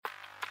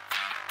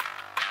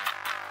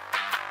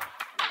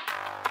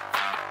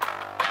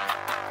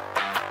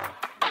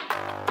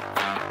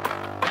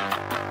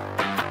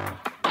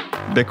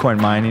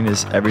Bitcoin mining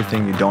is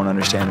everything you don't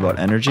understand about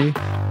energy,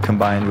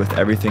 combined with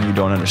everything you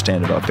don't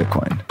understand about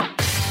Bitcoin.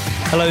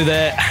 Hello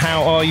there,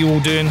 how are you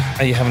all doing?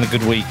 Are you having a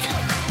good week?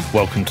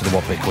 Welcome to the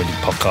What Bitcoin Did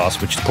podcast,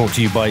 which is brought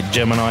to you by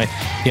Gemini,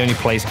 the only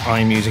place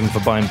I'm using for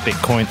buying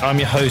Bitcoin. I'm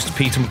your host,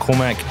 Peter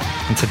McCormack,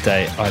 and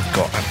today I've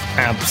got an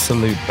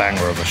absolute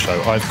banger of a show.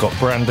 I've got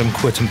Brandon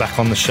Quitten back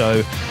on the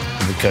show,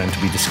 and we're going to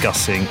be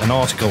discussing an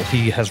article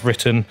he has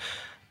written,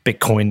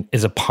 Bitcoin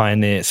is a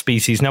Pioneer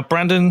Species. Now,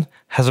 Brandon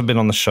hasn't been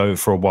on the show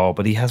for a while,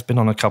 but he has been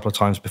on a couple of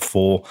times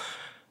before.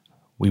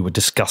 We were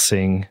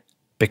discussing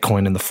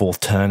Bitcoin and the fourth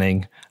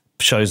turning,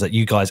 shows that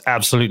you guys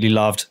absolutely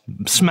loved,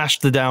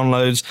 smashed the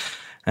downloads.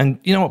 And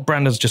you know what?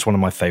 Brandon's just one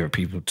of my favorite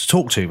people to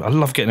talk to. I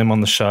love getting him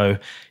on the show.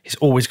 He's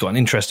always got an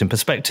interesting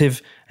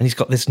perspective, and he's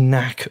got this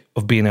knack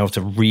of being able to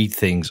read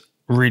things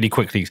really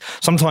quickly.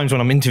 Sometimes when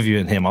I'm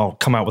interviewing him, I'll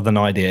come out with an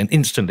idea and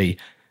instantly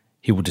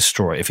he will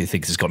destroy it if he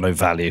thinks it's got no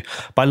value.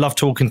 But I love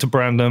talking to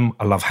Brandon.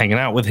 I love hanging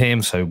out with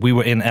him. So we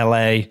were in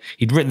LA.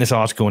 He'd written this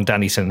article and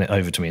Danny sent it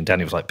over to me. And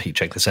Danny was like, Pete,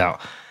 check this out.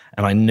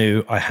 And I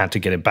knew I had to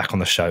get him back on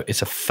the show.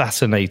 It's a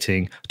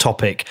fascinating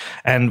topic.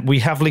 And we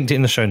have linked it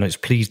in the show notes.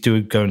 Please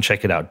do go and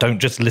check it out. Don't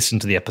just listen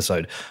to the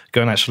episode.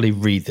 Go and actually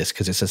read this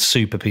because it's a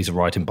super piece of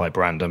writing by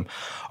Brandon.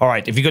 All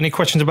right, if you've got any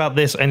questions about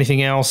this or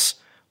anything else,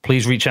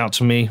 please reach out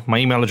to me. My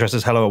email address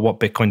is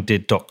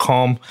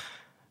hello@whatbitcoindid.com.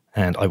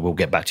 And I will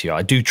get back to you.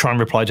 I do try and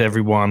reply to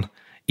everyone.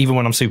 Even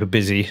when I'm super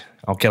busy,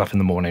 I'll get up in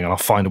the morning and I'll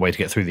find a way to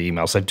get through the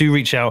email. So do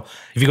reach out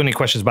if you've got any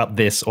questions about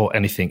this or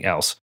anything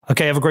else.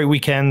 Okay, have a great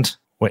weekend.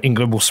 Where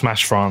England will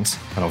smash France,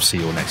 and I'll see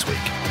you all next week.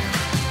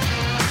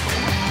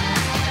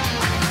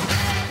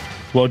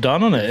 Well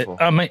done on it.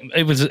 I mean,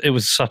 it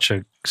was such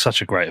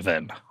a great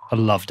event. I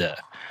loved it.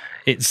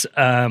 It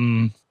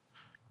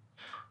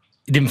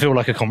didn't feel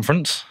like a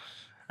conference.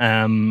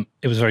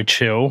 It was very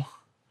chill.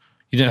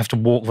 You didn't have to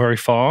walk very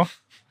far,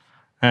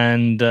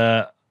 and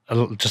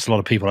just a lot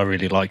of people I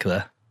really like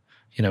there.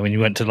 You know, when you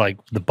went to like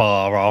the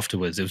bar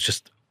afterwards, it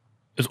was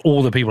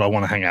all the people I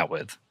want to hang out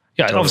with.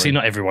 Yeah, totally. Obviously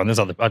not everyone.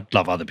 I'd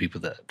love other people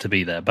to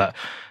be there, but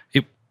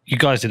you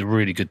guys did a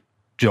really good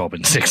job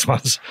in 6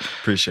 months.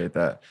 Appreciate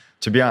that.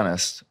 To be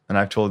honest, and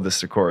I've told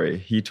this to Corey,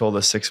 he told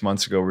us 6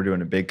 months ago we're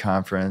doing a big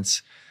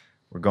conference.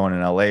 We're going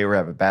in LA. We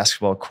have a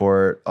basketball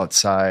court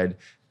outside.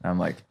 And I'm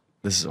like,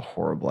 this is a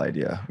horrible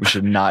idea. We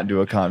should not do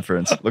a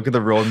conference. Look at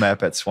the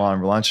roadmap at Swan.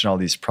 We're launching all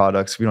these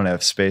products. We don't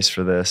have space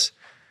for this.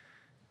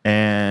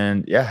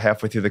 And yeah,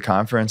 halfway through the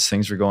conference,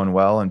 things were going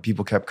well, and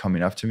people kept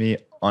coming up to me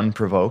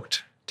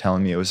unprovoked,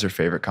 telling me it was their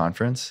favorite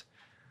conference.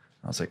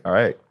 I was like, all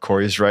right,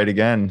 Corey's right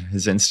again.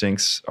 His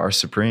instincts are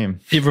supreme.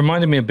 It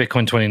reminded me of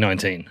Bitcoin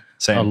 2019.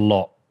 Same. A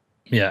lot.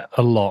 Yeah,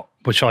 a lot,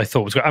 which I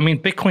thought was great. I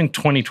mean, Bitcoin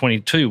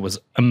 2022 was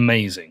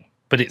amazing,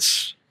 but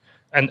it's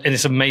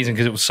amazing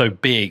because it was so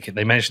big.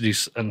 They managed to do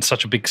on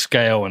such a big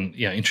scale and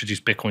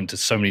introduce Bitcoin to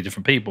so many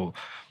different people.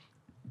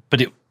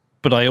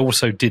 But I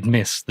also did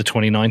miss the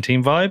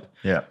 2019 vibe.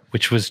 Yeah.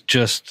 Which was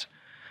just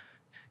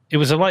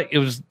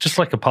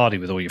like a party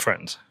with all your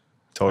friends.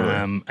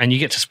 Totally. And you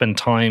get to spend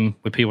time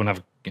with people and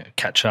have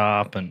catch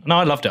up. And no,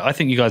 I loved it. I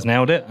think you guys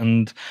nailed it.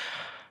 And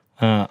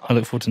I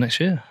look forward to next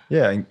year.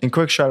 Yeah. And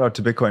quick shout out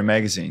to Bitcoin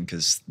Magazine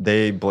because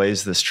they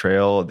blazed this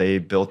trail. They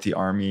built the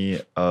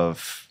army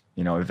of,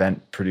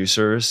 event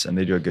producers, and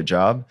they do a good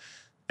job.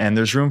 And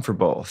there's room for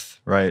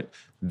both, right?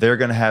 They're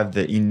going to have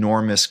the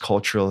enormous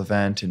cultural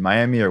event in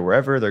Miami or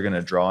wherever. They're going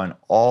to draw in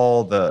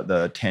all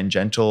the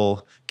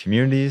tangential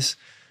communities.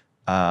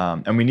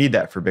 And we need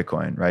that for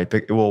Bitcoin, right?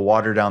 It will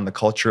water down the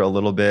culture a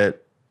little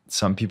bit.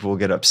 Some people will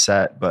get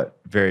upset, but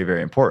very,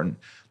 very important.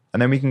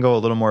 And then we can go a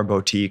little more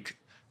boutique,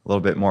 a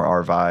little bit more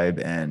our vibe.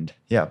 And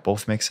yeah,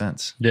 both make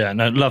sense. Yeah,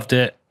 no, loved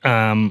it.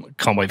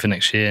 Can't wait for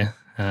next year.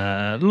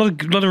 A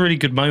lot of really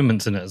good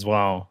moments in it as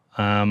well.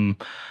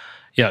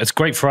 It's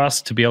great for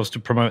us to be able to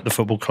promote the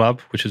football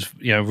club, which is,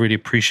 really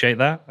appreciate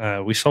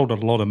that. We sold a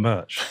lot of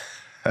merch.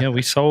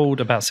 We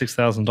sold about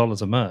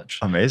 $6,000 of merch.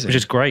 Amazing. Which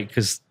is great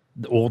because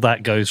all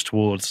that goes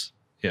towards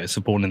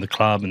supporting the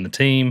club and the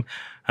team.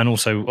 And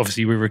also,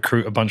 obviously, we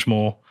recruit a bunch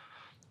more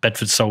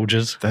Bedford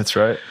soldiers. That's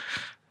right.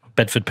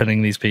 Bedford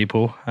pinning these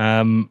people.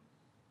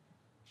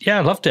 I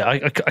loved it.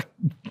 I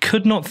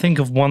could not think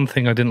of one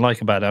thing I didn't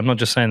like about it. I'm not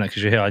just saying that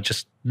because you're here.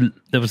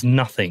 There was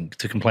nothing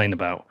to complain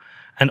about.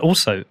 And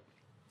also,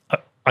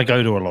 I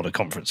go to a lot of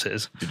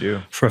conferences. You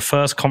do. For a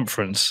first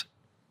conference,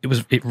 it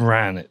was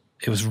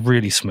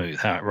really smooth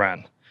how it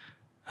ran.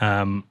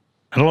 And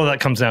a lot of that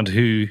comes down to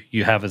who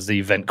you have as the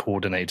event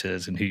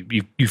coordinators and who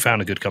you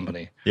found a good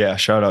company. Yeah,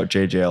 shout out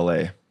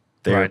JJLA.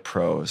 They're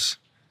pros.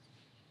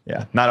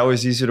 Yeah, not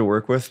always easy to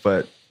work with,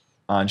 but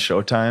on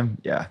Showtime,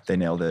 yeah, they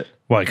nailed it.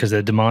 Why? Because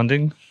they're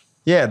demanding?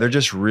 Yeah, they're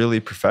just really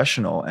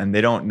professional, and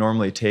they don't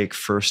normally take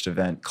first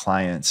event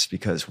clients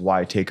because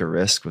why take a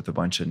risk with a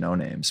bunch of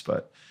no-names?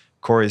 But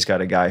Corey's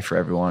got a guy for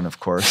everyone, of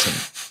course, and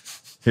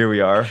here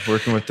we are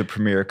working with the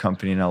premier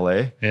company in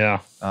LA. Yeah.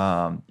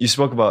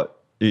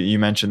 You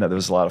mentioned that there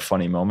was a lot of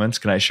funny moments.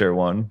 Can I share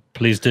one?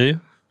 Please do.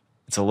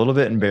 It's a little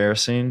bit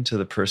embarrassing to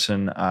the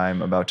person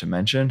I'm about to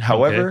mention.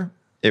 However,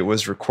 it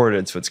was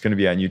recorded, so it's going to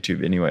be on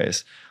YouTube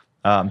anyways.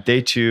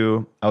 Day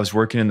 2, I was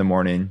working in the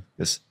morning.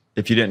 Because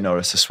if you didn't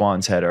notice, the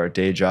Swans had our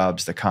day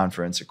jobs, the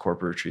conference, a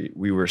corporate retreat.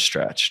 We were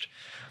stretched.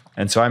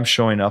 And so I'm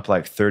showing up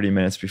like 30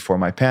 minutes before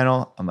my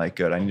panel. I'm like,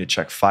 good, I need to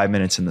check 5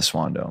 minutes in the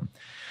Swan Dome.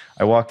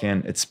 I walk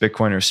in, it's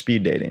Bitcoiner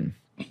speed dating,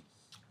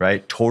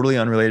 right? Totally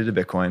unrelated to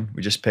Bitcoin.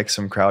 We just picked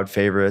some crowd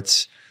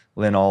favorites,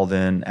 Lynn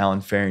Alden,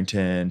 Alan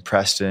Farrington,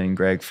 Preston,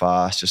 Greg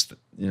Foss, just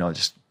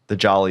the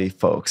jolly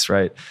folks,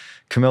 right?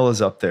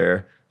 Camilla's up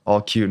there,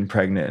 all cute and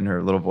pregnant in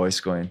her little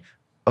voice going,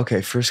 okay,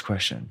 first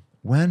question.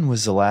 When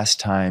was the last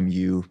time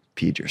you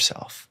peed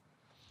yourself?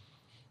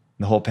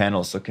 The whole panel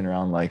is looking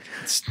around like,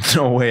 there's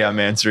no way I'm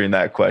answering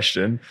that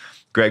question.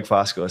 Greg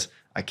Foss goes,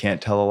 I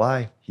can't tell a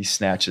lie. He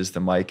snatches the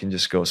mic and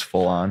just goes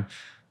full on.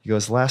 He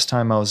goes, last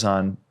time I was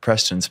on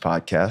Preston's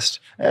podcast.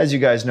 As you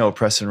guys know,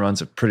 Preston runs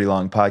a pretty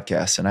long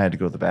podcast, and I had to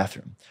go to the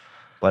bathroom.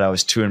 But I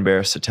was too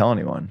embarrassed to tell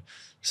anyone.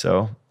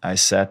 So I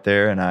sat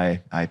there and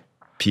I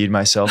peed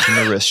myself in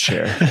the wrist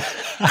chair.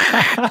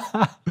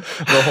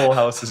 The whole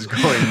house is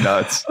going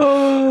nuts.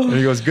 And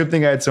he goes, good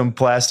thing I had some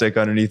plastic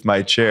underneath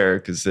my chair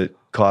because it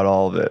caught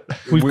all of it.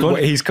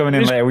 He's coming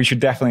in later. We should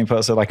definitely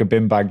put like a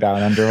bin bag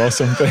down under or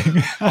something.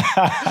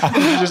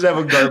 Just have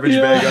a garbage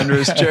bag under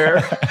his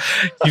chair.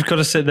 You've got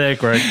to sit there,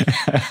 Greg.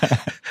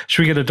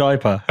 Should we get a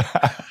diaper?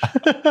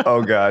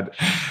 Oh, God.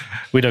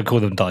 We don't call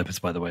them diapers,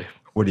 by the way.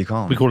 What do you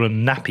call them? We call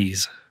them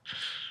nappies.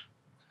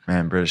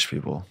 Man, British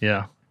people.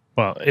 Yeah.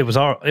 Well, it was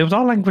our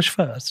language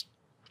first.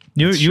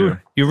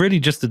 You're really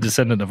just a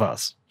descendant of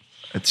us.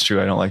 It's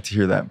true. I don't like to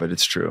hear that, but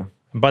it's true.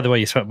 And by the way,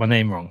 you spelled my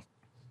name wrong.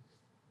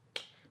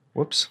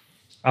 Whoops.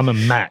 I'm a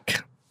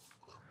Mac.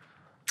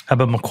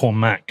 I'm a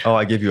McCormack. Oh,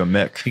 I gave you a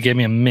Mick. You gave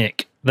me a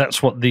Mick.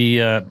 That's what the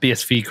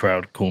BSV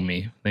crowd call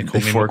me. They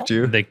forked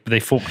you? They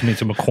forked me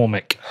to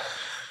McCormick.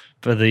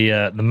 For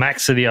the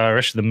Macs are the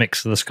Irish, the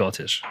Micks are the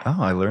Scottish. Oh,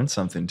 I learned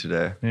something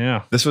today.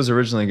 Yeah. This was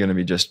originally going to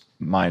be just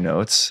my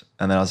notes.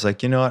 And then I was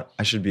like, you know what?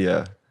 I should be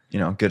a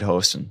good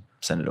host and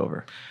send it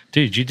over.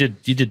 Dude, you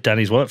did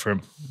Danny's work for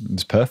him.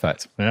 It's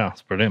perfect. Yeah,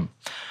 it's brilliant.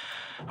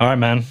 All right,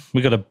 man.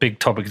 We got a big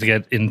topic to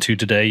get into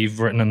today. You've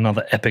written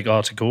another epic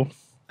article.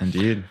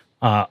 Indeed.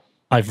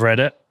 I've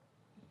read it,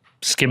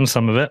 skimmed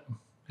some of it.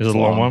 It's a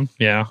long one.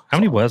 Yeah. How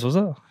many words was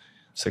it?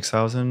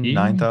 6,000,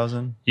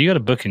 9,000. You got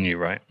a book in you,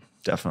 right?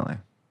 Definitely.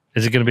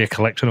 Is it going to be a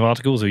collection of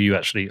articles, or you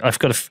actually?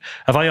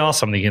 Have I asked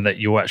something that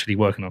you're actually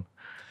working on?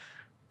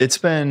 It's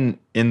been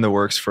in the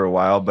works for a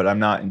while, but I'm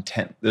not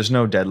intent. There's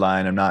no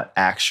deadline. I'm not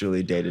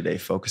actually day-to-day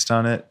focused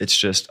on it. It's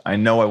just, I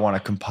know I want to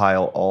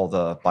compile all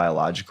the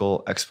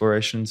biological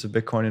explorations of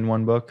Bitcoin in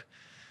one book.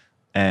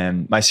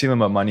 And my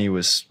ceiling of money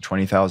was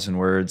 20,000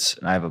 words,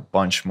 and I have a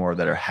bunch more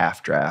that are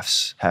half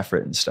drafts, half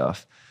written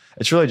stuff.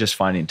 It's really just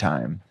finding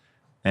time.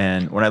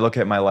 And when I look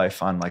at my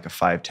life on like a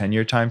 5-10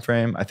 year time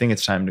frame, I think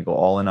it's time to go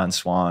all in on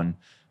Swan,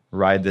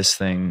 ride this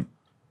thing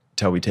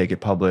till we take it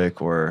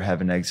public or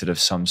have an exit of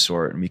some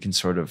sort, and we can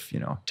sort of,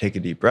 take a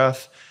deep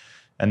breath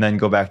and then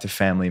go back to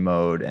family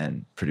mode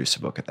and produce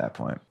a book at that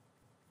point.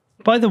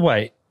 By the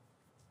way,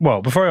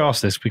 well, before I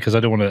ask this, because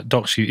I don't want to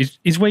dox you,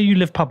 is where you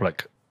live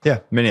public? Yeah,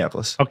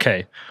 Minneapolis.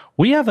 Okay.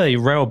 We have a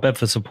Rail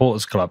Bedford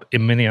Supporters Club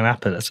in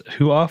Minneapolis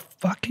who are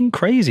fucking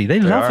crazy. They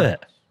love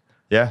it.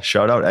 Yeah,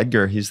 shout out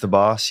Edgar. He's the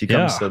boss. He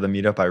comes to the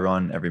meetup I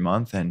run every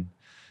month. And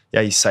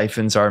yeah, he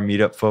siphons our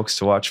meetup folks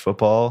to watch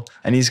football.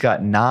 And he's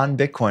got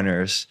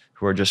non-Bitcoiners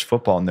who are just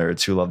football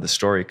nerds who love the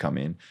story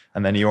coming.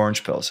 And then he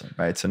orange pills them,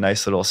 right? It's a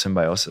nice little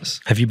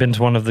symbiosis. Have you been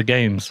to one of the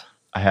games?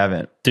 I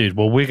haven't. Dude,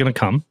 well, we're going to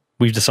come.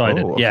 We've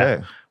decided. Oh, okay.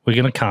 Yeah, we're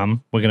going to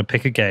come. We're going to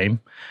pick a game.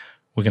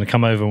 We're going to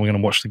come over and we're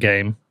going to watch the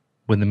game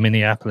with the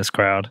Minneapolis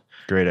crowd.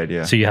 Great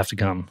idea. So you have to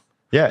come.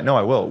 Yeah, no,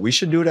 I will. We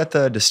should do it at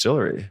the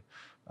distillery.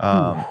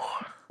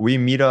 We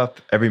meet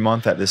up every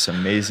month at this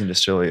amazing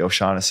distillery,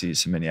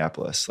 O'Shaughnessy's in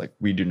Minneapolis. Like,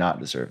 we do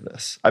not deserve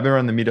this. I've been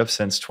running the meetup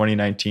since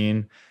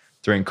 2019.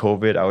 During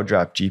COVID, I would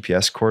drop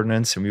GPS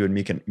coordinates and we would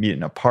meet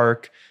in a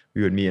park.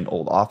 We would meet in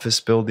old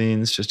office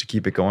buildings just to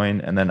keep it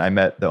going. And then I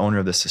met the owner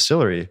of this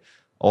distillery,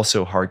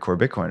 also hardcore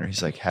Bitcoiner.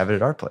 He's like, have it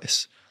at our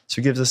place. So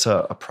he gives us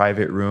a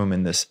private room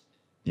in this,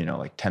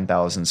 like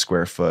 10,000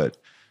 square foot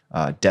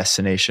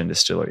destination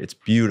distillery. It's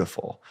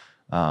beautiful.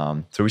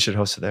 So we should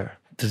host it there.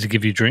 Does he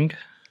give you a drink?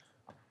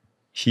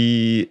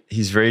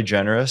 He's very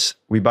generous.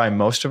 We buy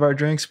most of our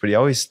drinks, but he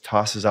always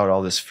tosses out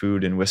all this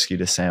food and whiskey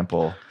to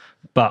sample.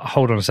 But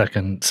hold on a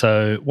second.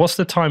 So what's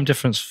the time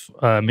difference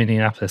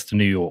Minneapolis to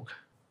New York?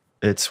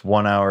 It's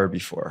 1 hour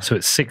before. So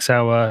it's 6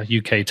 hour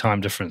UK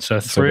time difference. So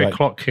 3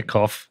 o'clock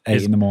kickoff.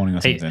 8 in the morning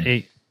or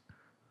something.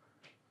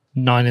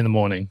 9 in the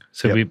morning.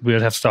 So Yep. we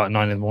would have to start at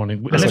 9 in the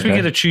morning. Unless we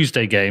get a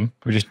Tuesday game.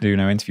 We just do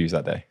no interviews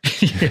that day.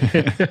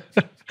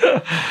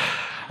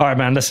 All right,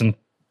 man, listen.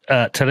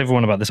 Tell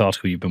everyone about this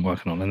article you've been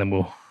working on, and then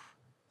we'll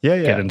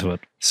get into it.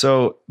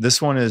 So this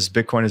one is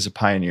Bitcoin is a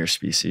pioneer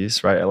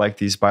species, right? I like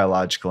these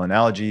biological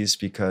analogies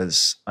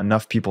because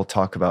enough people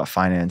talk about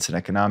finance and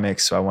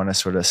economics. So I want to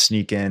sort of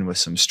sneak in with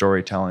some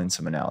storytelling,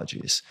 some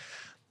analogies.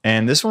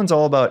 And this one's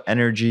all about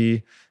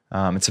energy.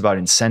 It's about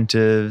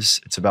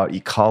incentives. It's about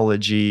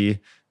ecology.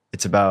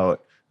 It's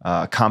about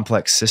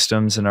complex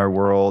systems in our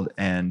world.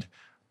 And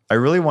I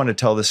really want to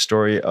tell the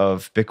story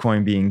of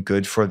Bitcoin being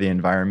good for the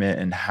environment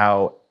and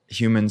how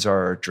humans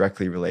are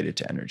directly related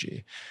to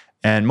energy.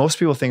 And most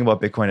people think about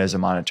Bitcoin as a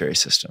monetary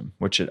system,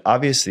 which it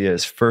obviously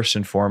is first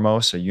and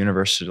foremost a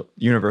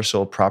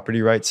universal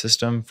property rights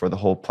system for the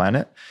whole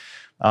planet.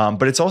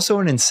 But it's also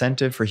an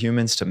incentive for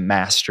humans to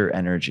master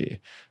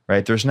energy,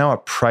 right? There's now a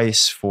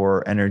price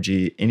for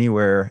energy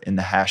anywhere in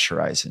the hash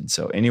horizon.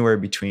 So anywhere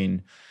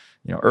between,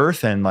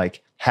 Earth and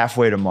like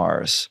halfway to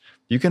Mars,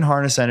 you can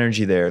harness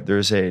energy there.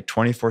 There's a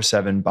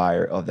 24/7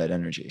 buyer of that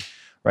energy,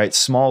 right?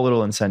 Small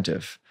little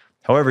incentive.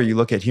 However, you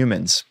look at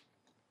humans.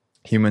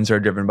 Humans are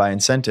driven by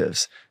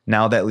incentives.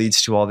 Now that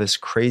leads to all this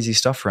crazy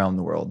stuff around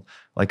the world.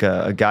 Like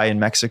a guy in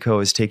Mexico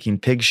is taking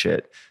pig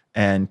shit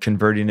and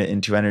converting it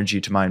into energy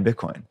to mine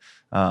Bitcoin.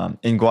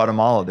 In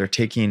Guatemala, they're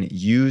taking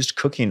used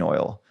cooking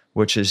oil,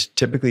 which is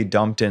typically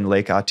dumped in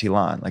Lake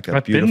Atilan, like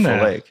a beautiful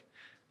lake.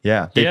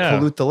 Yeah, they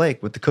pollute the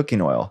lake with the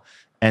cooking oil.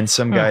 And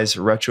some guys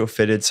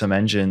retrofitted some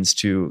engines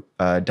to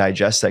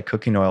digest that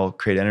cooking oil,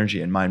 create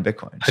energy, and mine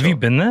Bitcoin. Have you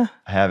been there?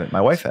 I haven't.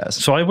 My wife has.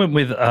 So I went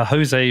with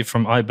Jose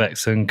from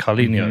Ibex and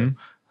Carlino.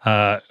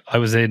 I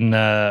was in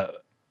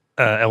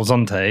El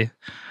Zonte,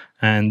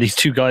 and these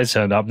two guys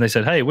turned up, and they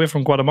said, "Hey, we're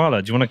from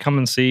Guatemala. Do you want to come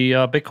and see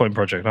our Bitcoin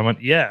project?" And I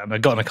went, "Yeah." And I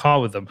got in a car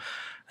with them.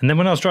 And then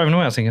when I was driving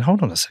away, I was thinking,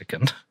 hold on a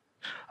second.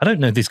 I don't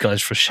know these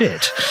guys for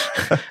shit.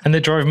 And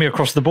they're driving me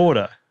across the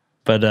border.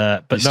 But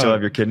you still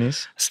have your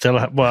kidneys? Still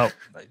have, well,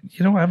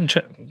 I haven't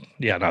checked.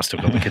 Yeah, no, I still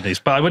got the kidneys.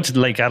 But I went to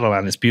Lake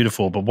Atilan. It's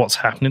beautiful. But what's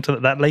happening to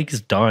that lake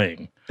is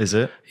dying. Is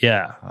it?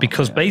 Yeah,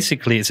 because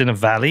basically it's in a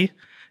valley.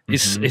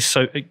 It's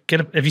so.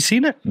 Have you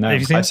seen it? No,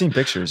 I've seen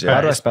pictures. Yeah.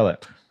 How do I spell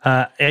it?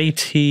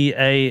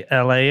 Atalan.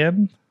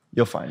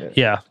 You'll find it.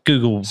 Yeah,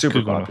 Google.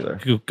 Super popular.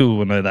 Google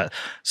will know that.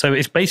 So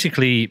it's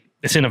basically,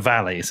 it's in a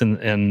valley. It's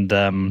and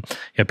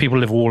people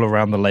live all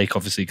around the lake,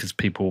 obviously, because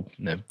people,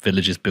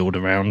 villages build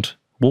around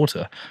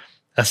water.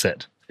 That's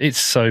it. It's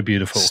so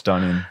beautiful.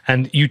 Stunning.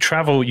 And you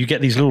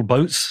get these little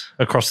boats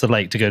across the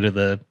lake to go to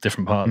the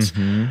different parts.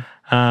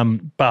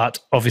 But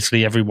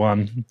obviously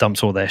everyone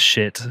dumps all their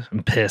shit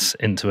and piss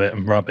into it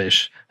and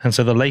rubbish. And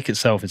so the lake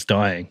itself is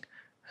dying.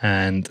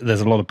 And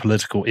there's a lot of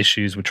political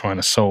issues we're trying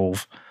to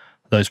solve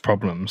those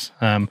problems.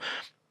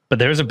 But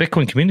there is a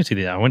Bitcoin community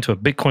there. I went to a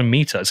Bitcoin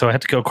meetup. So I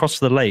had to go across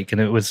to the lake, and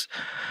it was,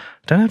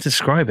 I don't know how to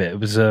describe it. It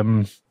was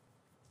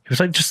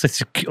like just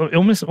this,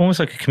 almost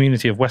like a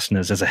community of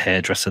Westerners. There's a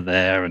hairdresser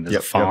there, and there's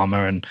a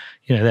farmer, and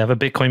they have a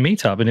Bitcoin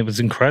meetup, and it was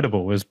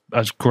incredible. It was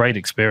a great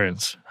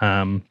experience.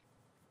 But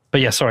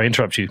yeah, sorry, I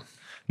interrupt you.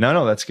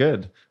 No, that's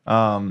good.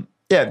 I'm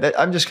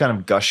just kind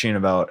of gushing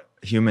about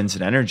humans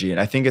and energy, and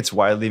I think it's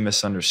widely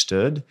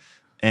misunderstood.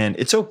 And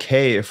it's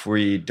okay if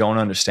we don't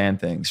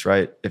understand things,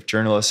 right? If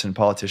journalists and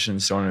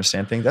politicians don't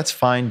understand things, that's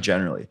fine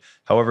generally.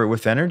 However,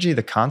 with energy,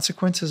 the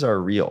consequences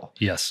are real.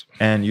 Yes.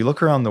 And you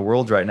look around the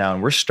world right now,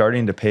 and we're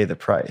starting to pay the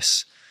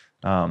price.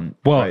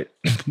 Right?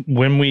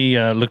 When we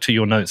looked at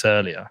your notes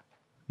earlier,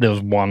 there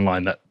was one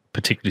line that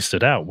particularly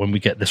stood out. When we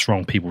get this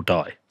wrong, people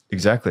die.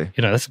 Exactly.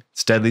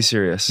 It's deadly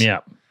serious.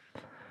 Yeah.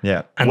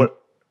 Yeah. And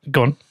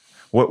go on.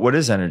 What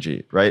is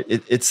energy, right?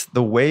 It's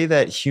the way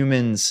that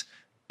humans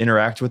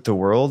interact with the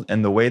world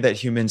and the way that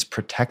humans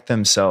protect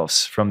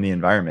themselves from the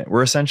environment.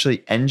 We're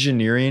essentially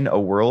engineering a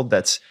world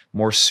that's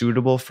more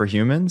suitable for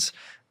humans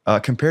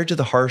compared to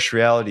the harsh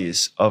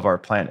realities of our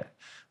planet,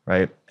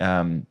 right?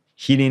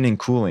 Heating and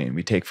cooling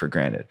we take for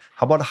granted.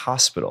 How about a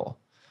hospital,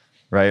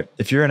 right?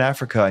 If you're in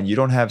Africa and you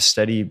don't have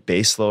steady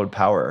baseload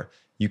power,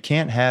 you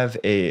can't have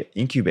a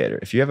incubator.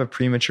 If you have a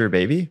premature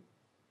baby,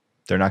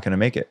 they're not going to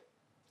make it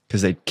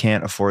because they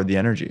can't afford the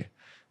energy.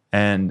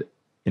 And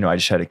I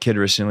just had a kid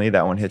recently.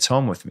 That one hits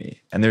home with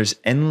me. And there's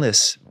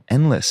endless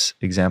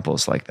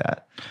examples like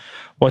that.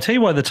 Well, I'll tell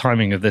you why the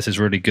timing of this is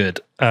really good.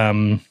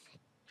 When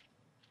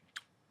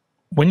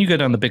you go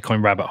down the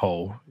Bitcoin rabbit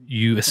hole,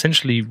 you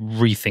essentially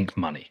rethink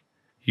money.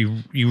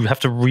 You have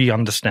to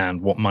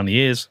re-understand what money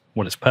is,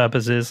 what its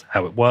purpose is,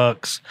 how it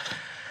works.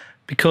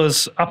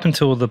 Because up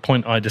until the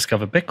point I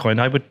discovered Bitcoin,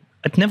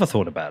 I'd never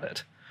thought about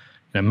it.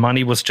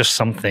 Money was just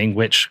something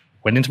which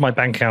went into my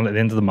bank account at the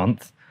end of the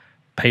month,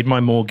 paid my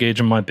mortgage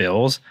and my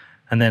bills,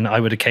 and then I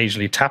would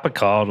occasionally tap a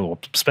card or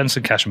spend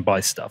some cash and buy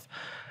stuff.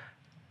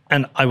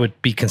 And I would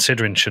be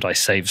considering, should I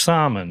save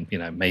some? And,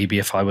 maybe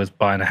if I was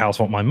buying a house,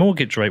 what my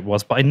mortgage rate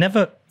was. But I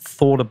never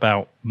thought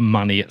about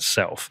money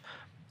itself.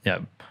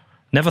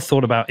 Never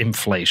thought about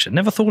inflation,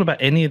 never thought about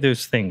any of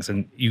those things.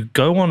 And you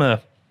go on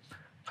a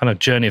kind of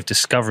journey of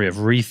discovery, of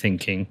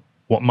rethinking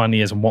what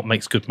money is and what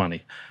makes good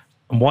money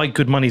and why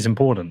good money is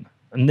important.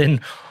 And then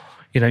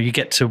you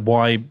get to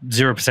why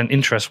 0%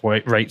 interest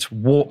rates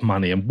warp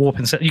money and warp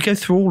incentive. You go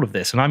through all of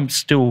this, and I'm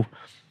still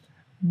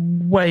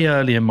way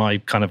early in my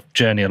kind of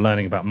journey of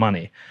learning about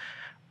money.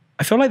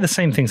 I feel like the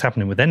same thing's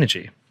happening with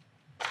energy.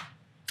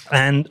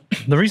 And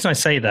the reason I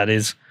say that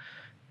is,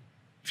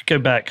 if you go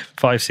back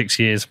 5-6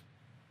 years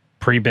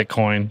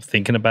pre-Bitcoin,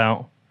 thinking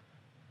about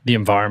the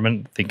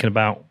environment, thinking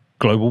about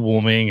global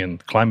warming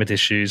and climate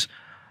issues,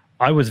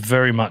 I was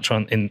very much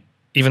in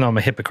even though I'm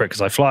a hypocrite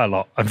because I fly a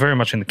lot, I'm very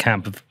much in the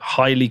camp of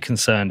highly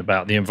concerned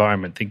about the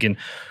environment, thinking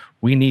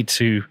we need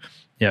to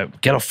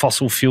get off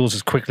fossil fuels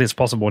as quickly as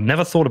possible.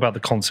 Never thought about the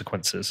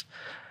consequences.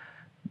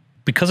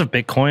 Because of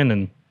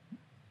Bitcoin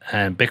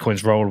and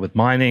Bitcoin's role with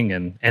mining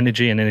and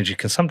energy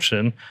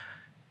consumption,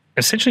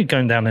 essentially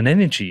going down an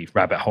energy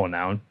rabbit hole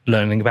now,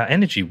 learning about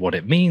energy, what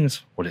it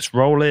means, what its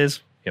role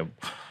is,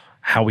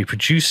 how we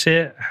produce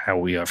it, how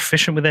we are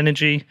efficient with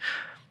energy.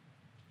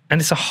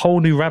 And it's a whole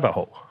new rabbit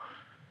hole.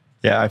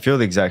 Yeah, I feel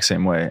the exact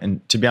same way.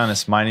 And to be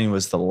honest, mining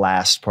was the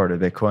last part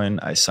of Bitcoin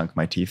I sunk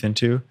my teeth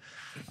into.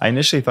 I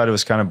initially thought it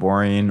was kind of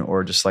boring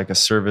or just like a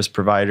service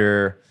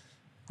provider,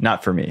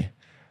 not for me.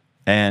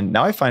 And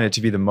now I find it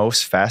to be the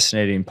most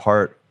fascinating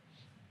part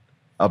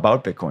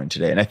about Bitcoin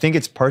today. And I think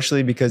it's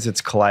partially because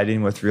it's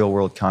colliding with real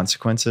world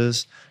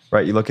consequences,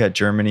 right? You look at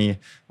Germany,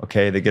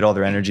 okay, they get all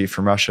their energy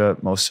from Russia.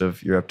 Most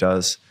of Europe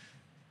does.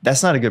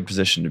 That's not a good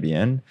position to be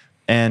in.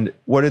 And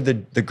what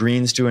did the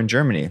Greens do in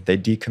Germany? They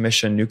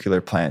decommissioned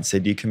nuclear plants. They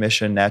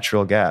decommissioned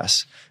natural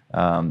gas.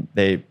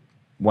 They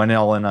went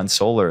all in on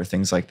solar,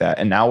 things like that.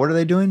 And now what are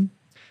they doing?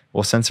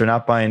 Well, since they're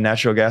not buying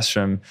natural gas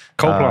from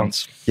coal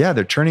plants. Yeah,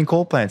 they're turning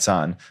coal plants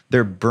on.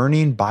 They're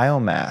burning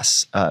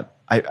biomass.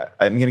 I'm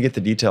going to get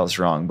the details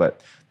wrong,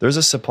 but there's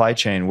a supply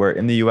chain where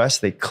in the US,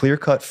 they clear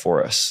cut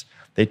forests.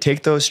 They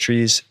take those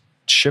trees,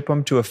 ship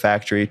them to a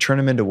factory, turn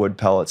them into wood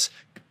pellets,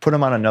 put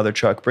them on another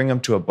truck, bring them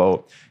to a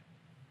boat,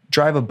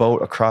 drive a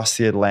boat across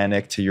the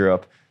Atlantic to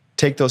Europe,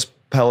 take those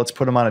pellets,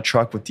 put them on a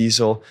truck with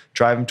diesel,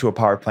 drive them to a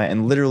power plant,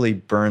 and literally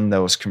burn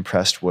those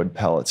compressed wood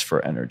pellets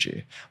for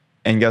energy.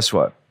 And guess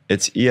what?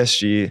 It's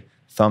ESG,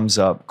 thumbs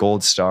up,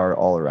 gold star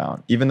all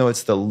around, even though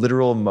it's the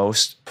literal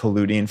most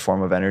polluting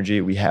form of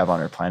energy we have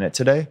on our planet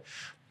today.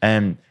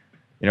 And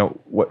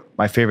what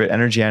my favorite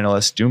energy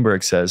analyst,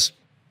 Doomberg, says,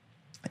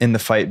 in the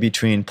fight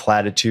between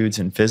platitudes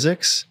and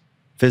physics,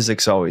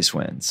 physics always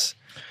wins.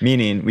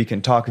 Meaning we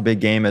can talk a big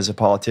game as a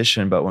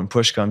politician, but when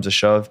push comes to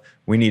shove,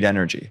 we need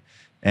energy.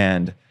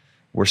 And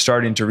we're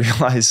starting to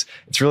realize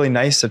it's really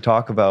nice to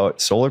talk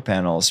about solar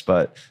panels,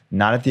 but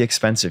not at the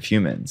expense of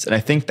humans. And I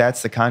think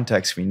that's the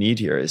context we need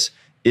here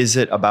is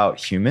it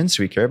about humans?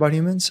 Do we care about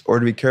humans? Or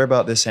do we care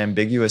about this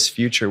ambiguous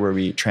future where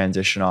we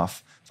transition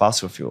off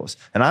fossil fuels?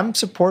 And I'm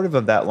supportive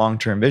of that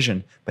long-term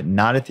vision, but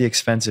not at the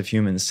expense of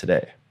humans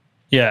today.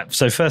 Yeah.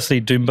 So firstly,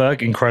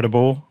 Doomberg,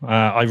 incredible.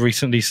 I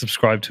recently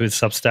subscribed to his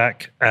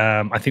Substack.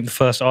 I think the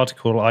first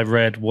article I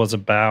read was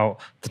about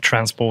the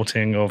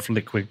transporting of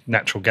liquid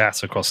natural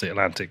gas across the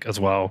Atlantic as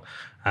well.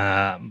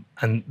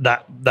 And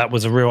that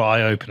was a real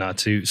eye-opener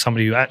to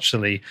somebody who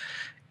actually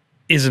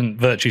isn't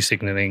virtue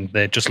signaling.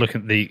 They're just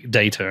looking at the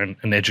data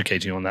and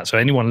educating you on that. So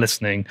anyone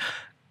listening,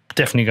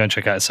 definitely go and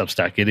check out his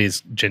Substack. It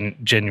is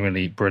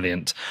genuinely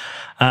brilliant.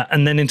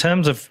 And then in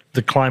terms of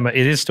the climate,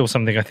 it is still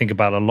something I think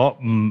about a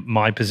lot.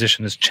 My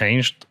position has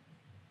changed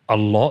a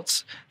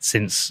lot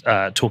since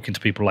talking to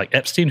people like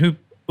Epstein, who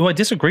I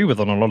disagree with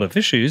on a lot of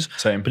issues.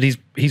 Same. But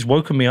he's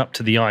woken me up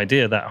to the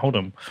idea that, hold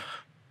on,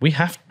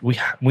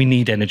 we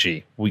need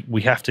energy.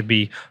 We have to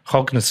be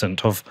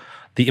cognizant of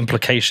the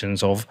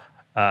implications of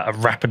a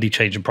rapidly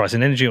changing price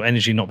in energy or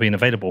energy not being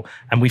available.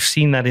 And we've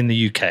seen that in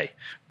the UK.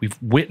 We've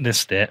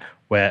witnessed it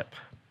where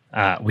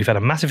we've had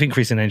a massive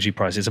increase in energy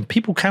prices and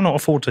people cannot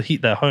afford to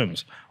heat their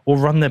homes or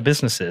run their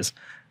businesses.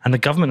 And the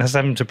government has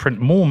having to print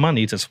more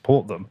money to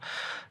support them.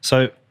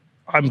 So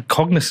I'm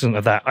cognizant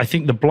of that. I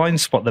think the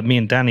blind spot that me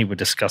and Danny were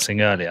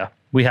discussing earlier,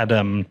 we had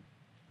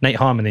Nate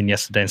Harmon in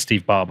yesterday and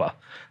Steve Barber.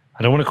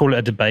 I don't want to call it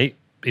a debate.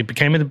 It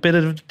became a bit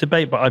of a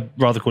debate, but I'd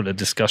rather call it a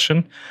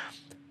discussion.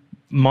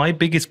 My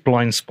biggest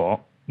blind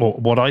spot, or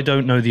what I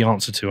don't know the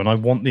answer to, and I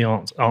want the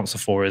answer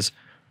for, is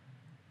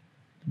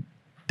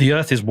the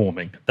Earth is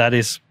warming. That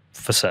is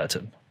for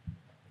certain.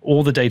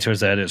 All the data is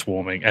there that it's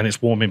warming, and it's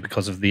warming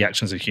because of the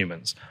actions of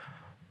humans.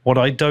 What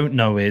I don't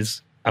know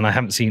is, and I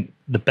haven't seen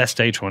the best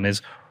data on,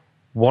 is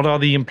what are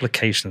the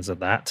implications of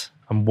that,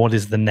 and what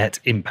is the net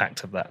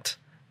impact of that?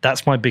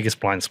 That's my biggest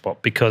blind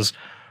spot, because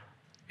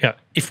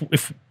if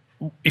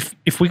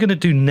we're going to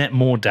do net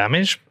more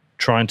damage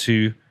trying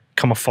to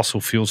come off fossil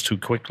fuels too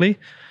quickly,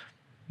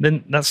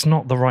 then that's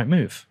not the right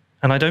move.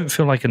 And I don't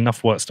feel like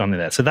enough work's done in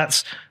there. So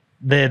that's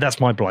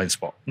my blind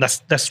spot.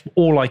 That's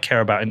all I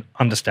care about in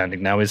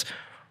understanding now is,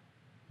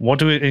 what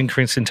do an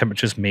increase in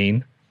temperatures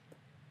mean?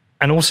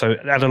 And also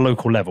at a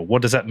local level,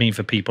 what does that mean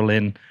for people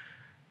in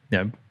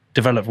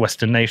developed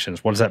Western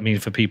nations? What does that mean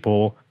for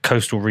people,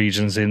 coastal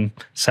regions in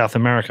South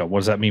America? What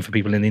does that mean for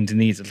people in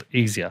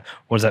Indonesia?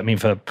 What does that mean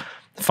for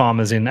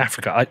farmers in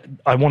Africa?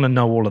 I want to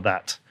know all of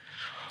that.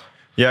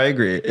 Yeah, I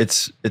agree.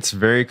 It's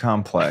very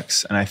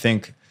complex. And I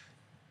think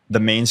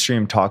the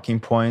mainstream talking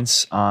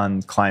points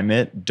on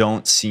climate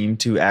don't seem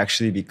to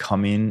actually be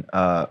coming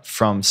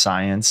from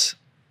science.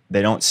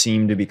 They don't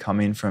seem to be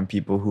coming from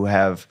people who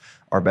have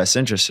our best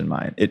interests in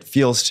mind. It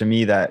feels to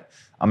me that,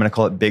 I'm going to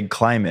call it big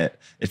climate,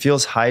 it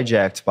feels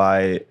hijacked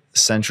by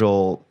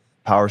central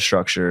power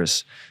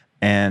structures,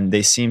 and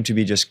they seem to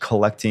be just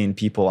collecting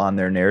people on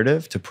their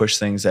narrative to push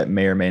things that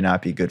may or may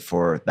not be good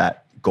for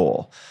that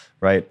goal.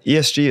 right?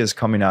 ESG is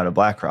coming out of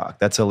BlackRock.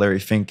 That's a Larry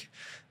Fink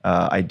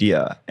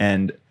idea.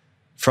 And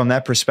from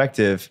that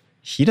perspective,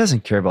 he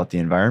doesn't care about the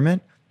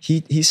environment.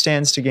 He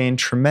stands to gain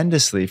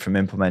tremendously from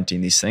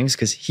implementing these things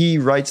because he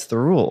writes the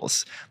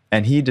rules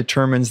and he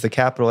determines the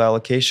capital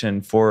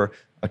allocation for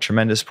a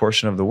tremendous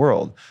portion of the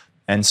world.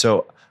 And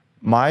so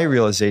my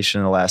realization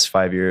in the last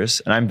 5 years,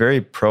 and I'm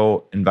very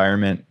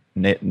pro-environment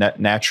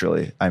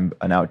naturally. I'm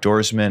an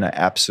outdoorsman. I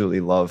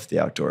absolutely love the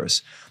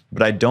outdoors.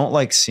 But I don't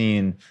like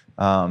seeing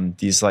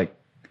these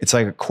it's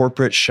like a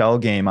corporate shell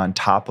game on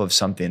top of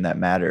something that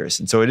matters.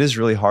 And so it is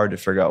really hard to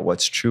figure out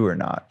what's true or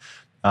not.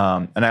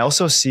 And I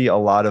also see a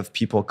lot of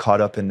people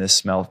caught up in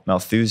this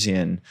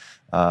Malthusian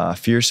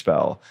fear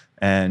spell.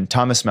 And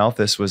Thomas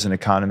Malthus was an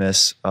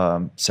economist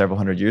several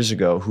hundred years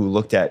ago who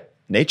looked at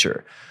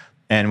nature.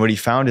 And what he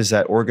found is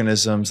that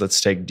organisms,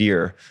 let's take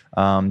deer,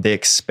 they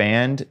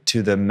expand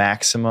to the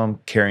maximum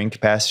carrying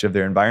capacity of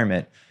their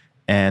environment,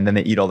 and then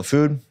they eat all the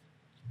food,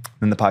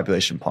 then the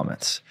population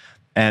plummets.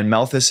 And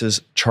Malthus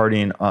is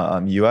charting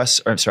a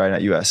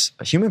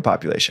human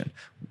population.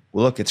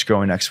 Well, look, it's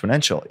growing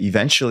exponential.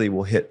 Eventually,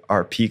 we'll hit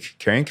our peak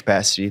carrying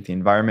capacity. The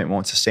environment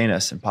won't sustain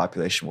us, and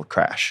population will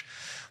crash.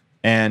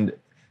 And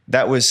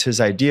that was his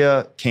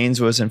idea.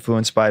 Keynes was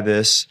influenced by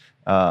this.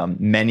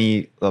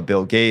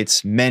 Bill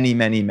Gates,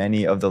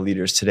 many of the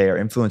leaders today are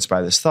influenced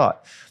by this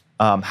thought.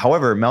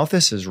 However,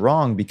 Malthus is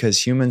wrong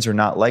because humans are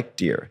not like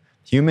deer.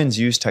 Humans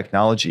use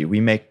technology. We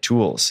make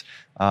tools.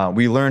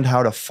 We learned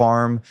how to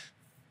farm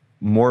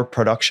more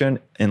production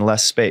in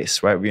less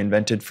space, right? We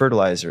invented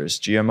fertilizers,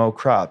 GMO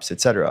crops, et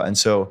cetera. And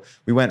so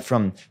we went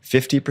from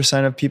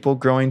 50% of people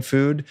growing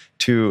food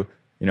to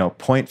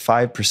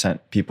 0.5%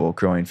 people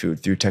growing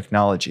food through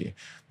technology.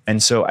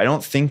 And so I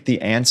don't think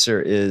the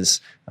answer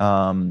is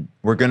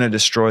we're going to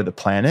destroy the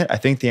planet. I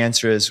think the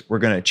answer is we're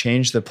going to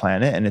change the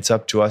planet, and it's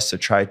up to us to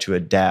try to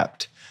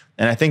adapt.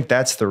 And I think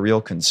that's the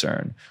real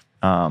concern.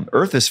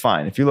 Earth is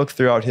fine. If you look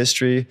throughout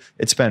history,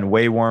 it's been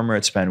way warmer,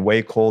 it's been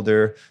way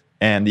colder,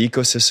 and the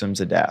ecosystems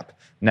adapt.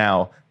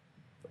 Now,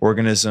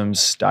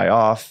 organisms die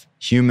off,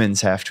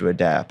 humans have to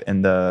adapt,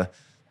 and the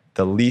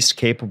least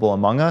capable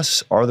among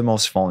us are the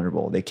most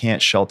vulnerable. They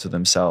can't shelter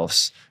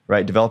themselves,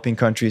 right? Developing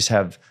countries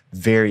have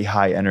very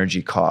high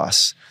energy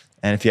costs.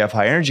 And if you have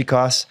high energy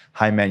costs,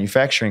 high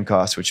manufacturing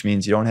costs, which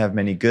means you don't have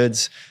many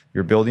goods,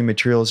 your building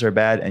materials are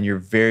bad, and you're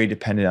very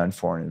dependent on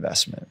foreign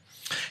investment.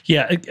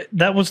 Yeah,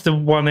 that was the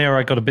one area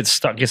I got a bit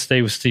stuck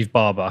yesterday with Steve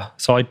Barber.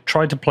 So I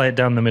tried to play it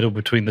down the middle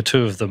between the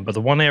two of them. But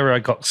the one area I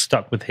got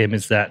stuck with him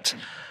is that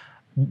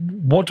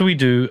what do we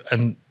do,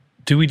 and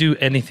do we do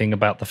anything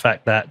about the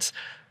fact that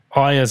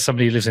I, as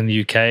somebody who lives in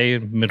the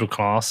UK, middle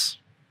class,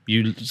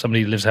 you,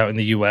 somebody who lives out in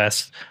the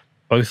US,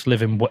 both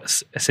live in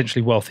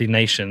essentially wealthy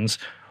nations,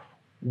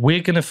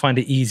 we're going to find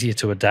it easier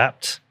to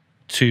adapt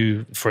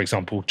to, for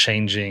example,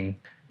 changing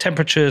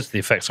temperatures, the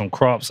effects on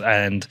crops,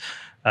 and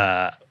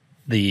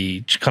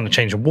the kind of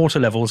change in water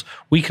levels.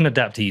 We can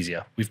adapt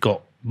easier. We've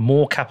got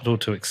more capital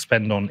to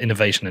expend on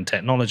innovation and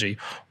technology.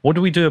 What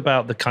do we do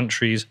about the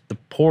countries, the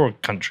poorer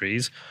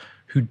countries,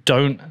 who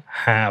don't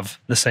have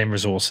the same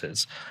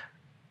resources?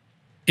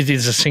 It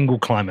is a single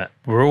climate.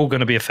 We're all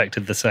going to be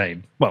affected the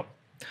same. Well,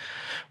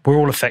 we're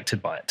all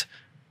affected by it.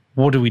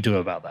 What do we do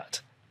about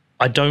that?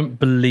 I don't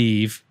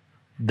believe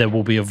there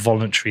will be a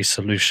voluntary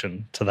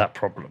solution to that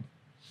problem.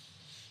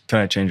 Can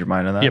I change your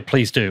mind on that? Yeah,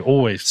 please do.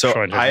 Always. So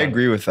I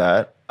agree with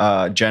that.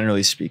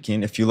 Generally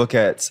speaking, if you look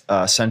at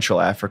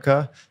Central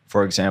Africa,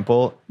 for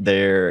example,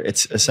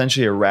 it's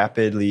essentially a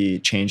rapidly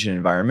changing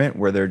environment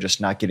where they're just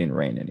not getting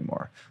rain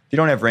anymore. If you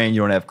don't have rain,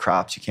 you don't have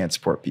crops, you can't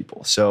support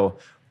people. So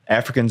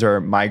Africans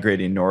are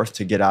migrating north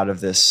to get out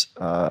of this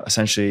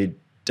essentially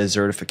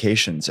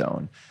desertification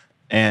zone.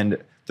 And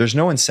there's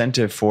no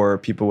incentive for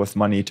people with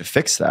money to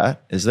fix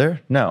that, is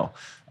there? No.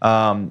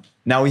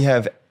 Now we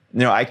have,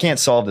 I can't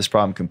solve this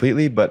problem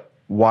completely, but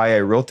why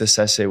I wrote this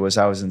essay was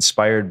I was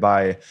inspired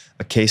by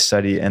a case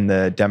study in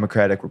the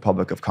Democratic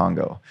Republic of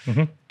Congo.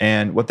 Mm-hmm.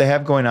 And what they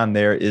have going on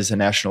there is a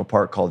national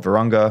park called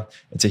Virunga.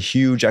 It's a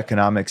huge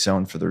economic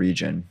zone for the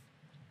region.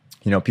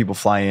 People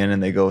fly in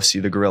and they go see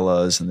the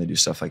gorillas and they do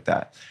stuff like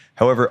that.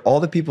 However, all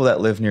the people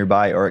that live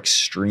nearby are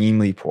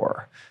extremely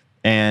poor.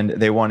 And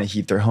they want to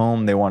heat their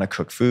home, they want to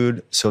cook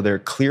food. So they're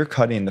clear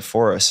cutting the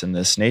forests in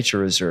this nature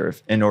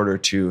reserve in order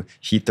to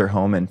heat their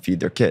home and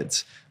feed their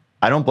kids.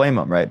 I don't blame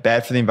them, right?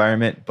 Bad for the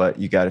environment, but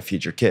you got to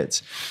feed your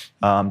kids.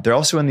 They're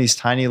also in these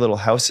tiny little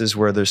houses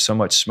where there's so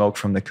much smoke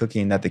from the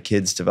cooking that the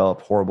kids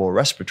develop horrible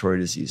respiratory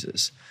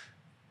diseases,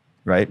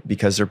 right?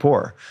 Because they're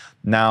poor.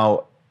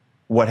 Now,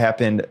 what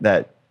happened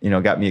that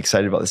got me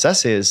excited about this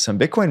essay is some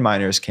Bitcoin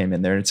miners came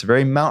in there, and it's a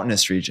very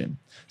mountainous region.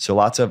 So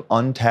lots of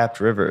untapped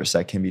rivers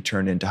that can be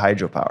turned into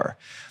hydropower.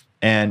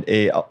 And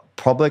a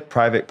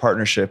public-private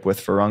partnership with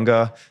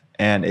Virunga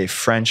and a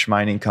French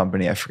mining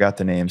company, I forgot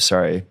the name,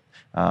 sorry,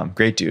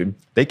 great dude.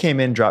 They came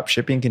in, dropped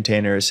shipping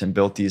containers, and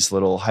built these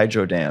little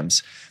hydro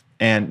dams.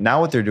 And now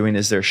what they're doing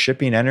is they're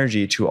shipping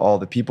energy to all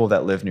the people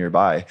that live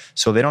nearby.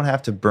 So they don't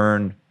have to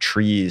burn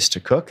trees to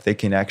cook. They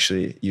can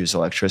actually use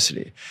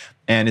electricity.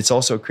 And it's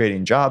also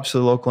creating jobs for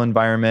the local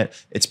environment.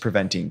 It's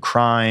preventing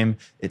crime.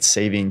 It's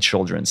saving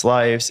children's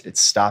lives. It's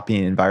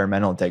stopping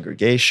environmental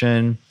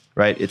degradation,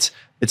 right? It's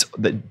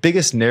the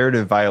biggest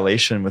narrative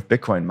violation with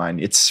Bitcoin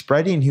mining. It's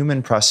spreading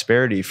human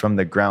prosperity from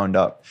the ground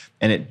up.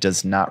 And it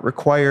does not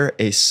require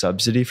a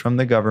subsidy from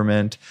the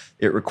government.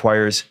 It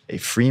requires a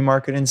free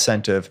market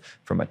incentive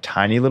from a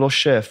tiny little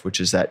shift, which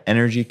is that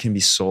energy can be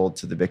sold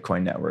to the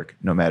Bitcoin network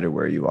no matter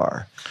where you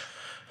are.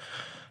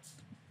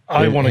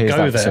 I want to go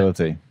there.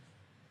 Facility.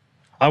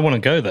 I want to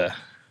go there.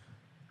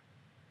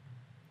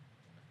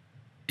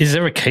 Is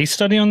there a case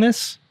study on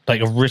this? Like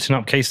a written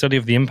up case study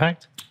of the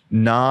impact?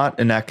 Not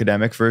an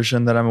academic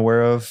version that I'm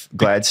aware of.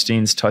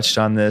 Gladstein's touched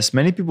on this.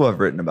 Many people have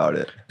written about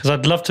it. Because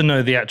I'd love to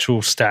know the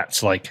actual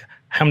stats, like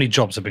how many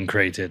jobs have been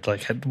created,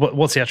 like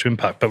what's the actual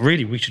impact. But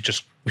really, we should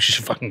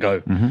fucking go.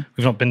 Mm-hmm.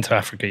 We've not been to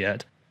Africa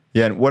yet.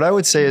 Yeah, and what I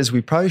would say is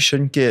we probably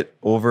shouldn't get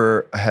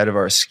over ahead of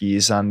our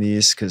skis on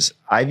these, because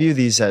I view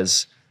these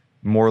as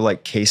more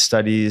like case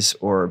studies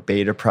or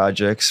beta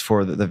projects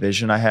for the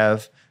vision I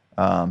have.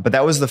 But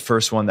that was the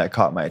first one that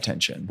caught my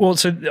attention. Well,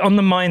 so on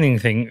the mining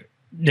thing,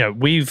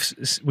 we've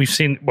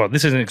seen, well,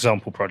 this is an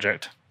example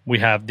project. We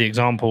have the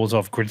examples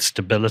of grid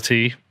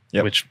stability,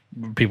 which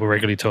people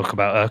regularly talk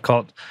about,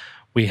 ERCOT.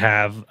 We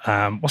have,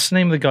 what's the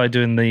name of the guy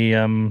doing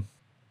the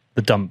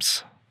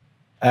dumps?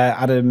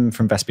 Adam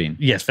from Vespine.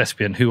 Yes,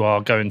 Vespine, who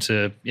are going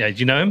to, do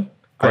you know him?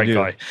 Great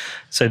guy.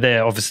 So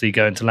they're obviously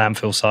going to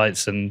landfill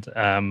sites and,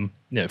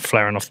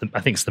 flaring off I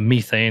think it's the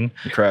methane.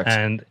 Correct.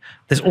 And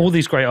there's all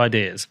these great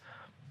ideas.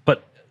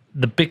 But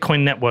the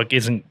Bitcoin network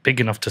isn't big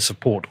enough to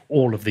support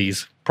all of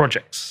these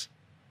projects.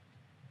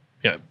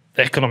 The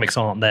economics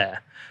aren't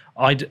there.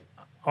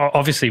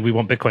 Obviously, we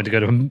want Bitcoin to go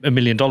to $1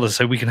 million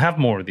so we can have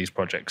more of these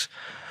projects.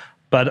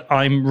 But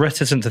I'm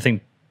reticent to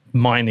think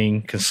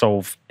mining can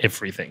solve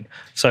everything.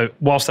 So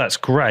whilst that's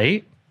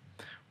great,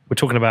 we're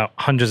talking about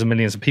hundreds of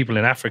millions of people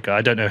in Africa.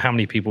 I don't know how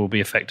many people will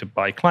be affected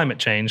by climate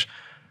change.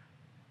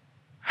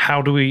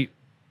 How do we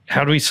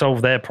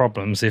solve their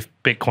problems if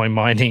Bitcoin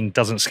mining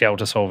doesn't scale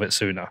to solve it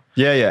sooner?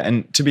 Yeah.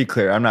 And to be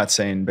clear, I'm not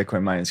saying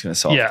Bitcoin mining is going to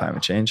solve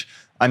climate change.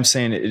 I'm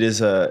saying it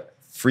is a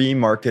free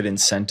market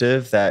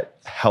incentive that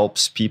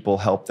helps people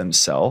help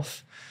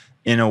themselves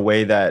in a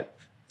way that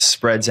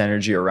spreads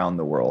energy around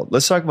the world.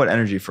 Let's talk about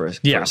energy for a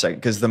second,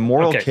 because the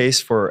moral case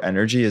for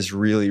energy is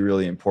really,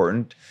 really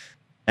important.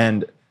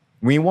 And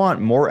we want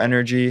more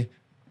energy,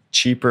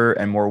 cheaper,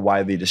 and more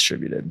widely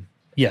distributed.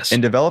 Yes. In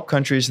developed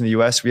countries in the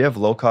US, we have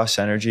low-cost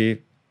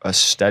energy, a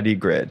steady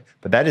grid,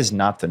 but that is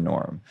not the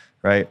norm,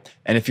 right?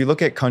 And if you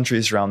look at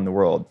countries around the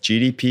world,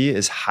 GDP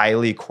is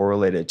highly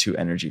correlated to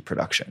energy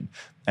production.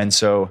 And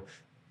so,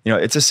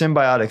 it's a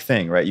symbiotic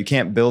thing, right? You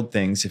can't build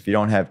things if you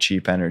don't have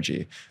cheap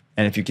energy.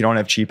 And if you don't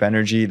have cheap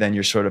energy, then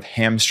you're sort of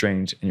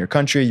hamstringed in your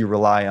country. You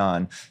rely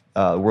on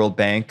World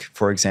Bank,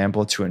 for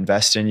example, to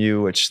invest in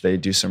you, which they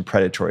do some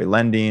predatory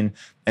lending.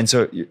 And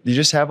so you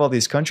just have all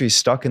these countries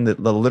stuck in the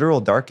literal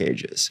dark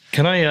ages.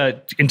 Can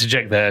I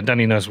interject there?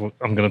 Danny knows what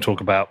I'm going to talk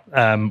about.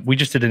 We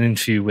just did an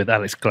interview with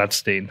Alex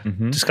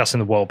Gladstein discussing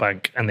the World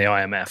Bank and the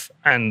IMF.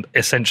 And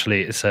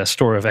essentially, it's a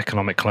story of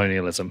economic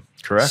colonialism.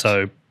 Correct.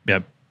 So,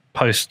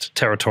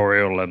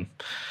 post-territorial and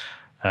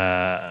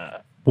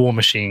war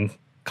machine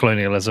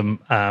colonialism,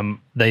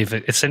 they've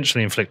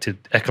essentially inflicted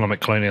economic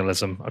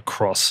colonialism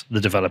across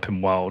the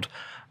developing world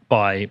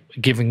by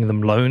giving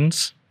them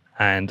loans,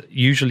 and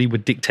usually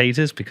with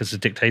dictators, because the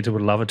dictator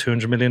would love a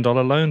 $200 million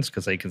loans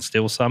because they can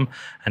steal some,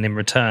 and in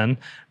return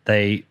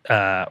they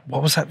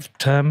what was that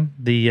term?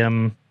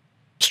 The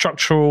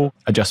structural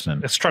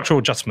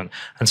adjustment.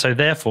 And so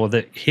therefore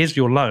here's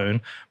your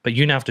loan, but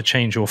you now have to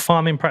change your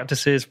farming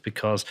practices,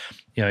 because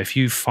if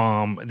you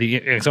farm, the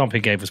example he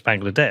gave was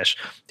Bangladesh.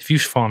 If you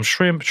farm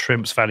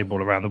shrimp's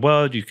valuable around the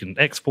world, you can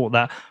export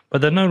that,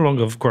 but they're no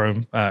longer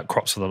grown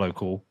crops for the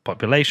local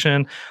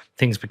population.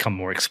 Things become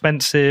more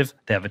expensive.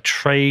 They have a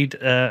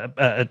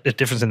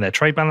difference in their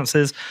trade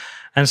balances.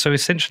 And so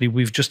essentially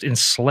we've just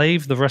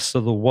enslaved the rest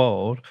of the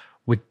world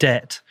with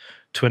debt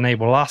to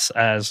enable us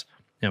as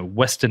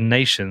Western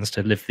nations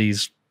to live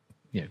these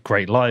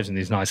great lives in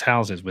these nice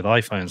houses with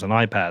iPhones and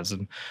iPads,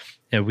 and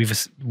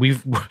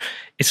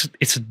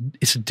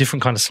it's a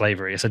different kind of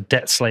slavery. It's a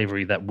debt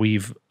slavery that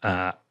we've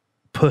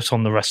put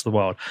on the rest of the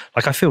world.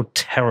 Like, I feel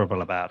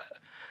terrible about it.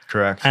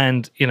 Correct.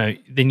 And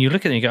then you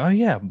look at it and you go, oh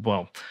yeah,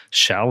 well,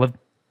 Shell have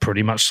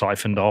pretty much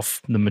siphoned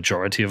off the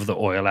majority of the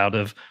oil out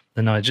of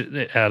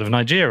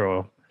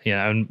Nigeria,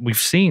 and we've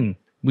seen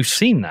that.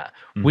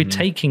 Mm-hmm. We're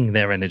taking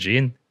their energy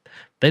and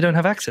they don't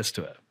have access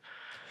to it.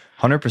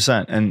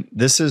 100%. And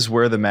this is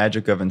where the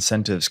magic of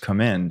incentives come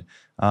in.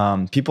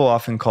 People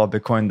often call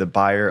Bitcoin the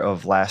buyer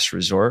of last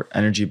resort,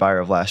 energy buyer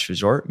of last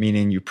resort,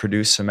 meaning you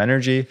produce some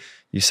energy,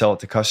 you sell it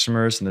to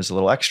customers, and there's a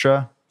little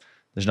extra.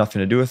 There's nothing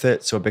to do with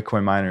it. So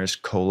Bitcoin miners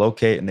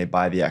co-locate and they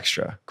buy the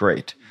extra.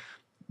 Great.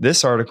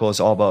 This article is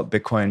all about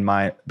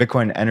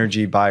Bitcoin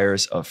energy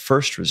buyers of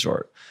first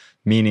resort,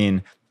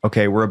 meaning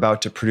okay, we're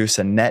about to produce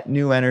a net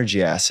new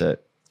energy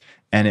asset,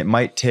 and it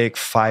might take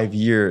 5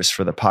 years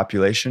for the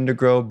population to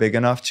grow big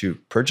enough to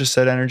purchase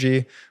that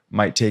energy,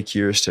 might take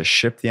years to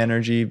ship the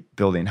energy,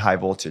 building high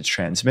voltage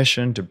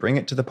transmission to bring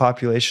it to the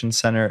population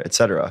center, et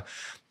cetera.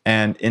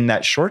 And in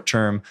that short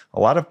term, a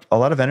lot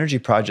of energy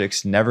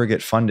projects never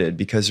get funded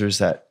because there's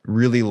that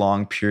really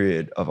long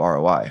period of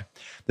ROI.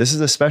 This is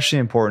especially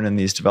important in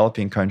these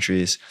developing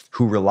countries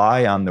who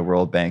rely on the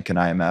World Bank and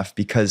IMF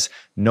because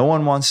no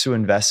one wants to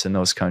invest in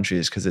those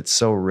countries because it's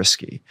so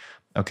risky.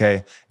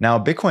 Okay. Now,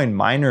 Bitcoin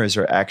miners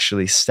are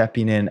actually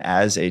stepping in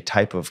as a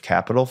type of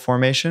capital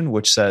formation,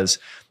 which says,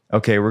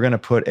 okay, we're going to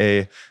put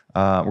we're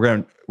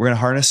going to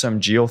harness some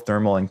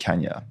geothermal in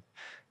Kenya.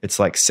 It's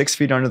like 6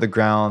 feet under the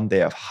ground. They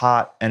have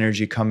hot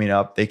energy coming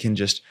up. They can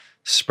just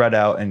spread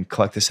out and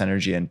collect this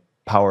energy and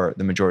power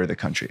the majority of the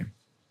country.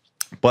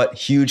 But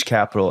huge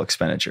capital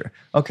expenditure.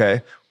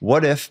 Okay,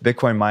 what if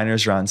Bitcoin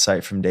miners are on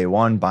site from day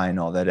one buying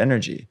all that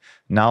energy?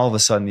 Now all of a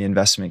sudden the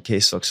investment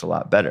case looks a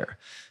lot better.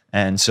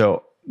 And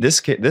so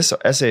this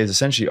essay is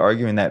essentially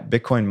arguing that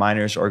Bitcoin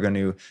miners are going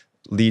to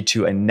lead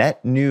to a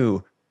net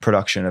new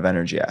production of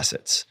energy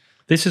assets.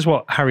 This is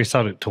what Harry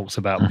Suddock talks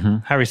about.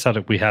 Harry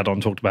Suddock we had on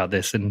talked about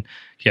this, and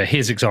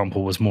his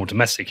example was more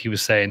domestic. He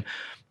was saying,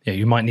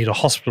 you might need a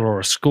hospital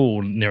or a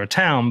school near a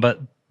town, but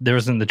there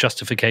isn't the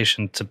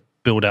justification to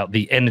build out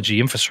the energy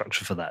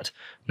infrastructure for that.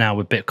 Now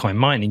with Bitcoin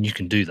mining, you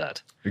can do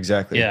that.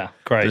 Exactly. Yeah,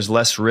 great. There's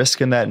less risk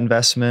in that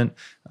investment.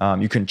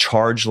 You can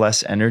charge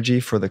less energy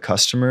for the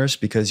customers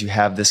because you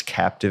have this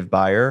captive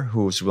buyer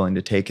who's willing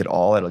to take it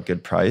all at a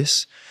good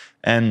price.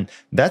 And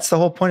that's the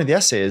whole point of the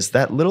essay, is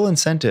that little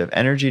incentive,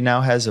 energy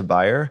now has a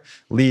buyer,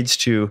 leads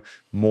to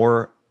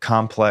more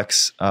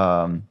complex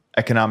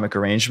economic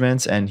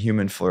arrangements and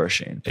human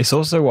flourishing. It's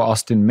also what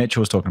Austin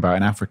Mitchell was talking about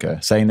in Africa,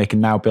 saying they can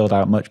now build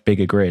out much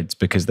bigger grids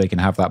because they can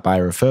have that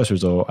buyer of first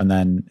resort, and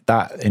then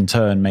that in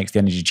turn makes the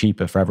energy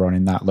cheaper for everyone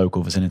in that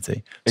local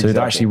vicinity. So It's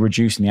actually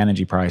reducing the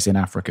energy price in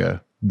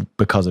Africa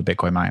because of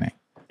Bitcoin mining.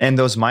 And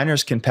those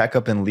miners can pack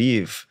up and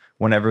leave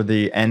whenever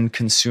the end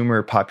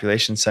consumer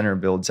population center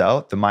builds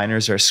out. The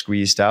miners are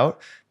squeezed out,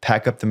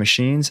 pack up the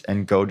machines,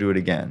 and go do it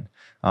again.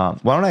 Why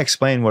don't I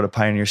explain what a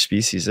pioneer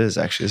species is,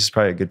 actually? This is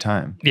probably a good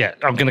time. Yeah,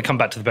 I'm going to come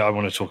back to the bit I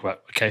want to talk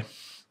about, okay?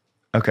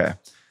 Okay.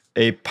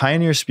 A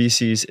pioneer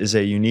species is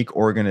a unique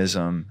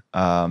organism.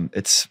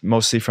 It's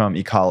mostly from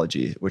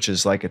ecology, which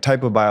is like a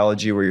type of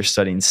biology where you're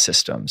studying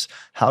systems.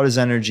 How does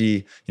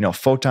energy,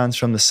 photons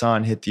from the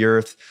sun hit the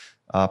earth?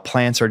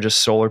 Plants are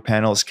just solar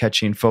panels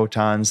catching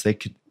photons. They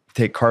could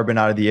take carbon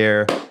out of the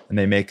air and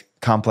they make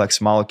complex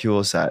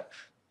molecules that,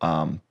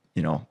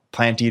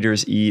 plant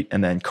eaters eat,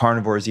 and then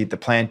carnivores eat the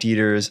plant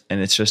eaters.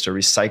 And it's just a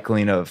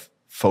recycling of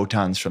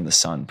photons from the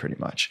sun pretty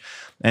much.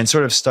 And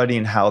sort of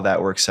studying how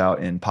that works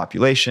out in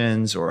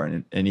populations or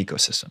in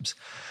ecosystems.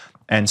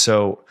 And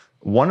so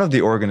one of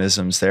the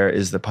organisms there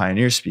is the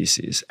pioneer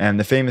species. And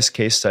the famous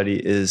case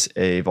study is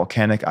a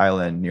volcanic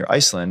island near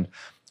Iceland.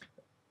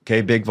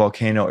 Okay, big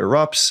volcano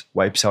erupts,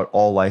 wipes out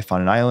all life on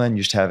an island.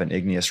 You just have an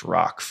igneous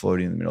rock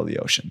floating in the middle of the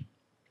ocean.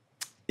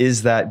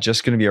 Is that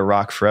just going to be a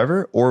rock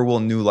forever, or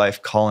will new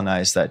life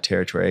colonize that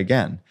territory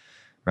again,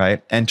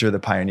 right? Enter the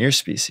pioneer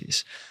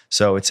species.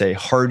 So it's a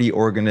hardy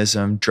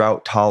organism,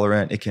 drought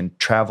tolerant. It can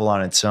travel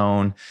on its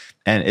own,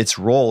 and its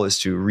role is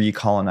to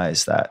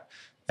recolonize that.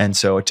 And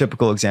so a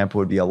typical example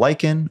would be a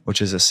lichen,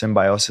 which is a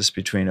symbiosis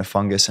between a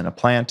fungus and a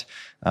plant.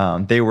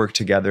 They work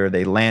together.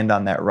 They land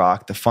on that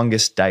rock. The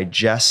fungus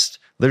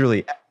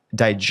literally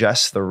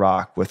digests the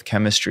rock with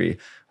chemistry,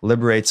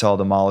 liberates all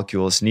the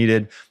molecules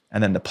needed,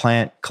 and then the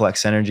plant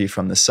collects energy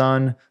from the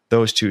sun.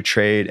 Those two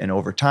trade, and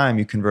over time,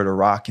 you convert a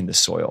rock into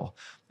soil.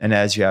 And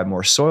as you have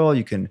more soil,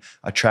 you can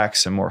attract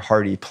some more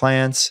hardy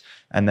plants,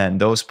 and then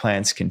those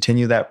plants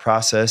continue that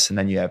process, and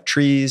then you have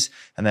trees,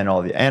 and then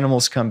all the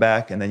animals come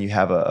back, and then you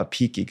have a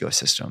peak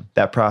ecosystem.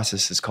 That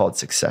process is called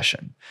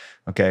succession.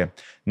 Okay,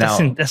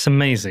 now that's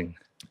amazing.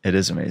 It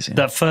is amazing.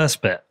 That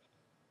first bit,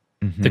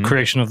 the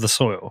creation of the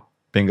soil.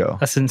 Bingo.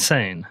 That's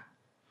insane.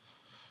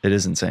 It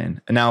is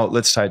insane. And now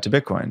let's tie it to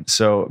Bitcoin.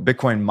 So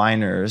Bitcoin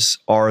miners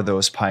are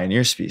those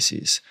pioneer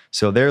species.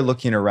 So they're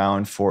looking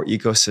around for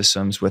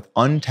ecosystems with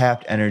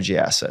untapped energy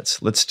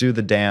assets. Let's do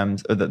the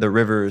dams, or the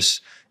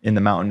rivers in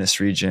the mountainous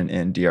region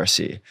in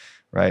DRC,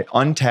 right?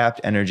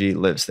 Untapped energy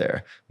lives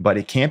there, but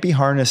it can't be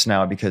harnessed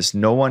now because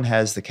no one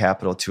has the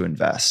capital to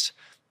invest.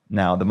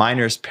 Now the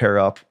miners pair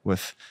up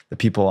with the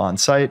people on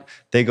site.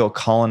 They go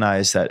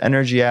colonize that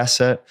energy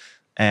asset.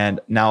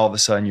 And now all of a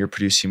sudden you're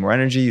producing more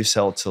energy, you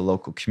sell it to the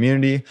local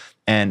community,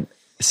 and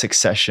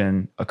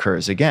succession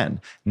occurs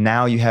again.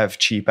 Now you have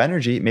cheap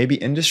energy. Maybe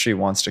industry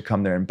wants to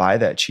come there and buy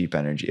that cheap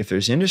energy. If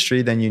there's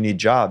industry, then you need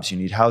jobs, you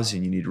need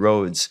housing, you need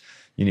roads,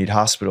 you need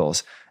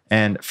hospitals.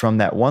 And from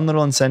that one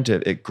little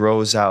incentive, it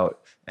grows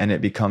out and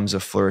it becomes a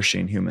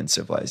flourishing human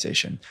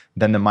civilization.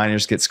 Then the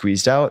miners get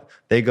squeezed out.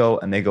 They go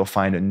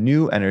find a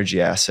new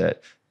energy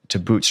asset to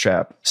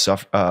bootstrap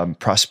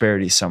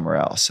prosperity somewhere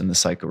else, and the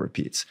cycle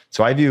repeats.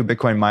 So I view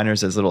Bitcoin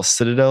miners as little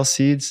Citadel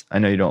seeds. I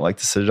know you don't like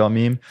the Citadel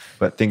meme,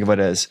 but think of it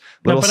as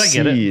little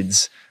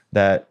seeds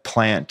that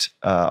plant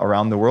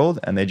around the world,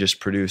 and they just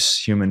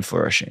produce human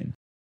flourishing.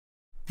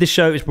 This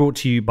show is brought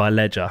to you by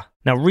Ledger.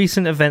 Now,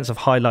 recent events have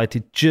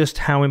highlighted just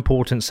how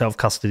important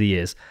self-custody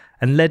is,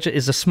 and Ledger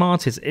is the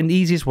smartest and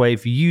easiest way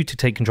for you to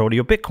take control of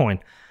your Bitcoin.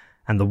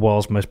 And the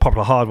world's most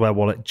popular hardware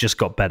wallet just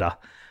got better.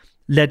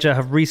 Ledger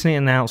have recently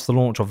announced the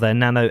launch of their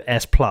Nano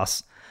S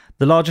Plus.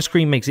 The larger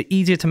screen makes it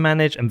easier to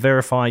manage and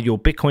verify your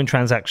Bitcoin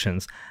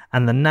transactions,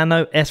 and the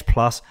Nano S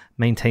Plus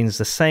maintains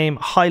the same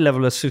high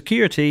level of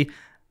security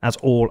as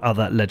all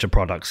other Ledger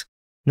products.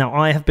 Now,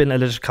 I have been a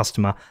Ledger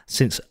customer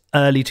since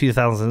early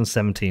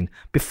 2017,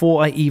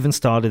 before I even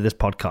started this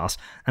podcast,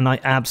 and I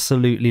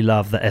absolutely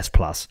love the S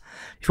Plus.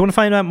 If you want to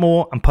find out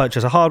more and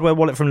purchase a hardware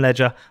wallet from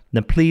Ledger,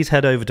 then please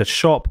head over to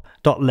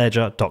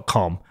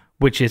shop.ledger.com,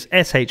 which is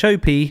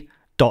shop.ledger.com.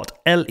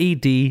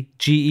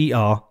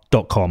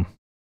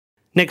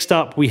 Next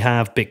up, we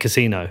have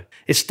BitCasino.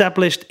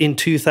 Established in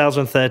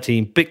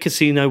 2013,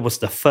 BitCasino was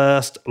the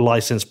first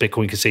licensed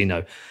Bitcoin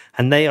casino,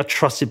 and they are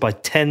trusted by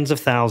tens of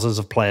thousands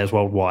of players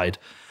worldwide.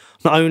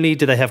 Not only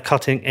do they have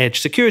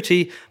cutting-edge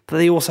security, but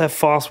they also have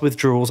fast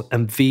withdrawals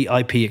and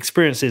VIP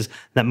experiences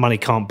that money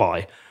can't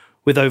buy.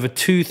 With over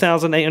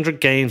 2,800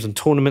 games and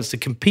tournaments to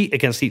compete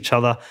against each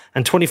other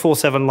and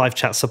 24/7 live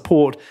chat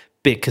support,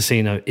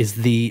 BitCasino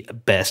is the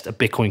best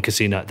Bitcoin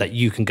casino that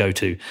you can go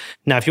to.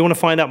 Now, if you want to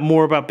find out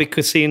more about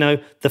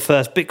BitCasino, the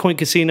first Bitcoin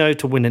casino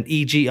to win an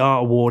EGR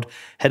award,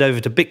 head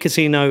over to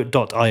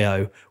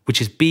bitcasino.io,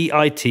 which is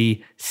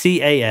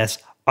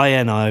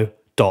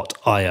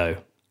BITCASINO.io.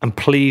 And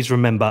please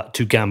remember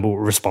to gamble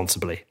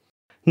responsibly.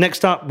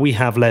 Next up, we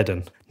have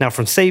Ledn. Now,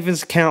 from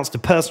savings accounts to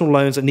personal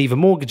loans and even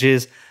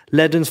mortgages,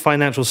 Ledn's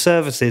financial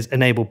services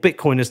enable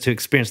Bitcoiners to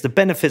experience the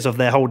benefits of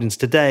their holdings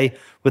today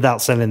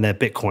without selling their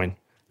Bitcoin.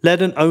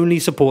 Ledn only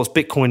supports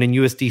Bitcoin and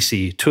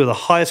USDC, two of the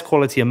highest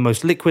quality and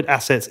most liquid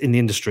assets in the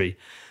industry.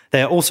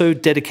 They are also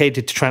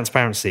dedicated to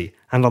transparency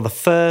and are the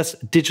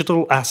first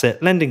digital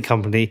asset lending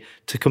company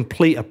to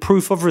complete a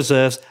proof of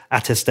reserves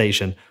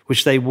attestation,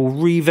 which they will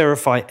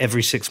re-verify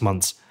every 6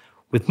 months.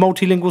 With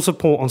multilingual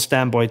support on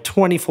standby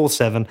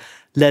 24/7,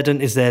 Ledn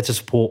is there to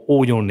support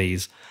all your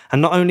needs.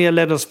 And not only a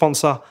Ledn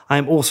sponsor, I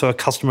am also a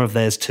customer of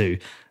theirs too.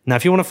 Now,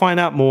 if you want to find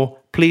out more,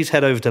 please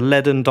head over to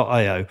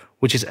ledn.io,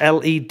 which is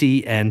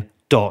LEDN.io.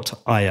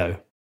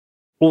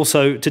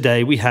 Also,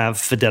 today we have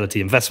Fidelity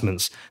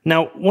Investments.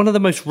 Now, one of the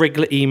most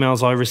regular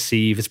emails I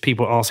receive is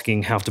people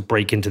asking how to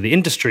break into the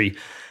industry.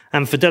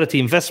 And Fidelity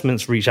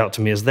Investments reach out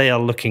to me as they are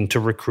looking to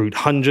recruit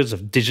hundreds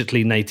of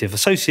digitally native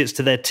associates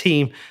to their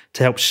team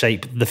to help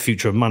shape the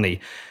future of money.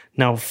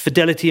 Now,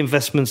 Fidelity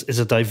Investments is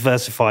a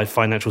diversified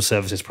financial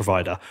services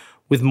provider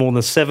with more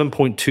than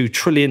 $7.2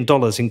 trillion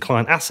in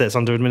client assets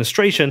under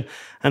administration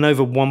and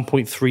over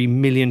 1.3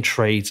 million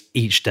trades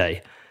each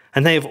day.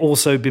 And they have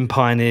also been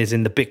pioneers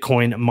in the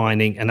Bitcoin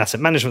mining and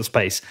asset management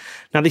space.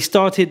 Now, they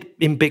started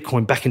in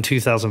Bitcoin back in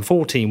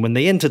 2014 when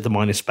they entered the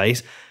mining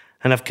space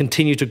and have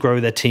continued to grow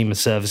their team and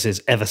services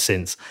ever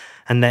since.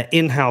 And their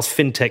in-house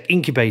fintech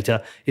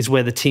incubator is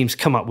where the teams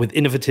come up with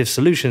innovative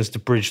solutions to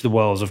bridge the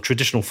worlds of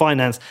traditional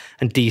finance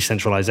and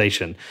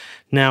decentralization.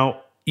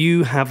 Now,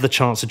 you have the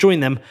chance to join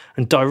them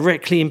and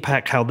directly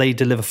impact how they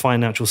deliver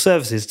financial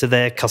services to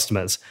their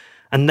customers.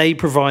 And they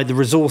provide the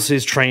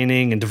resources,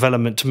 training, and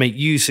development to make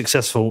you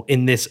successful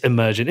in this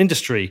emerging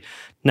industry.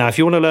 Now, if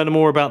you want to learn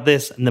more about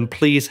this, then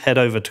please head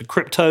over to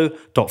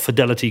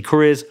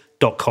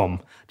crypto.fidelitycareers.com.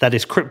 That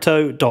is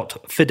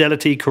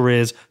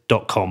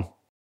crypto.fidelitycareers.com.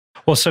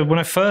 Well, so when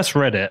I first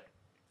read it,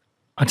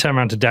 I turned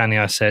around to Danny.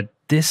 I said,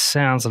 this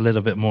sounds a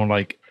little bit more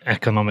like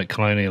economic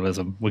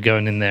colonialism. We're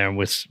going in there and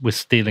we're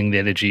stealing the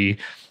energy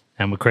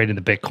and we're creating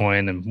the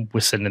Bitcoin and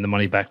we're sending the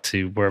money back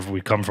to wherever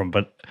we come from.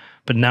 But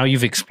now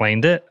you've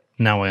explained it.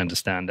 Now I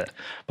understand it.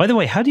 By the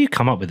way, how do you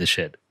come up with this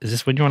shit? Is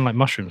this when you're on like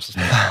mushrooms or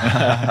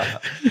something?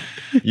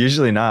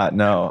 Usually not,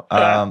 no.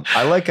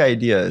 I like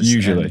ideas.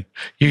 Usually.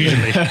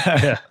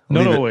 Yeah.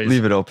 Not always.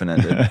 Leave it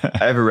open-ended.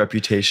 I have a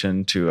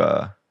reputation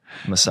to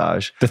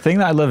massage. The thing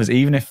that I love is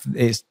even if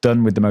it's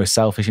done with the most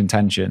selfish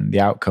intention, the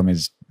outcome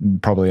is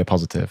probably a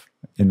positive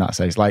in that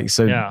sense. I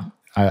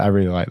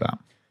really like that.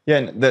 Yeah,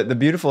 and the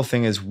beautiful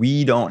thing is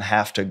we don't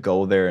have to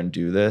go there and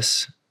do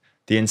this.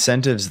 The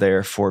incentive's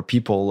there for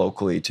people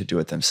locally to do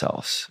it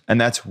themselves. And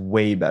that's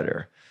way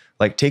better.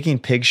 Like taking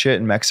pig shit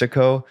in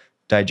Mexico,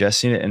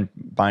 digesting it and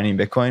mining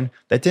Bitcoin,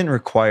 that didn't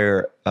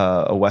require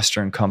a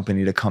Western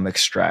company to come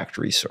extract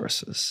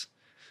resources,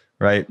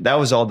 right? That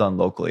was all done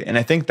locally. And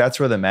I think that's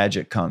where the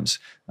magic comes.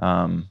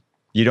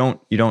 You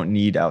don't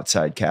need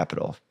outside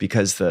capital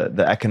because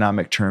the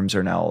economic terms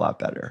are now a lot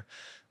better.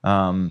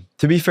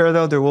 To be fair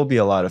though, there will be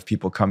a lot of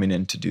people coming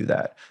in to do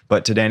that.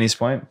 But to Danny's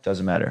point,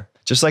 doesn't matter.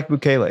 Just like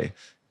Bukele.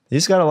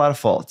 He's got a lot of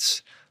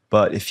faults,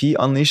 but if he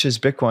unleashes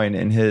Bitcoin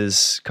in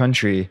his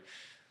country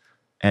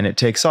and it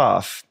takes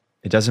off,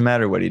 it doesn't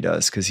matter what he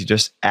does because he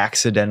just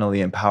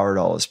accidentally empowered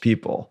all his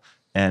people.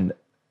 And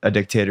a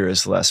dictator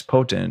is less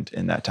potent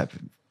in that type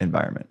of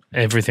environment.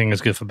 Everything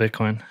is good for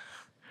Bitcoin.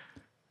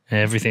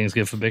 Everything is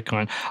good for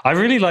Bitcoin. I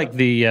really like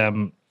the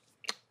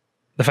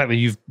fact that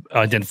you've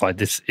identified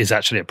this is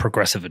actually a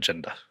progressive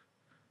agenda.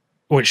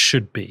 Or it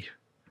should be.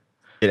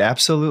 It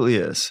absolutely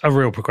is. A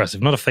real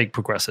progressive, not a fake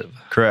progressive.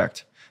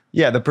 Correct.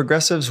 Yeah, the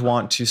progressives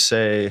want to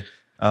say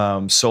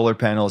solar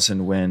panels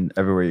and wind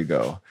everywhere you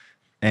go.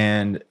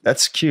 And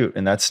that's cute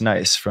and that's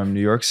nice from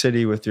New York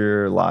City with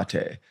your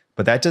latte.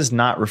 But that does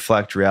not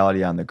reflect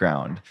reality on the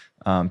ground.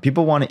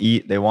 People want to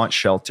eat, they want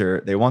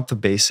shelter, they want the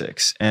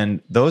basics.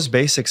 And those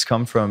basics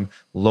come from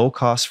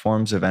low-cost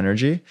forms of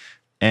energy.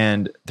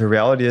 And the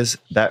reality is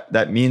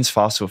that means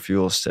fossil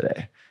fuels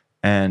today.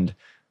 And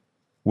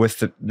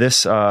with this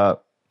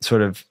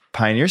sort of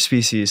pioneer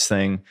species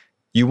thing,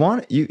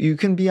 you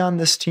can be on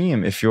this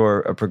team if you're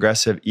a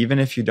progressive, even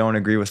if you don't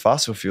agree with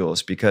fossil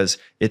fuels, because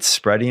it's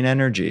spreading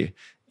energy.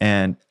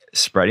 And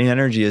spreading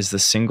energy is the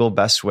single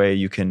best way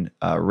you can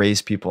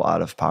raise people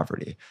out of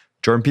poverty.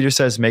 Jordan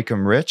Peterson says, make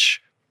them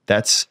rich.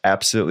 That's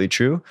absolutely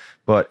true.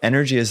 But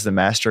energy is the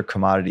master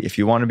commodity. If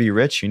you want to be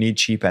rich, you need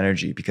cheap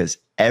energy because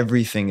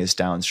everything is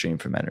downstream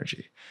from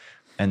energy.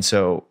 And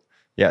so,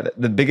 yeah,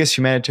 the biggest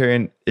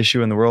humanitarian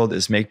issue in the world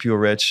is make people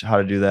rich. How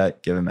to do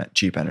that? Give them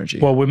cheap energy.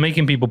 Well, we're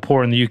making people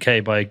poor in the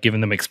UK by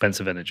giving them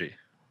expensive energy.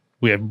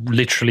 We are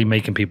literally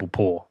making people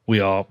poor.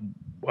 We are,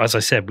 as I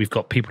said, we've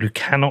got people who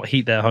cannot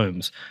heat their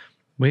homes.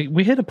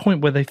 We hit a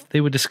point where they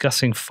were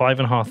discussing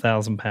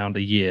 £5,500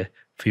 a year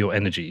for your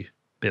energy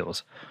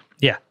bills.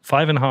 Yeah,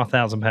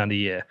 £5,500 a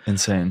year.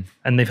 Insane.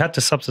 And they've had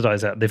to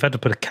subsidize that. They've had to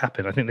put a cap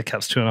in. I think the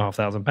cap's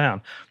 £2,500.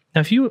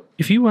 Now, if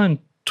you earn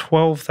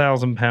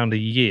 £12,000 a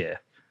year,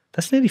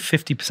 that's nearly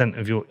 50%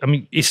 of your. I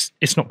mean, it's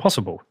not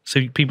possible.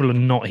 So people are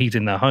not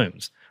heating their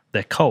homes.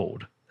 They're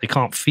cold. They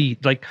can't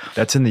feed. Like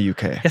that's in the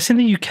UK. Yes, in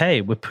the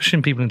UK, we're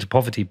pushing people into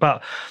poverty.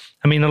 But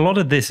I mean, a lot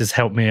of this has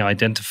helped me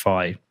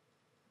identify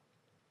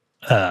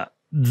the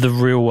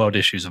real world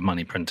issues of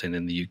money printing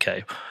in the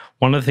UK.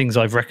 One of the things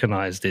I've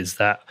recognized is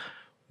that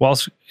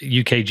whilst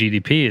UK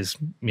GDP is,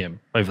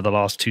 over the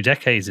last 2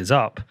 decades is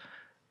up,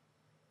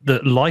 the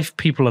life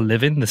people are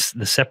living,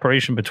 the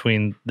separation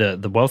between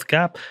the wealth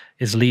gap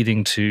is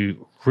leading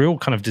to real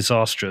kind of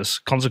disastrous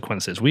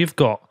consequences. We've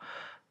got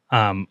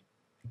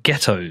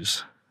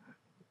ghettos.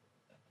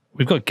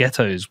 We've got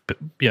ghettos,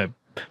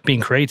 being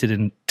created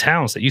in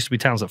towns that used to be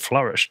towns that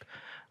flourished.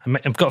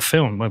 I've got a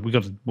film. We've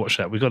got to watch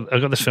that.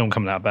 I've got this film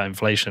coming out about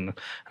inflation.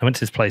 I went to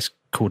this place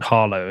called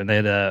Harlow, and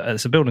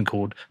it's a building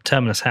called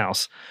Terminus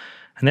House,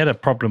 and they had a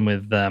problem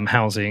with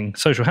housing,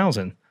 social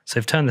housing. So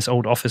they've turned this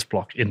old office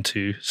block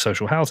into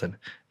social housing.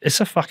 It's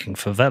a fucking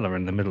favela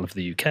in the middle of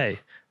the UK,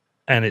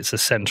 and it's a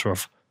centre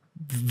of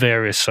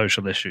various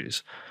social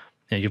issues.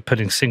 You're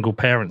putting single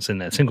parents in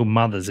there, single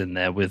mothers in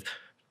there with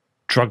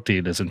drug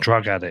dealers and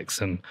drug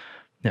addicts and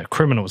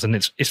criminals, and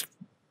it's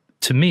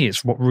to me,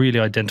 it's what really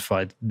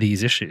identified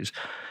these issues.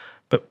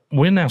 But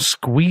we're now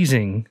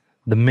squeezing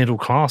the middle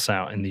class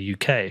out in the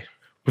UK.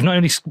 We've not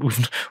only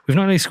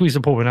squeezed the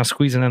poor, we're now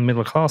squeezing the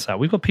middle class out.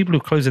 We've got people who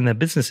are closing their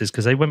businesses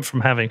because they went from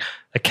having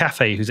a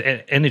cafe whose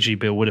energy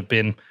bill would have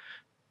been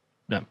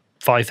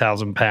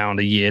 £5,000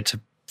 a year to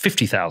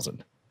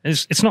 £50,000.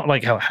 It's not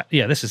like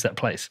this is that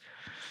place.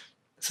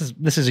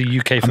 This is a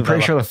UK. I'm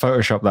pretty sure they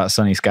photoshopped that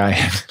sunny sky.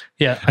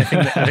 Yeah, I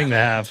think they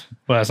have.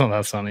 Well, it's not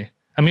that sunny.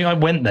 I mean, I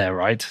went there,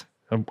 right?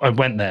 I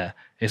went there.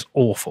 It's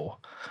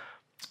awful.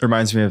 It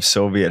reminds me of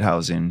Soviet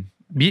housing.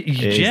 It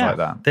is like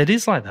that. It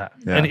is like that.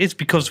 Yeah. And it's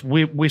because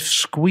we've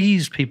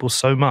squeezed people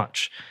so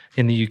much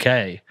in the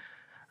UK.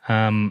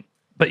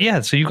 But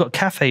yeah, so you've got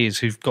cafes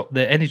who've got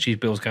their energy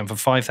bills going from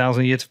 £5,000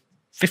 a year to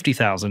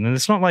 £50,000. And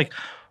it's not like,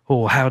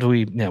 how do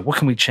we, what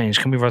can we change?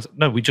 Can we run?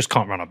 No, we just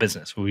can't run our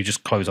business. We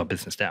just close our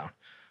business down.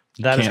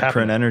 That can't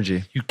print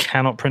energy. You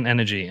cannot print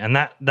energy. And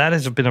that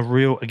has been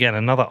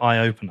another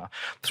eye-opener.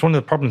 It's one of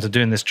the problems of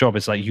doing this job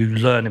is like you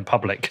learn in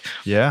public.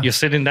 Yeah. You're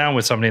sitting down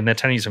with somebody and they're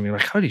telling you something, you're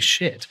like, holy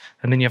shit.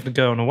 And then you have to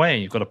go on away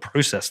and you've got to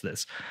process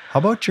this. How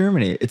about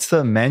Germany? It's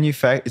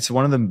it's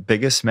one of the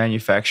biggest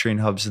manufacturing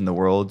hubs in the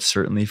world,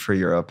 certainly for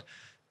Europe.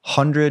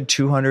 100,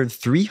 200,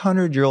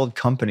 300-year-old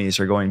companies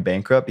are going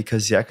bankrupt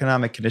because the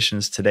economic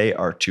conditions today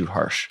are too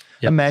harsh.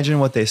 Yep. Imagine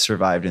what they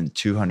survived in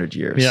 200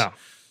 years. Yeah.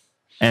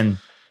 And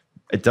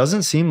it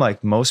doesn't seem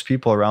like most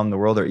people around the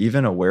world are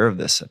even aware of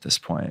this at this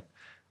point.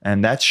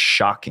 And that's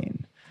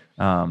shocking.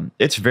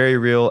 It's very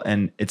real,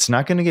 and it's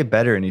not going to get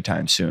better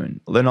anytime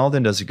soon. Lynn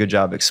Alden does a good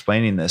job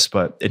explaining this,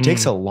 but it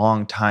takes a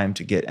long time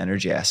to get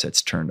energy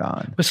assets turned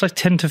on. It's like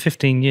 10 to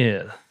 15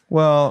 years.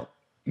 Well,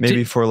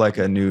 maybe for like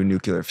a new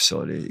nuclear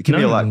facility. It can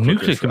be a lot quicker.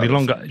 Nuclear can be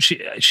longer.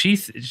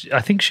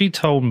 I think she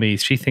told me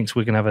she thinks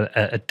we're going to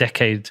have a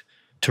decade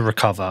to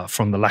recover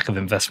from the lack of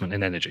investment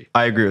in energy.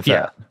 I agree with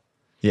that.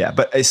 Yeah,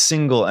 but a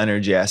single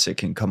energy asset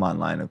can come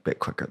online a bit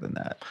quicker than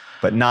that.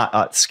 But not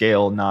at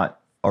scale, not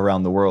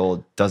around the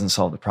world, doesn't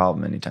solve the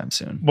problem anytime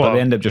soon. Well, but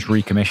they end up just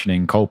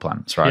recommissioning coal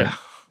plants, right? Yeah.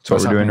 That's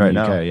what we're doing right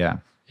now. Yeah.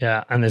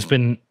 Yeah, and there's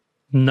been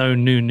no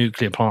new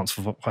nuclear plants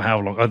for how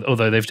long?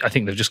 Although I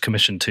think they've just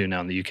commissioned 2 now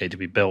in the UK to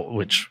be built,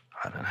 which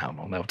I don't know how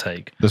long they'll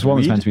take. There's one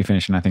that's meant to be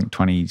finished in, I think,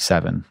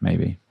 27,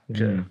 maybe.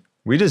 Okay.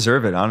 We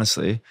deserve it,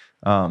 honestly.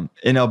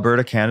 In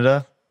Alberta,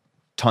 Canada,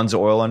 tons of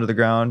oil under the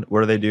ground.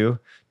 What do?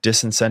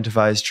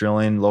 Disincentivize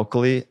drilling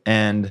locally,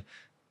 and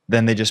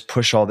then they just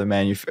push all the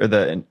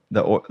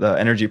the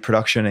energy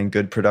production and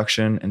good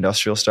production,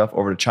 industrial stuff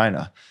over to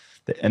China.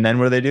 And then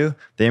what do?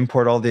 They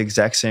import all the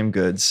exact same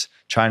goods.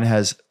 China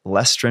has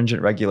less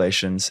stringent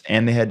regulations,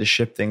 and they had to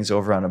ship things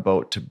over on a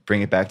boat to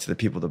bring it back to the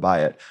people to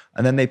buy it.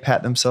 And then they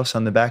pat themselves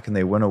on the back and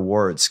they win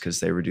awards because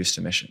they reduced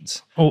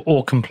emissions.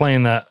 Or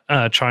complain that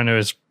China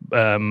is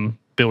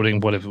building,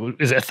 whatever,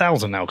 is it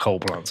 1,000 now coal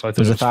plants?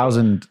 There's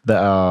 1,000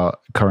 that are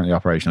currently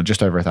operational,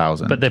 just over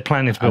 1,000. But they're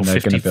planning to build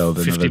 50.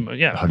 Build 50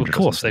 yeah, of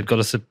course. They've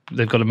got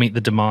to meet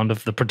the demand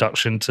of the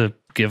production to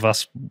give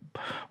us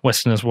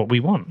Westerners what we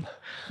want.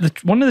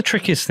 One of the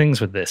trickiest things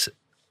with this,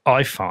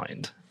 I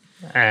find,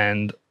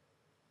 and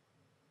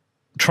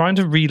trying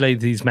to relay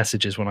these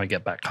messages when I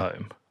get back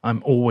home,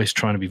 I'm always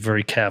trying to be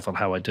very careful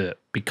how I do it,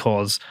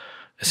 because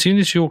as soon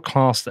as you're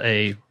classed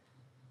a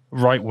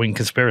right-wing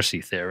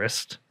conspiracy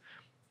theorist,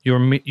 you're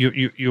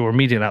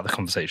immediately out of the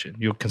conversation.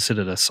 You're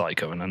considered a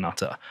psycho and a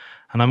nutter.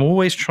 And I'm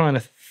always trying to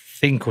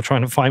think or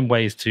trying to find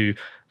ways to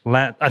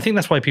I think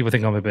that's why people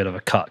think I'm a bit of a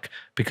cuck,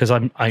 because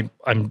I'm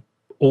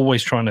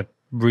always trying to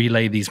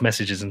relay these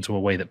messages into a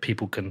way that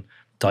people can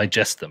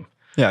digest them.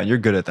 Yeah, you're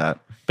good at that.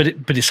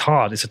 But it's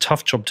hard. It's a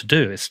tough job to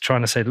do. It's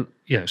trying to say,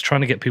 it's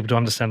trying to get people to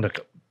understand,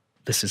 look,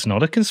 this is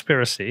not a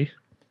conspiracy.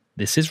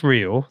 This is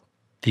real.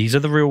 These are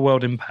the real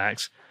world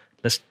impacts.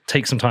 Let's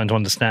take some time to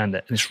understand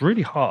it. And it's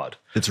really hard.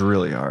 It's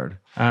really hard.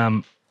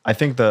 I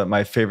think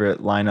my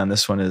favorite line on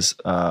this one is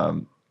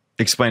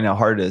explaining how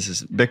hard it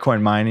is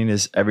Bitcoin mining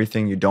is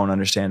everything you don't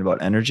understand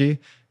about energy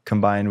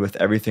combined with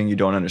everything you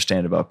don't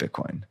understand about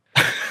Bitcoin.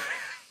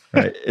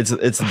 Right?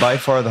 It's by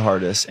far the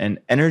hardest. And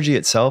energy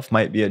itself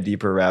might be a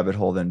deeper rabbit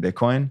hole than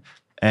Bitcoin.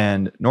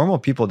 And normal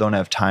people don't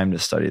have time to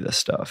study this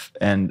stuff.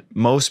 And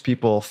most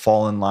people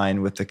fall in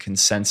line with the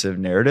consensus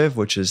narrative,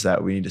 which is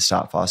that we need to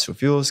stop fossil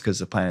fuels because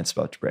the planet's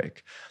about to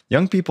break.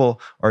 Young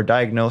people are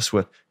diagnosed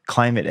with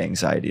climate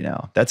anxiety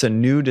now. That's a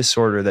new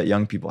disorder that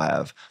young people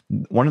have.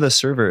 One of the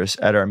servers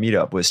at our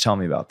meetup was telling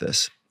me about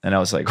this. And I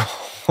was like,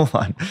 hold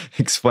on,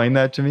 explain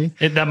that to me.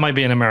 That might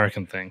be an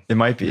American thing. It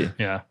might be.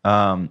 Yeah.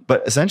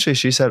 But essentially,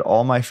 she said,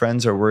 all my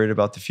friends are worried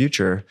about the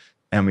future,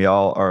 and we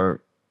all are,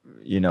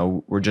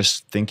 we're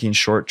just thinking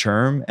short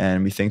term,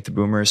 and we think the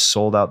boomers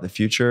sold out the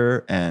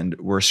future and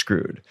we're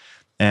screwed.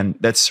 And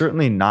that's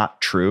certainly not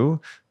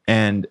true.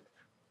 And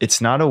it's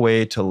not a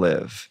way to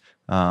live.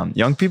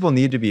 Young people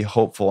need to be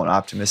hopeful and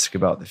optimistic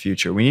about the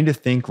future. We need to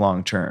think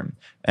long term.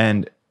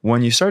 And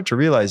when you start to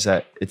realize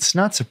that, it's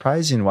not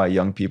surprising why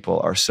young people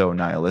are so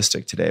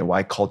nihilistic today,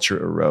 why culture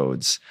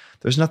erodes.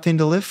 There's nothing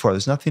to live for.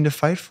 There's nothing to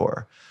fight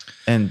for.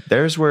 And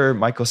there's where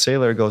Michael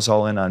Saylor goes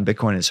all in on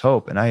Bitcoin is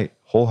hope. And I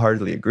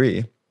wholeheartedly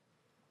agree.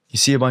 You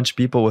see a bunch of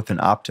people with an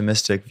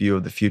optimistic view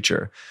of the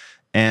future,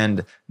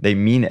 and they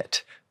mean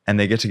it, and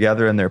they get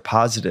together and they're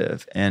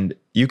positive, and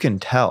you can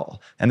tell,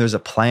 and there's a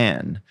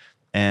plan,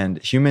 and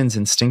humans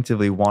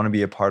instinctively want to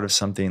be a part of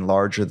something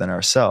larger than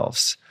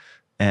ourselves.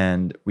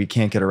 And we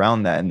can't get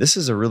around that. And this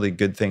is a really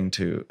good thing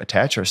to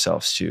attach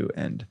ourselves to.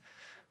 And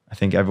I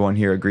think everyone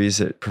here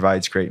agrees it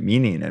provides great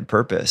meaning and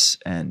purpose.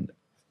 And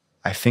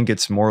I think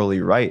it's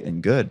morally right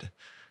and good.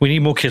 We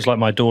need more kids like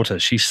my daughter.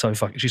 She's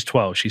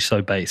 12. She's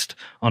so based,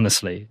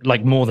 honestly.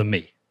 Like more than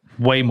me.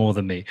 Way more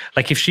than me.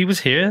 Like if she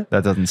was here.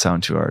 That doesn't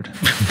sound too hard.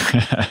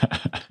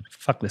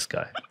 Fuck this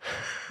guy.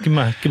 Give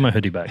my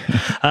hoodie back.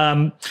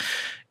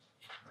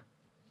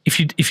 If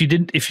you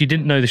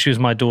didn't know that she was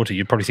my daughter,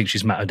 you'd probably think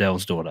she's Matt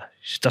Odell's daughter.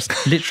 She just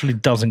literally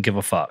doesn't give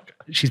a fuck.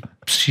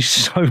 She's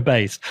so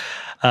based.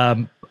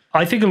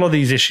 I think a lot of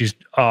these issues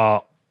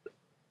are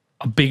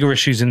bigger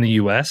issues in the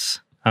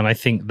US, and I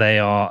think they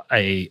are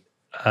a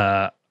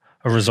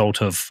result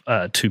of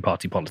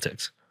two-party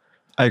politics.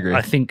 I agree.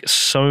 I think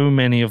so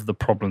many of the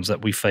problems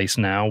that we face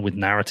now with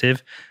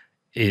narrative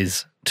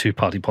is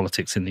two-party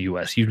politics in the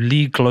US. You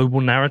lead global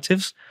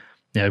narratives,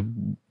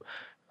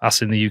 us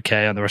in the UK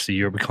and the rest of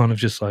Europe, we're kind of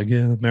just like,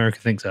 yeah, America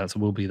thinks that, so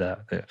we'll be that.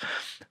 Yeah.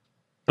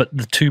 But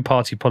the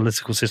two-party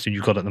political system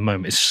you've got at the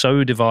moment is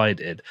so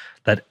divided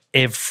that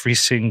every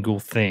single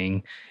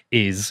thing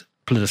is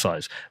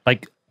politicized.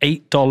 Like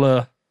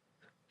 $8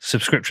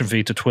 subscription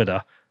fee to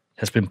Twitter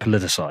has been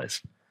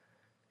politicized.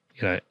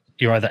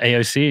 You're either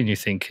AOC and you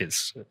think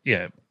it's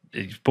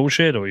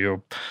bullshit, or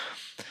you're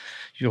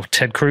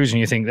Ted Cruz and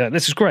you think that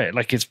this is great.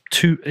 Like it's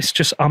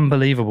just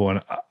unbelievable.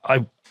 And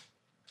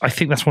I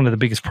think that's one of the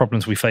biggest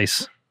problems we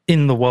face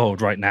in the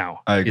world right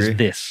now. I agree. Is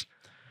this.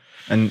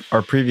 And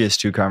our previous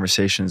two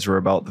conversations were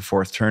about the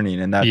fourth turning,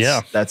 and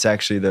that's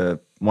actually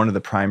one of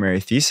the primary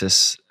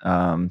thesis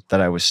that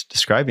I was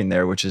describing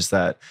there, which is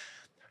that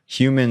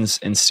humans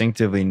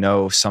instinctively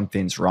know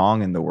something's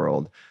wrong in the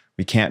world.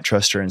 We can't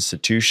trust our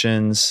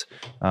institutions.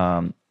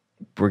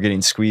 We're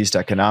getting squeezed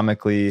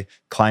economically,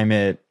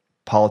 climate,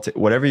 politics,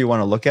 whatever you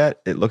want to look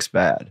at, it looks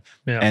bad.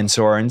 Yeah. And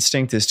so our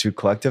instinct is to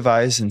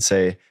collectivize and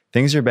say,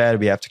 things are bad.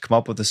 We have to come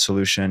up with a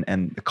solution,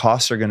 and the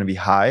costs are going to be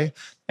high,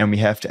 and we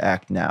have to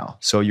act now.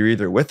 So you're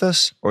either with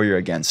us or you're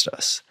against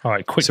us. All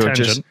right, quick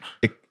tangent.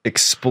 It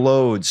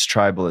explodes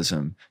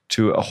tribalism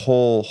to a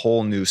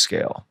whole new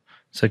scale.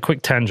 So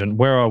quick tangent.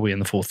 Where are we in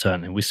the fourth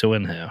turning? Are we still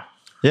in here?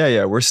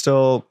 Yeah. We're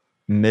still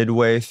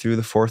midway through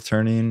the fourth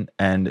turning,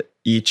 and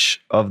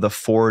each of the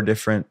 4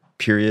 different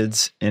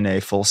periods in a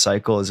full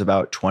cycle is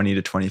about 20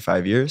 to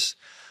 25 years.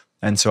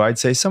 And so I'd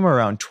say somewhere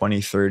around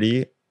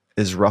 2030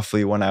 is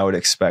roughly when I would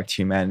expect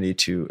humanity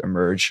to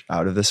emerge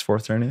out of this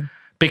fourth turning.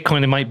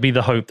 Bitcoin, it might be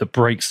the hope that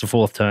breaks the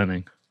fourth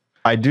turning.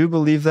 I do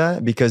believe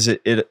that because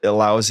it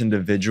allows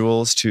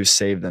individuals to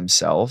save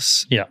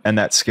themselves. Yeah. And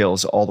that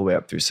scales all the way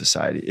up through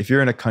society. If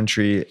you're in a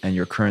country and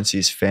your currency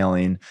is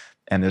failing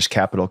and there's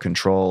capital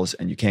controls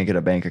and you can't get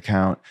a bank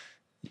account,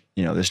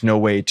 there's no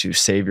way to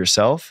save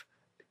yourself,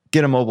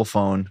 get a mobile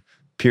phone,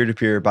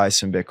 peer-to-peer, buy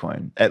some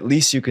Bitcoin. At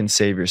least you can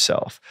save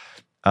yourself.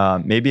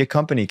 Maybe a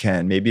company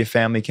can, maybe a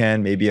family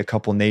can, maybe a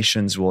couple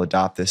nations will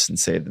adopt this and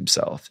save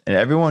themselves. And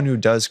everyone who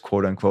does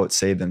quote unquote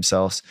save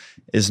themselves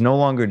is no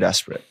longer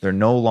desperate. They're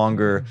no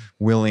longer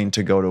willing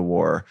to go to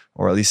war,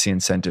 or at least the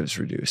incentives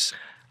reduce.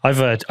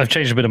 I've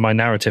changed a bit of my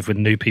narrative with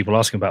new people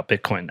asking about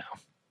Bitcoin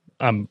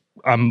now.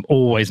 I'm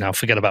always now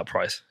forget about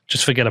price.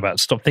 Just forget about it.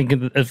 Stop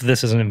thinking of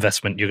this as an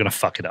investment. You're going to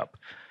fuck it up.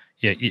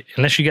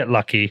 Unless you get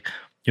lucky,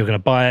 you're going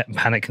to buy it and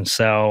panic and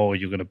sell, or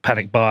you're going to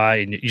panic buy,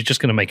 and you're just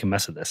going to make a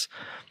mess of this.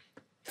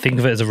 Think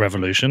of it as a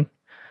revolution,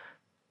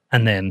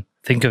 and then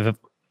think of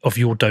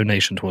your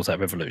donation towards that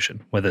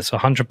revolution. Whether it's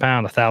 £100,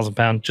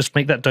 £1,000, just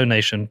make that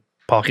donation,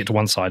 park it to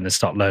one side, and then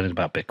start learning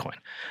about Bitcoin.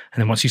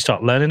 And then once you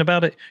start learning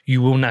about it,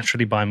 you will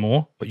naturally buy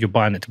more, but you're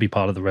buying it to be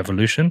part of the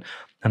revolution.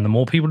 And the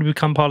more people who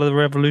become part of the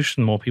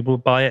revolution, the more people will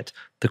buy it,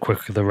 the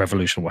quicker the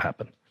revolution will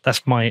happen.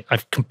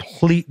 I've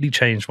completely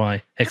changed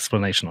my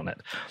explanation on it.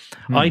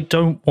 I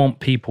don't want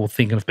people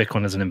thinking of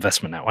Bitcoin as an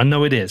investment now. I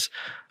know it is.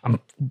 I'm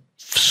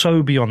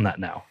so beyond that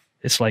now.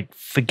 It's like,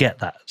 forget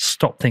that.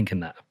 Stop thinking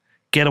that.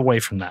 Get away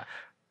from that.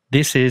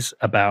 This is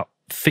about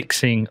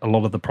fixing a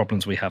lot of the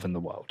problems we have in the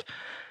world.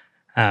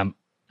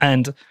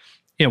 And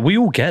we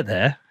all get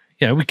there.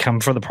 We come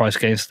for the price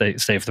gain, stay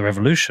for the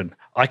revolution.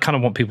 I kind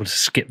of want people to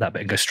skip that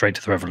bit and go straight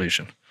to the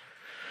revolution.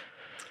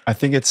 I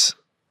think it's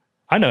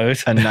a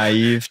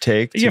naive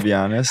take, to be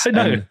honest. I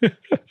know. And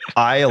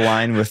I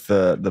align with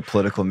the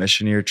political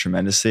mission here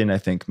tremendously, and I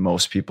think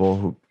most people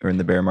who are in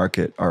the bear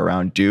market are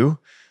around do.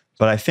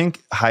 But I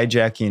think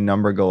hijacking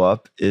number go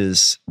up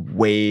is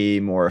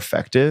way more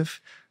effective,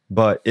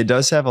 but it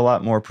does have a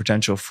lot more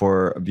potential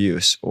for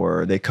abuse.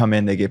 Or they come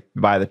in, they get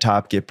by the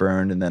top, get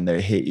burned, and then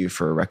they hate you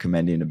for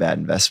recommending a bad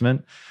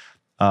investment.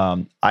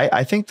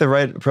 I think the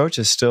right approach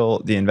is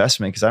still the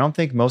investment, because I don't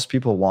think most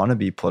people want to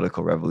be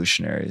political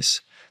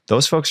revolutionaries.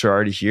 Those folks are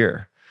already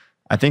here.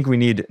 I think we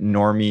need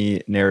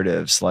normie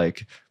narratives,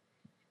 like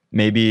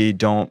maybe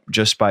don't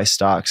just buy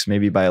stocks,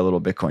 maybe buy a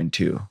little Bitcoin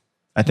too.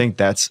 I think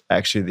that's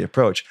actually the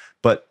approach.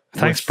 But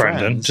thanks,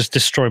 Brandon. Just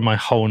destroy my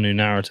whole new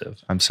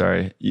narrative. I'm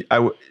sorry. I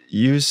would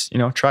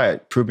try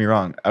it. Prove me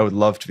wrong. I would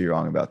love to be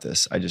wrong about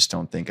this. I just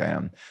don't think I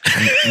am.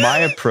 My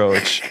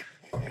approach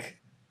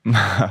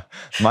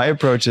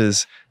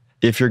is,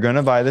 if you're going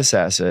to buy this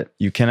asset,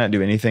 you cannot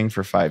do anything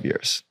for 5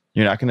 years.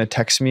 You're not going to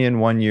text me in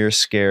 1 year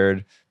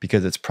scared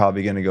because it's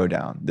probably going to go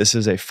down. This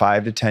is a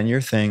 5 to 10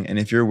 year thing. And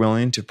if you're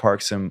willing to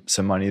park some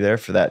money there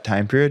for that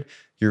time period,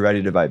 you're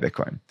ready to buy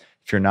Bitcoin.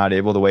 If you're not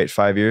able to wait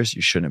 5 years,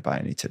 you shouldn't buy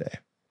any today.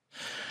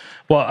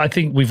 Well, I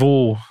think we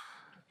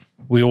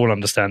all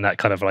understand that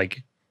kind of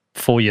like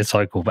 4 year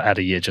cycle, but add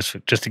a year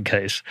just in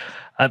case.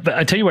 But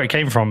I tell you where it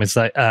came from is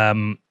that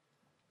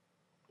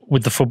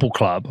with the football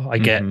club, I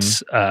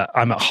get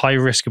I'm at high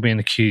risk of being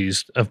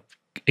accused of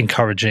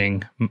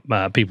encouraging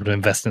people to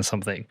invest in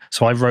something.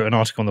 So I wrote an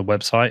article on the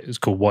website. It's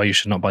called "Why You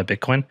Should Not Buy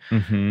Bitcoin,"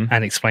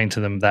 and explained to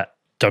them that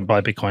don't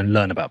buy Bitcoin,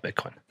 learn about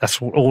Bitcoin. That's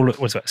all it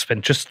was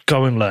about. Just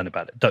go and learn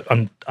about it.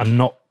 I'm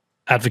not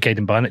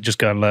advocating buying it, just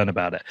go and learn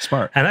about it.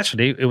 Smart. And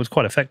actually, it was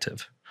quite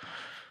effective.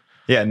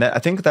 Yeah, and I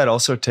think that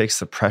also takes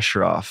the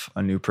pressure off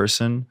a new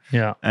person.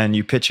 Yeah. And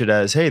you pitch it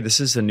as, hey, this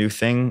is a new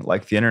thing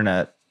like the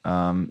internet.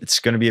 It's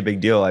going to be a big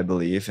deal, I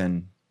believe.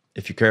 And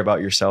if you care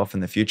about yourself in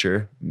the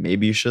future,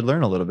 maybe you should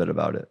learn a little bit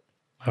about it.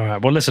 All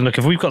right. Well, listen, look,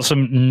 if we've got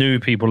some new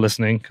people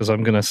listening, because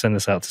I'm going to send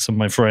this out to some of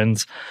my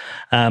friends,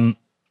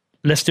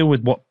 let's deal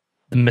with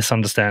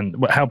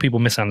how people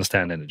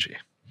misunderstand energy.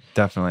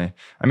 Definitely.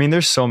 I mean,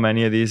 there's so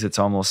many of these, it's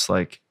almost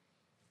like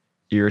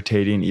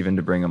irritating even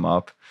to bring them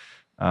up.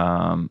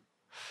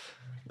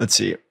 Let's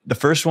see. The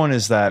first one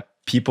is that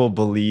people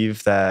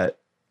believe that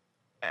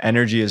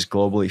energy is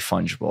globally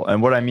fungible.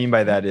 And what I mean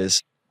by that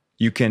is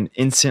you can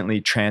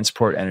instantly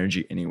transport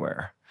energy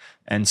anywhere.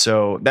 And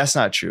so that's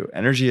not true.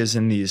 Energy is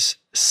in these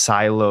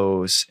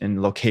silos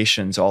in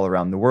locations all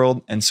around the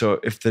world. And so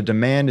if the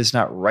demand is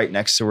not right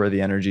next to where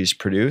the energy is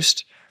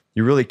produced,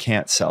 you really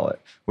can't sell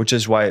it, which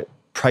is why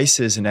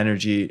prices in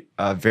energy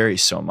vary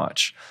so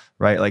much,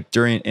 right? Like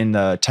in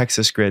the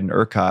Texas grid in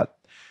ERCOT,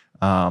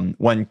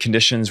 when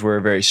conditions were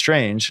very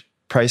strange,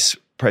 price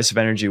of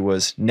energy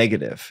was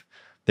negative.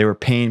 They were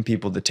paying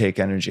people to take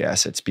energy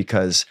assets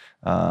because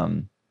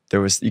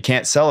you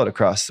can't sell it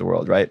across the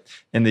world, right?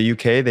 In the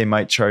UK, they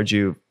might charge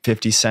you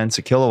 50 cents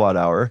a kilowatt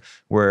hour,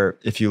 where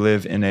if you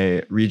live in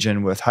a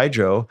region with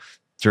hydro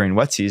during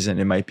wet season,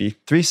 it might be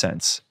 3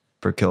 cents.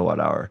 per kilowatt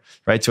hour,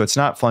 right? So it's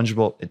not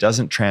fungible. It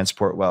doesn't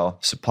transport well.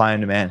 Supply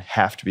and demand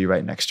have to be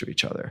right next to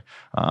each other.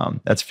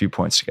 That's a few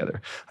points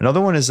together.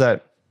 Another one is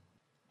that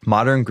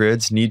modern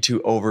grids need to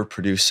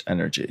overproduce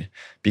energy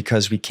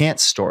because we can't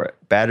store it.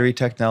 Battery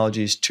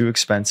technology is too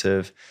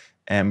expensive,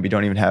 and we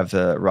don't even have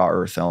the raw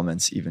earth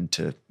elements even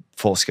to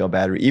full-scale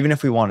battery, even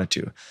if we wanted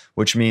to,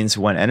 which means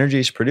when energy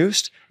is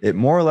produced, it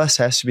more or less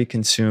has to be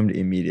consumed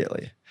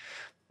immediately.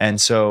 And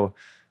so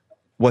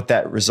what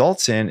that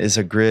results in is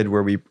a grid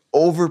where we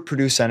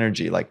overproduce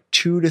energy, like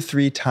 2 to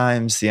 3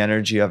 times the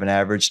energy of an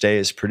average day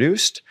is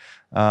produced,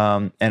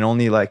 and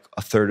only like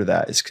a third of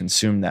that is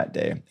consumed that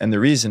day. And the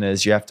reason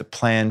is you have to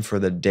plan for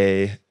the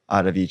day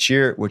out of each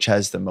year, which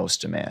has the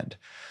most demand.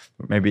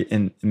 Maybe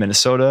in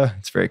Minnesota,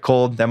 it's very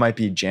cold. That might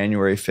be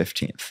January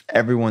 15th.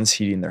 Everyone's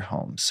heating their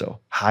homes, so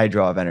high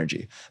draw of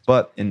energy.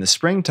 But in the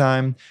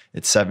springtime,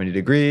 it's 70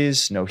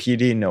 degrees, no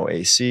heating, no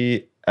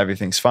AC,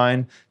 everything's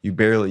fine. You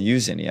barely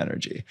use any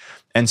energy.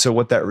 And so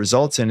what that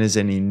results in is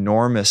an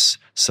enormous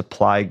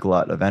supply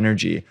glut of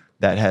energy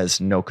that has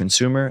no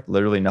consumer,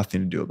 literally nothing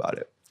to do about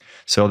it.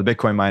 So the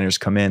Bitcoin miners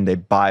come in, they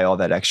buy all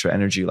that extra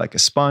energy like a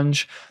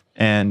sponge.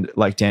 And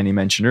like Danny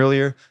mentioned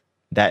earlier,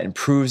 that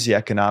improves the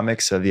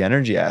economics of the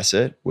energy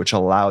asset, which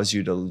allows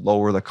you to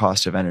lower the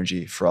cost of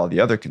energy for all the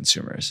other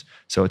consumers.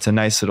 So it's a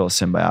nice little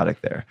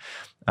symbiotic there.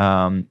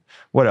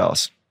 What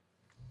else?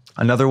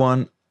 Another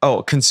one,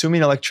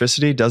 consuming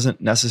electricity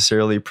doesn't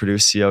necessarily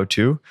produce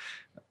CO2.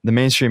 The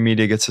mainstream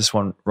media gets this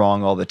one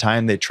wrong all the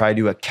time. They try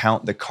to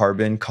account the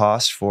carbon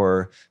cost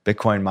for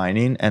Bitcoin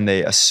mining, and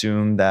they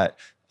assume that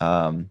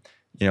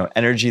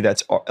energy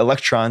that's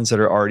electrons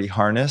that are already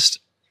harnessed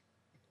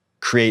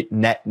create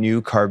net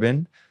new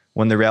carbon,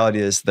 when the reality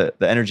is that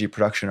the energy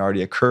production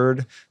already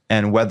occurred,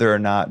 and whether or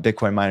not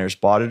Bitcoin miners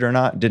bought it or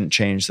not didn't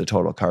change the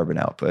total carbon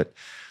output.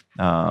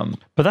 But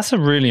that's a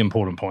really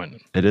important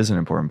point. It is an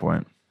important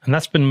point. And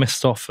that's been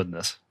missed off in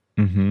this.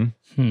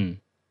 Mm-hmm.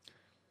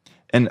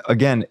 And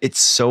again, it's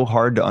so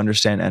hard to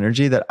understand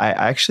energy that I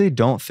actually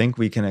don't think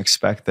we can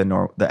expect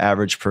the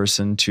average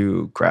person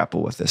to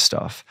grapple with this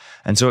stuff.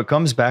 And so it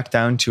comes back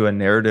down to a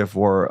narrative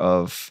war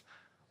of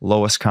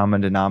lowest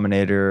common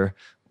denominator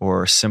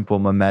or simple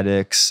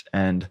memetics.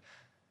 And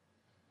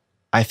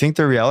I think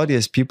the reality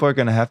is people are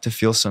going to have to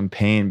feel some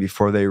pain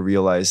before they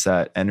realize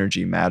that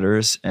energy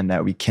matters and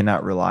that we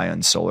cannot rely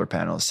on solar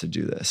panels to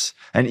do this.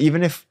 And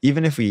even if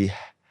we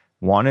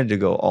wanted to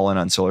go all in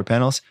on solar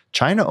panels,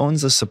 China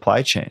owns the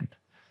supply chain.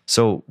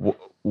 So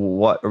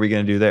what are we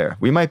going to do there?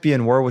 We might be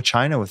in war with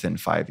China within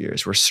 5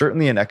 years. We're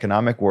certainly in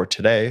economic war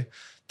today.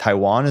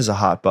 Taiwan is a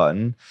hot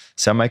button.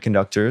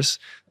 Semiconductors.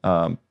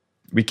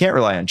 We can't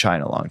rely on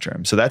China long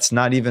term. So that's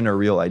not even a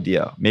real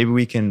idea. Maybe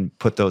we can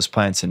put those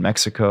plants in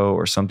Mexico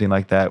or something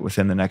like that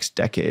within the next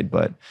decade,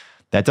 but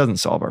that doesn't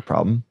solve our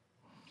problem.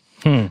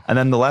 And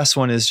then the last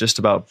one is just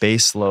about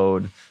base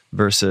load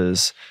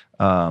versus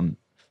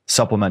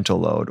supplemental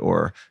load,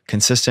 or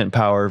consistent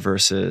power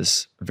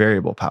versus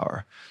variable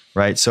power,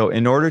 right? So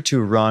in order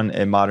to run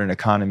a modern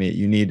economy,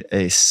 you need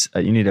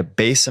a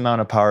base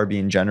amount of power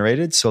being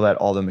generated so that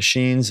all the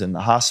machines and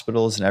the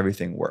hospitals and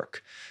everything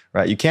work.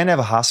 Right? You can't have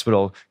a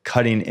hospital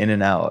cutting in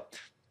and out.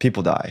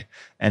 People die.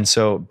 And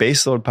so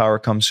baseload power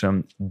comes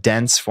from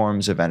dense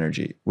forms of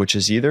energy, which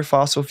is either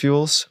fossil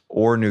fuels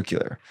or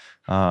nuclear,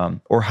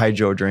 or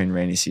hydro during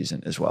rainy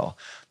season as well.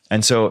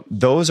 And so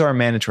those are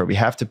mandatory. We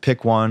have to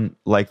pick one.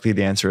 Likely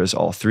the answer is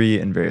all three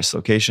in various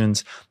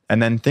locations. And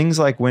then things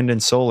like wind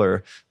and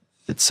solar,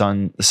 the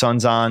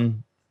sun's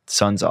on,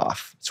 sun's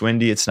off. It's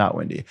windy, it's not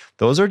windy.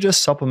 Those are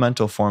just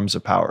supplemental forms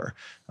of power.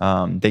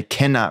 They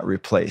cannot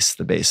replace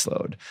the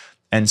baseload.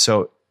 And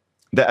so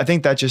I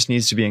think that just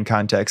needs to be in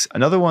context.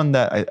 Another one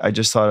that I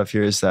just thought of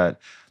here is that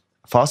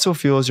fossil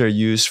fuels are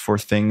used for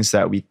things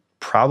that we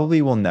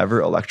probably will never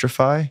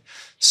electrify.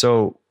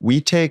 So we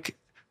take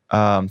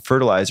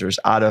fertilizers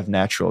out of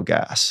natural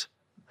gas,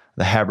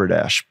 the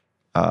Haberdash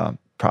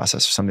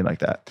process or something like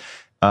that.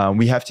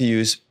 We have to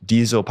use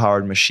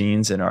diesel-powered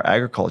machines in our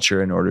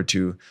agriculture in order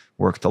to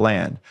work the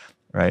land,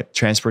 right?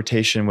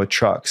 Transportation with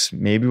trucks.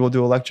 Maybe we'll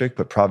do electric,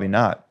 but probably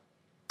not.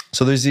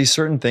 So there's these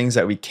certain things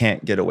that we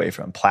can't get away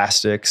from.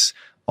 Plastics,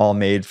 all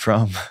made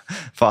from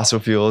fossil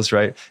fuels,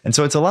 right? And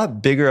so it's a lot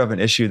bigger of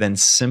an issue than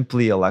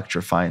simply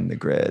electrifying the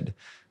grid.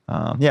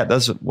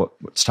 That's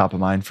what's top of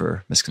mind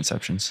for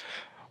misconceptions.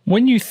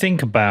 When you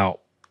think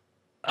about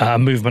a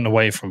movement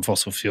away from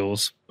fossil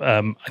fuels,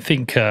 I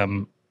think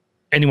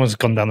anyone's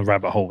gone down the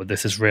rabbit hole with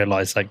this has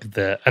realized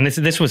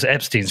this was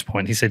Epstein's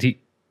point. He said he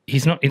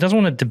doesn't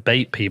want to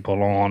debate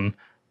people on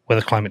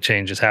whether climate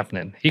change is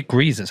happening. He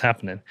agrees it's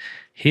happening.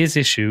 His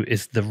issue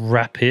is the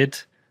rapid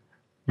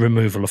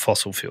removal of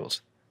fossil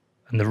fuels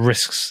and the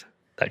risks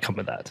that come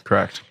with that.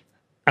 Correct.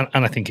 And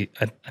I think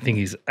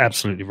he's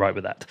absolutely right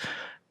with that.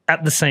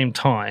 At the same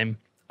time,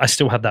 I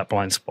still have that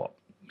blind spot.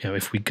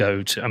 If we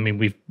go to,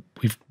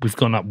 we've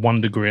gone up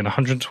 1 degree in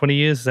 120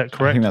 years. Is that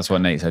correct? I think that's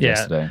what Nate said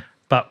yesterday.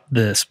 But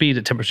the speed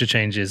at temperature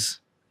change is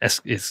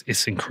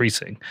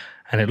increasing,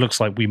 and it looks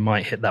like we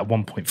might hit that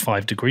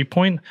 1.5 degree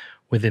point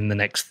within the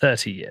next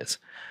 30 years.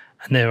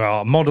 And there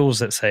are models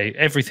that say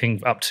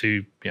everything up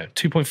to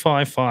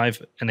 2.5,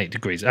 5, and 8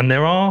 degrees. And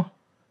there are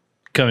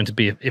going to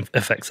be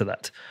effects of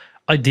that.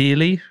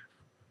 Ideally,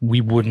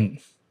 we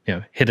wouldn't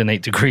hit an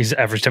 8 degrees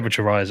average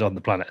temperature rise on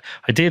the planet.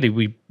 Ideally,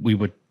 we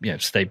would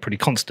stay pretty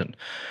constant.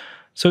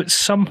 So at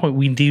some point,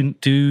 we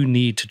do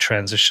need to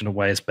transition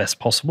away as best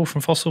possible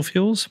from fossil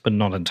fuels, but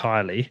not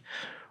entirely.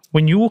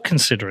 When you're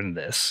considering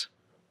this,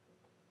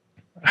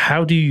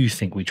 how do you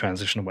think we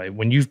transition away?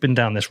 When you've been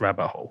down this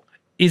rabbit hole,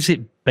 is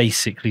it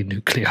basically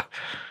nuclear?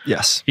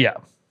 Yes. Yeah.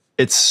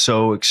 It's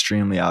so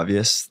extremely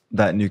obvious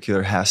that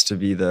nuclear has to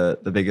be the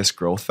biggest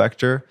growth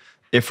vector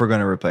if we're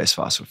going to replace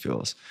fossil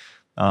fuels.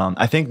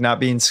 I think not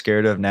being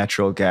scared of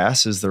natural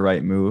gas is the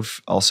right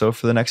move also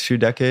for the next few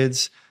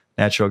decades.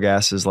 Natural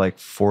gas is like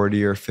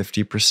 40 or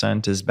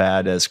 50% as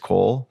bad as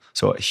coal.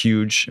 So a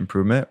huge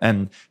improvement.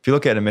 And if you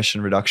look at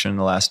emission reduction in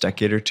the last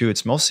decade or two,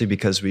 it's mostly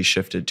because we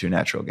shifted to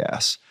natural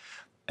gas.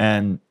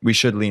 And we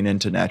should lean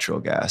into natural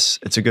gas.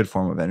 It's a good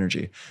form of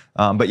energy.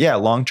 But yeah,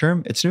 long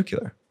term, it's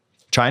nuclear.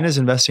 China's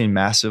investing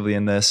massively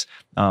in this.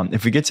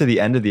 If we get to the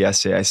end of the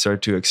essay, I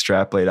start to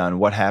extrapolate on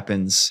what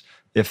happens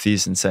if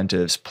these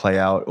incentives play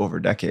out over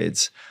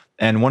decades.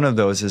 And one of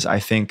those is, I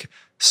think,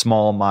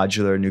 small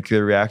modular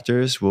nuclear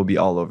reactors will be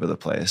all over the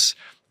place,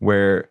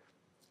 where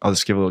I'll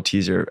just give a little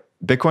teaser.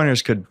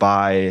 Bitcoiners could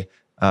buy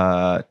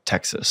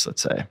Texas,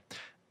 let's say,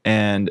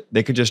 and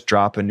they could just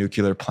drop a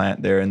nuclear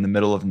plant there in the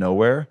middle of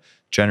nowhere,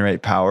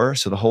 generate power.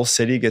 So the whole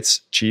city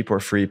gets cheap or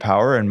free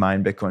power and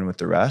mine Bitcoin with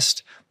the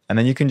rest. And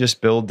then you can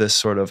just build this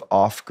sort of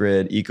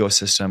off-grid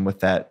ecosystem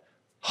with that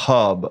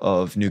hub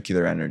of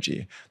nuclear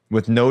energy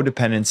with no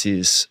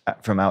dependencies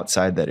from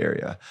outside that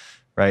area,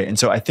 right? And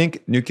so I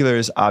think nuclear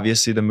is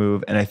obviously the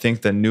move. And I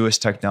think the newest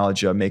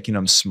technology of making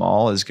them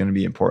small is going to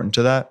be important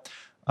to that.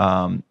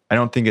 I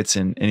don't think it's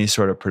in any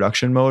sort of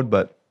production mode,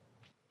 but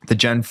the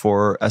Gen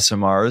 4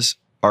 SMRs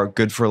are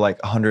good for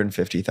like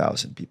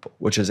 150,000 people,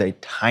 which is a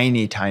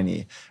tiny,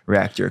 tiny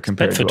reactor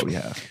compared to what we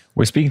have.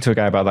 We're speaking to a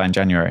guy about that in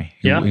January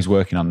who's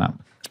working on that.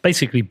 It's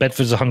basically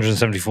Bedford's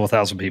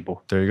 174,000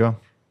 people. There you go.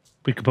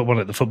 We could put one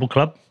at the football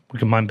club. We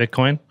can mine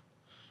Bitcoin.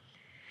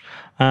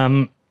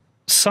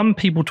 Some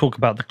people talk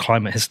about the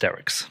climate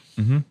hysterics.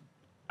 Mm-hmm. And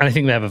I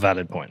think they have a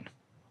valid point.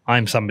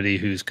 I'm somebody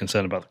who's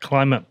concerned about the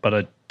climate, but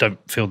I don't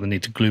feel the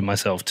need to glue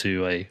myself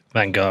to a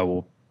Van Gogh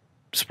or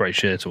spray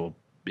shit or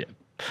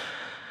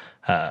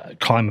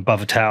climb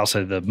above a tower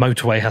so the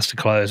motorway has to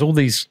close. All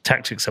these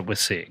tactics that we're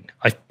seeing.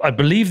 I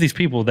believe these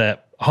people, their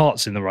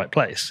heart's in the right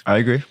place. I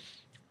agree.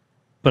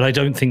 But I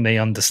don't think they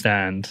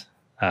understand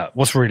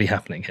what's really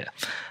happening here.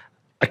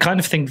 I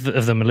kind of think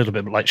of them a little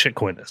bit like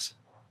shitcoiners.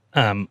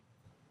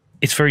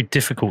 It's very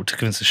difficult to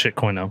convince a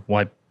shitcoiner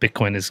why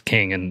Bitcoin is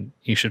king and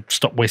you should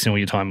stop wasting all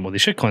your time on all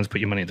these shitcoins,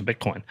 put your money into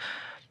Bitcoin.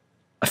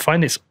 I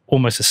find it's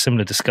almost a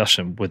similar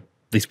discussion with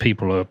these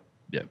people who are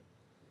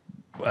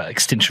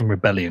Extinction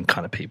Rebellion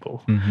kind of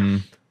people. Mm-hmm.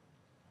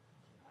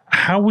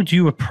 How would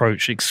you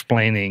approach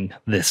explaining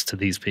this to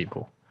these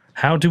people?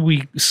 How do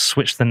we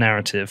switch the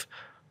narrative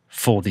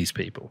for these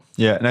people?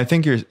 Yeah, and I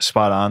think you're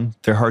spot on.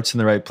 Their heart's in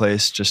the right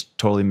place, just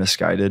totally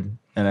misguided.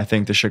 And I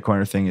think the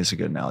shitcoiner thing is a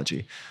good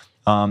analogy.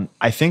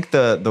 I think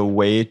the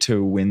way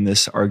to win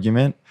this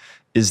argument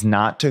is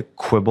not to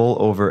quibble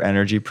over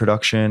energy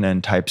production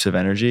and types of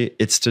energy.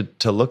 It's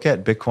to look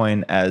at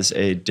Bitcoin as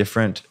a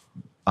different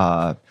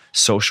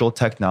social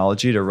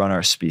technology to run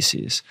our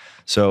species.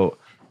 So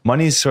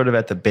money is sort of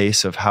at the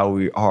base of how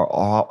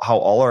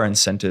all our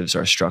incentives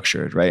are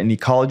structured, right? And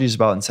ecology is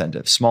about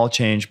incentives, small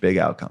change, big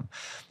outcome.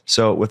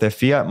 So with a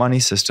fiat money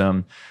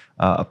system,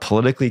 a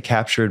politically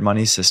captured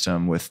money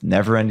system with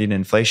never-ending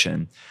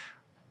inflation,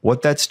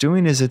 what that's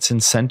doing is it's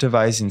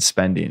incentivizing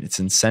spending.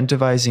 It's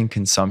incentivizing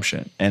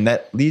consumption. And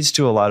that leads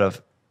to a lot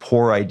of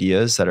poor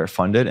ideas that are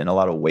funded and a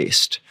lot of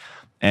waste.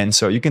 And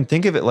so you can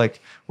think of it like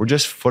we're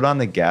just foot on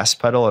the gas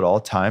pedal at all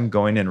time,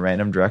 going in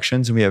random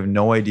directions, and we have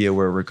no idea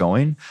where we're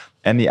going.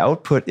 And the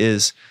output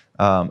is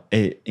an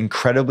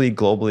incredibly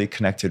globally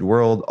connected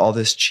world, all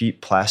this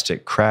cheap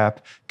plastic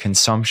crap,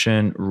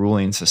 consumption,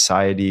 ruling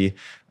society.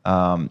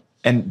 And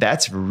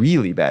that's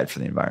really bad for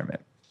the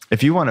environment.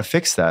 If you want to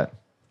fix that,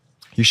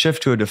 you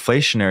shift to a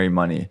deflationary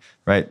money,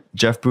 right?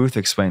 Jeff Booth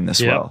explained this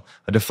well.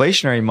 A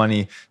deflationary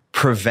money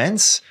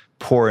prevents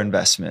poor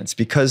investments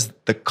because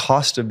the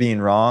cost of being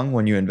wrong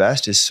when you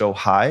invest is so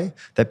high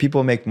that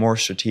people make more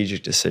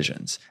strategic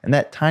decisions. And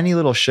that tiny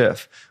little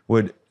shift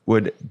would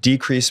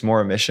decrease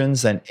more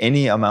emissions than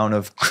any amount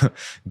of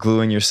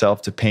gluing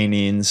yourself to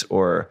paintings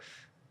or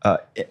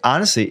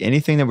honestly,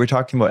 anything that we're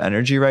talking about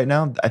energy right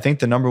now. I think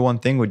the number one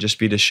thing would just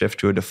be to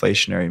shift to a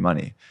deflationary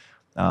money.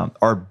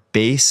 Our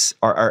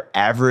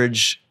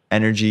average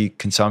energy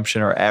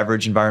consumption, our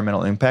average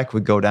environmental impact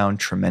would go down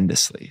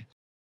tremendously.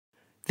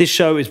 This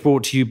show is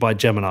brought to you by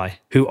Gemini,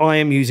 who I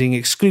am using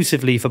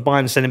exclusively for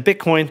buying and selling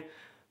Bitcoin.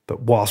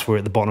 But whilst we're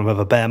at the bottom of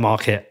a bear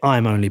market,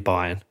 I'm only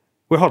buying.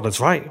 We're hodlers,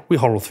 right? We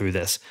hodl through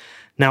this.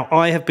 Now,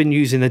 I have been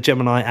using the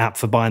Gemini app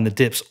for buying the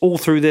dips all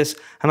through this,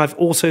 and I've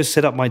also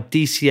set up my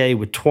DCA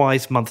with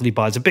twice monthly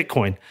buys of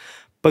Bitcoin.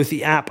 Both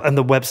the app and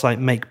the website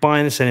make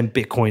buying and selling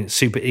Bitcoin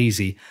super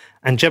easy.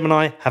 And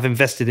Gemini have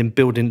invested in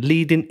building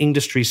leading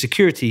industry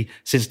security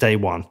since day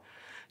one.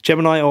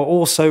 Gemini are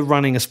also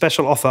running a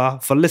special offer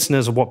for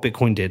listeners of What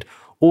Bitcoin Did.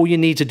 All you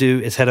need to do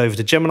is head over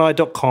to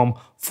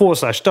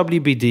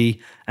gemini.com/WBD,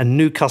 and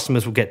new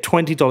customers will get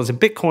 $20 in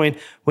Bitcoin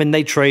when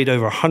they trade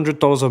over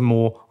 $100 or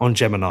more on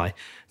Gemini.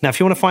 Now, if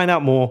you want to find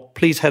out more,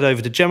 please head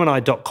over to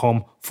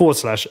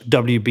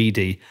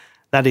gemini.com/WBD.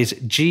 That is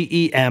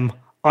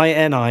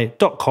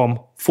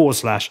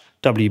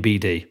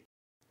GEMINI.com/WBD.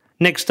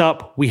 Next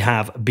up, we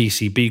have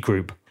BCB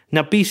Group.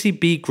 Now,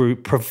 BCB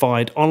Group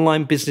provide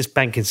online business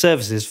banking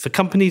services for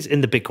companies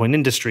in the Bitcoin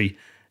industry.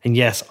 And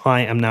yes,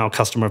 I am now a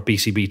customer of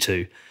BCB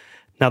too.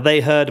 Now,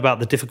 they heard about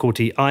the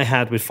difficulty I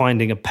had with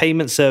finding a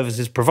payment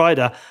services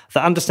provider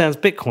that understands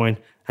Bitcoin,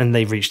 and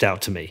they reached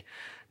out to me.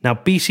 Now,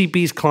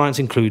 BCB's clients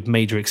include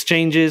major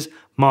exchanges,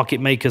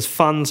 market makers,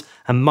 funds,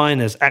 and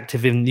miners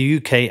active in the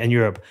UK and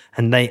Europe,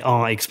 and they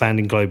are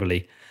expanding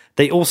globally.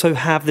 They also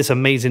have this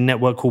amazing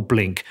network called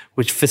Blink,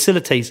 which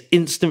facilitates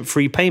instant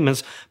free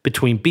payments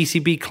between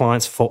BCB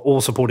clients for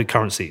all supported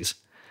currencies.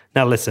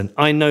 Now listen,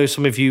 I know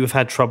some of you have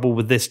had trouble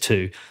with this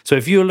too. So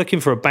if you're looking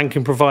for a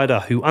banking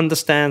provider who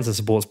understands and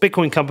supports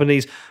Bitcoin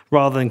companies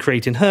rather than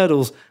creating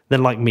hurdles,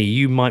 then like me,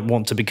 you might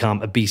want to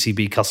become a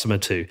BCB customer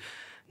too.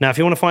 Now, if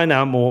you want to find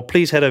out more,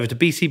 please head over to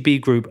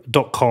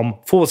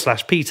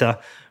bcbgroup.com/Peter,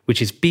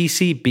 which is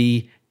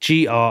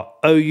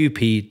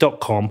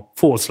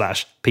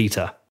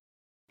bcbgroup.com/Peter.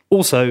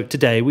 Also,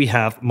 today we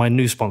have my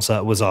new sponsor,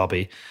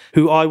 Wasabi,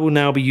 who I will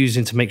now be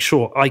using to make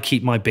sure I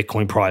keep my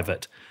Bitcoin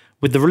private.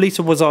 With the release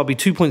of Wasabi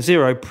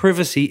 2.0,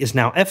 privacy is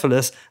now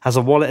effortless as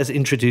a wallet has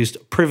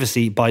introduced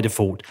privacy by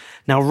default.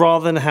 Now,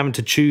 rather than having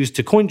to choose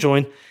to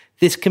CoinJoin,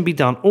 this can be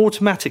done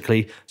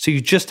automatically, so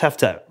you just have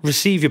to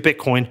receive your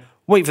Bitcoin,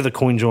 wait for the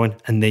CoinJoin,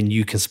 and then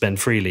you can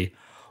spend freely.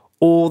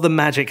 All the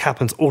magic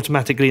happens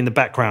automatically in the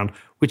background,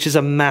 which is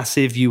a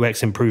massive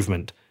UX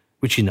improvement.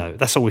 Which, you know,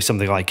 that's always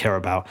something I care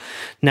about.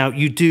 Now,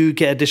 you do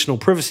get additional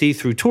privacy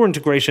through Tor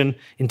integration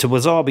into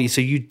Wasabi,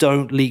 so you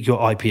don't leak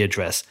your IP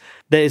address.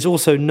 There is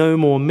also no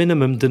more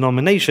minimum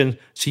denomination,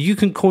 so you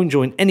can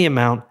CoinJoin any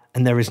amount,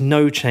 and there is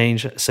no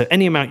change, so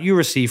any amount you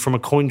receive from a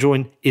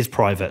CoinJoin is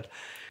private.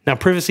 Now,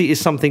 privacy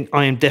is something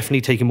I am definitely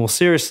taking more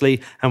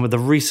seriously, and with the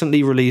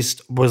recently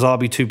released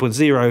Wasabi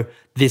 2.0,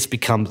 this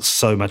becomes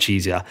so much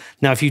easier.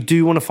 Now, if you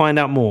do want to find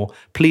out more,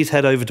 please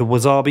head over to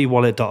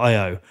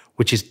wasabiwallet.io,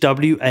 which is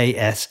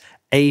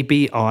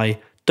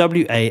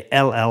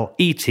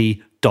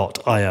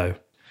WASABIWALLET.io.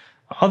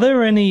 Are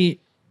there any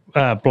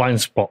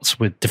blind spots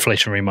with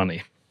deflationary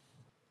money?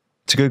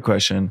 It's a good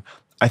question.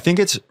 I think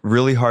it's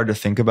really hard to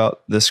think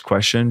about this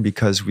question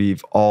because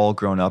we've all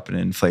grown up in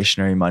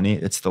inflationary money.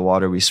 It's the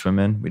water we swim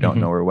in. We don't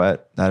know we're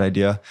wet, that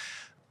idea.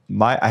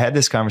 I had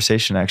this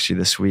conversation actually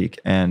this week,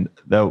 and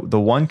the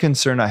one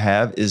concern I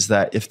have is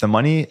that if the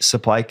money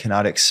supply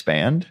cannot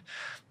expand,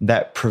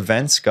 that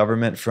prevents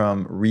government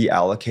from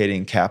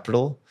reallocating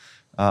capital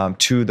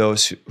to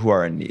those who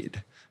are in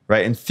need,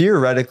 right? And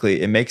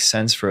theoretically, it makes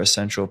sense for a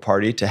central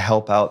party to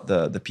help out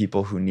the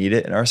people who need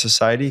it in our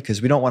society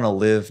because we don't want to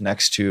live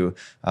next to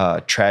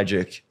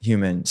tragic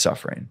human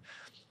suffering,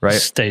 right?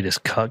 Status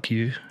cuck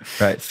you.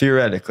 Right,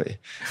 theoretically.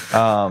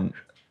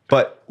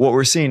 But what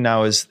we're seeing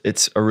now is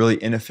it's a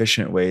really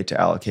inefficient way to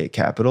allocate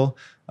capital.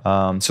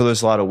 So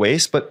there's a lot of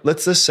waste, but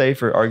let's just say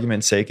for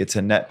argument's sake, it's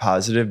a net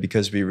positive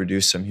because we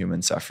reduce some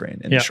human suffering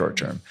in the short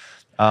term.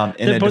 But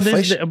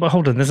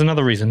hold on, there's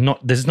another reason.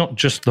 There's not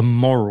just the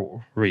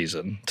moral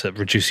reason to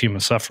reduce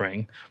human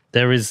suffering.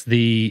 There is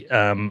the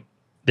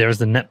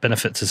net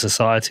benefit to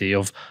society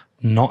of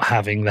not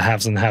having the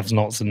haves and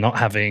have-nots and not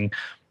having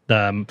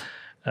the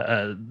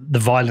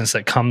violence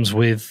that comes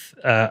with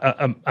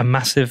a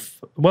massive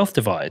wealth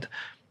divide.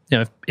 You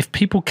know, if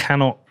people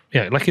cannot,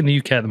 like in the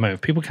UK at the moment,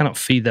 if people cannot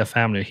feed their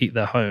family or heat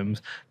their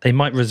homes, there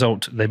might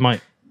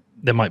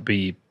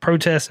be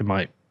protests, it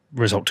might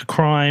result to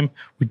crime.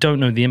 We don't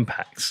know the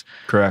impacts.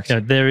 Correct.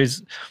 There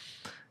is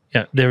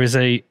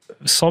a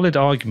solid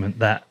argument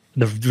that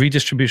the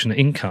redistribution of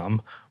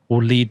income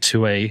will lead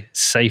to a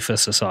safer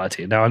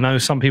society. Now, I know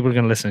some people are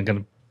going to listen and going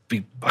to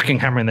be fucking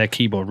hammering their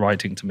keyboard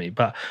writing to me,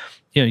 but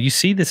you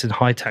see this in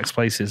high tax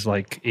places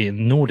like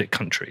in Nordic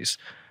countries.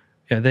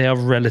 They are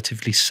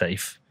relatively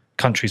safe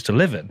countries to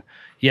live in.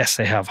 Yes,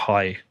 they have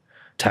high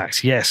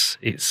tax. Yes,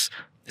 it's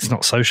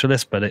not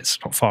socialist, but it's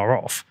not far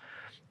off.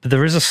 But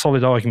there is a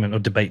solid argument or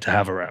debate to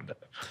have around it.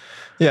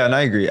 Yeah, and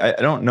I agree. I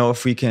don't know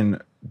if we can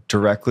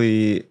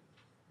directly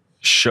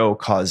show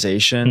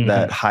causation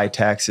that high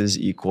taxes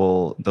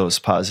equal those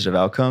positive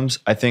outcomes.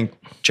 I think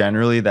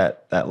generally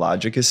that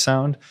logic is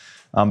sound,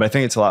 but I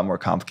think it's a lot more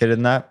complicated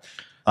than that.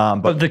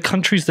 But the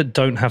countries that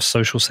don't have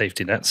social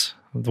safety nets,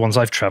 the ones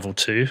I've traveled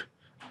to,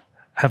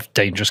 have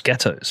dangerous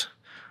ghettos.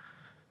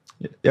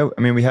 Yeah,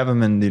 I mean, we have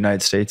them in the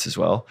United States as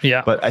well.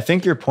 Yeah. But I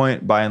think your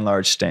point by and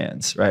large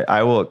stands, right?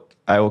 I will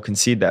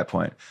concede that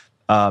point.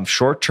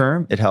 Short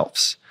term, it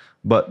helps.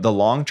 But the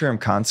long-term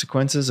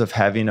consequences of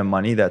having a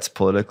money that's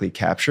politically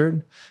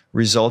captured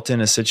result in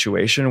a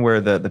situation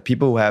where the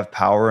people who have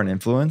power and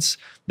influence,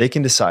 they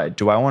can decide,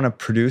 do I want to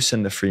produce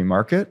in the free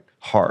market?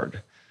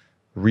 Hard,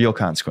 real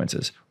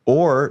consequences.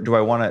 Or do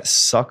I want to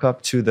suck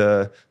up to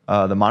the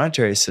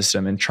monetary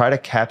system and try to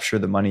capture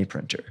the money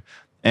printer?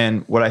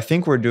 And what I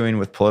think we're doing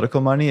with political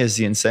money is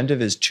the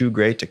incentive is too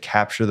great to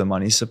capture the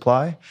money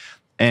supply.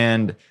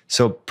 And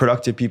so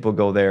productive people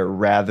go there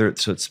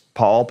so it's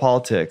all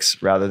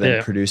politics rather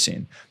than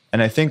producing.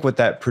 And I think what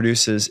that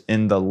produces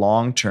in the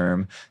long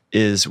term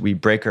is we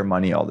break our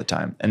money all the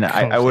time. And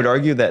I would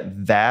argue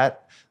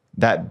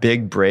that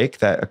big break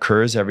that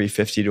occurs every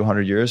 50 to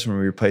 100 years when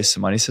we replace the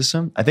money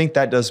system, I think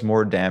that does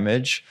more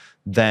damage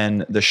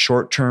than the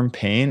short-term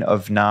pain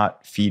of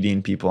not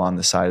feeding people on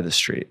the side of the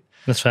street.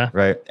 That's fair.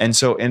 Right. And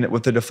so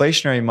with the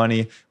deflationary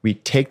money, we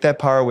take that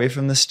power away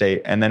from the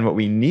state. And then what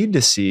we need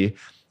to see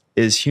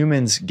is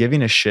humans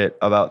giving a shit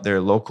about their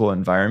local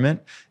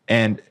environment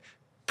and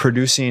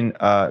producing,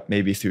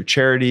 maybe through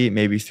charity,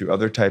 maybe through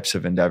other types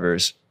of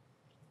endeavors,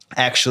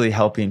 actually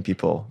helping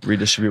people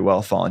redistribute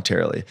wealth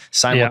voluntarily.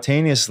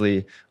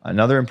 Simultaneously,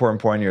 another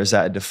important point here is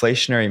that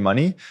deflationary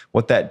money,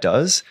 what that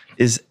does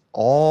is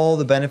all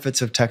the benefits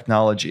of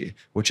technology,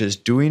 which is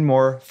doing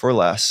more for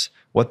less.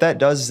 What that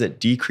does is it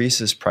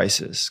decreases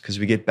prices because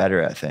we get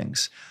better at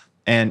things.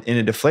 And in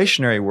a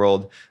deflationary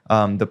world,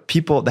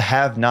 the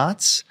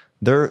have-nots,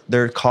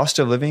 their cost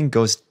of living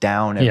goes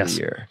down every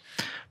year.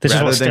 This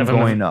rather is than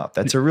going up.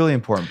 That's a really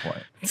important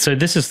point. So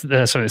this is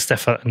something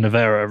Stefan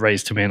Navarra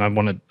raised to me, and I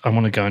want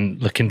to go and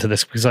look into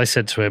this because I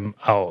said to him,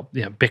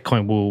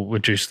 Bitcoin will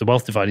reduce the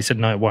wealth divide. He said,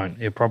 no, it won't.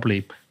 It'll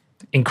probably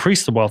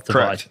increase the wealth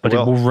divide, but it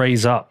will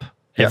raise up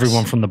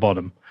everyone from the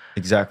bottom.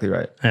 Exactly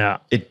right. Yeah.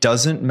 It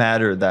doesn't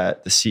matter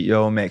that the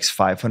CEO makes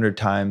 500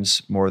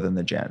 times more than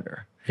the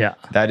janitor. Yeah.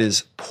 That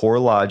is poor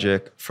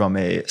logic from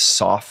a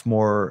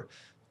sophomore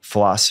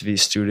philosophy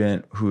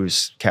student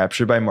who's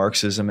captured by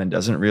Marxism and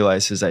doesn't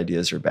realize his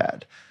ideas are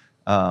bad.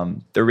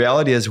 The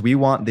reality is we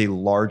want the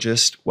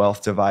largest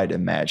wealth divide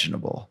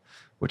imaginable,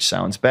 which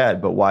sounds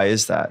bad, but why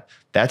is that?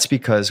 That's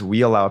because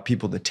we allow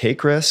people to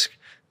take risk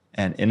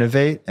and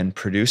innovate and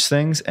produce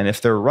things. And if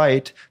they're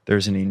right,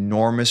 there's an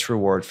enormous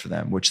reward for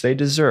them, which they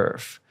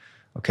deserve.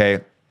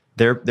 Okay.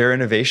 Their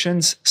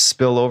innovations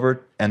spill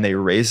over and they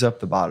raise up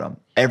the bottom.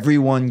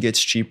 Everyone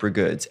gets cheaper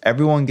goods.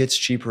 Everyone gets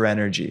cheaper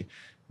energy,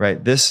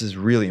 right? This is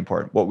really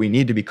important. What we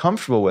need to be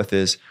comfortable with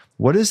is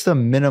what is the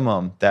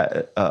minimum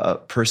that a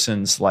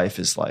person's life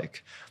is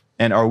like?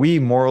 And are we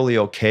morally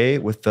okay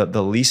with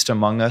the least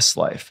among us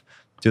life?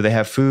 Do they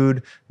have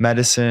food,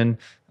 medicine,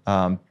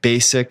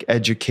 basic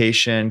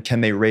education?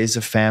 Can they raise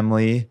a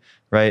family,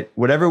 right?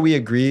 Whatever we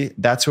agree,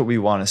 that's what we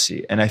want to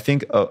see. And I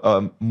think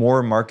a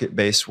more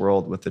market-based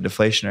world with the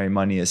deflationary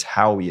money is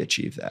how we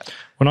achieve that.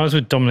 When I was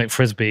with Dominic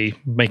Frisby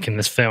making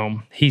this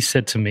film, he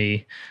said to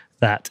me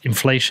that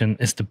inflation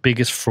is the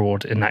biggest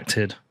fraud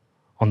enacted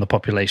on the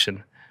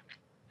population.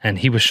 And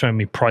he was showing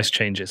me price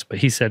changes. But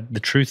he said the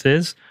truth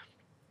is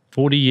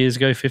 40 years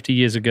ago, 50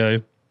 years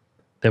ago,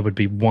 there would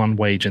be one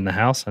wage in the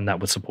house and that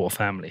would support a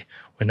family.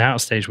 We're now at a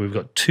stage where we've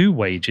got two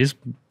wages,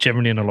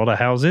 generally in a lot of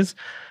houses,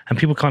 and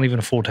people can't even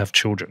afford to have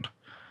children.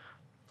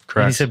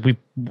 Correct. And he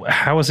said,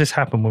 how has this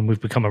happened when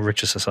we've become a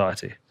richer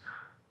society?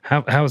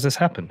 How has this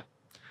happened?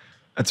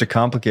 That's a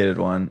complicated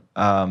one.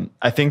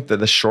 I think that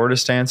the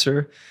shortest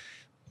answer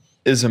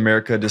is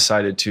America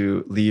decided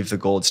to leave the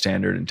gold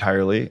standard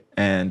entirely.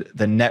 And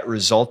the net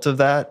result of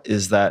that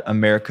is that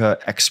America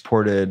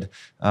exported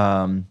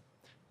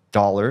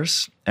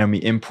dollars and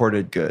we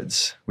imported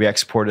goods. We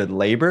exported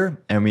labor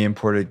and we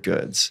imported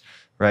goods,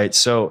 right?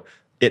 So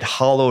it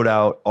hollowed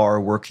out our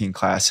working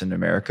class in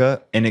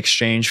America in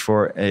exchange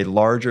for a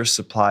larger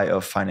supply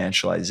of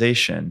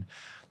financialization.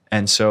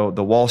 And so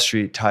the Wall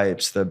Street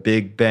types, the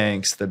big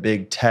banks, the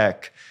big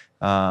tech,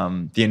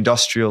 the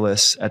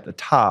industrialists at the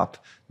top,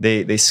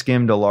 they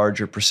skimmed a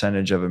larger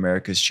percentage of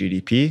America's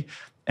GDP.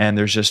 And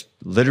there's just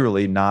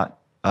literally not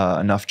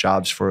enough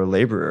jobs for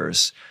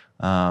laborers.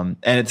 And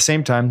at the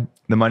same time,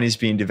 the money's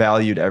being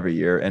devalued every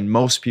year, and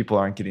most people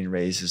aren't getting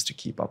raises to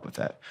keep up with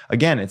that.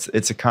 Again,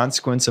 it's a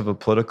consequence of a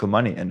political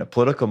money, and the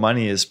political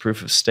money is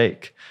proof of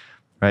stake,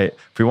 right?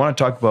 If we want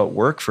to talk about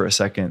work for a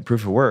second,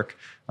 proof of work,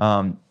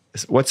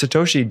 what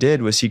Satoshi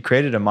did was he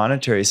created a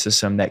monetary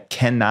system that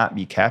cannot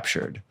be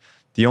captured.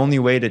 The only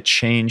way to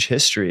change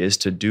history is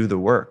to do the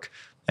work,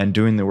 and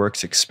doing the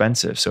work's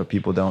expensive, so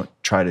people don't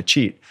try to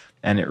cheat.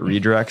 And it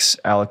redirects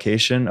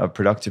allocation of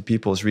productive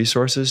people's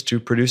resources to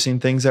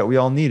producing things that we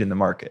all need in the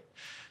market.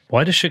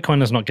 Why do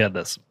shitcoiners not get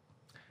this?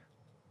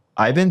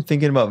 I've been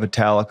thinking about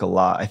Vitalik a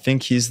lot. I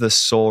think he's the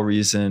sole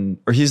reason,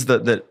 or he's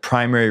the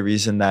primary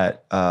reason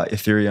that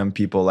Ethereum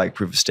people like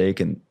proof of stake,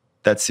 and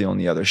that's the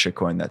only other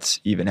shitcoin that's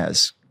even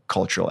has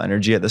cultural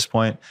energy at this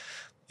point.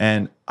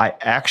 And I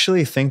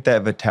actually think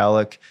that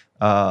Vitalik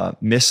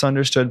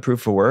misunderstood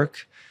proof of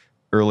work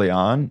early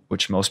on,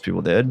 which most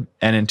people did.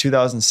 And in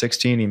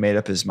 2016, he made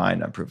up his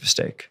mind on proof of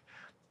stake.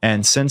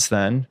 And since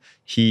then,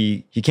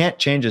 he can't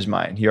change his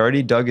mind. He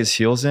already dug his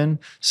heels in.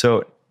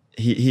 So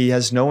he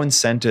has no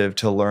incentive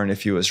to learn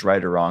if he was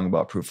right or wrong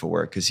about proof of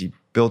work because he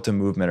built a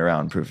movement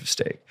around proof of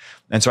stake.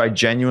 And so I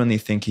genuinely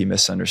think he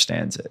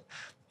misunderstands it.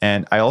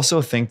 And I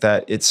also think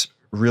that it's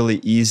really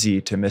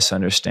easy to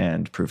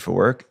misunderstand proof of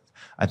work.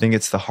 I think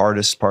it's the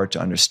hardest part to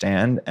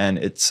understand, and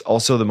it's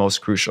also the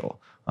most crucial.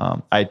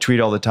 I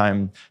tweet all the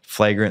time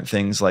flagrant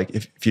things like,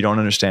 if you don't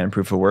understand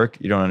proof of work,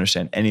 you don't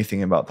understand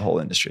anything about the whole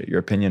industry. Your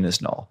opinion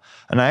is null.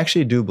 And I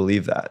actually do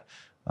believe that.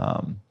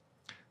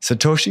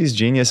 Satoshi's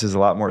genius is a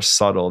lot more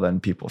subtle than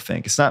people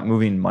think. It's not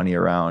moving money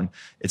around.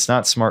 It's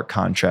not smart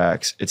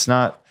contracts. It's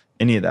not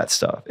any of that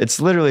stuff. It's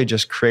literally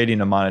just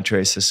creating a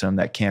monetary system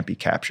that can't be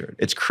captured.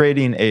 It's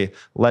creating a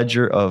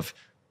ledger of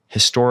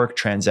historic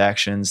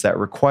transactions that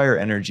require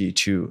energy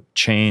to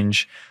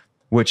change,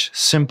 which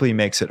simply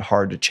makes it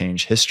hard to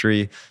change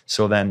history.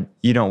 So then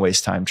you don't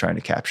waste time trying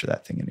to capture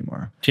that thing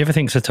anymore. Do you ever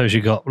think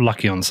Satoshi got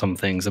lucky on some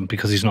things, and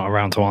because he's not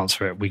around to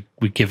answer it, we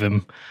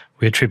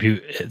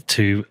attribute it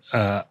to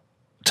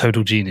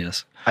total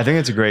genius? I think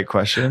it's a great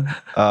question.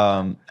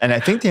 And I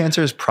think the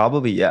answer is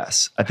probably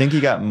yes. I think he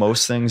got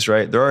most things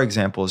right. There are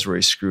examples where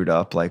he screwed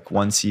up, like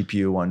one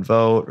CPU, one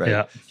vote, right?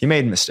 Yeah. He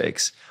made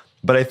mistakes.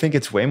 But I think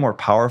it's way more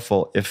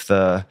powerful if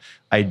the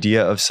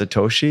idea of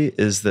Satoshi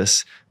is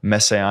this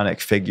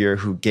messianic figure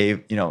who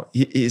gave,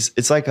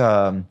 it's like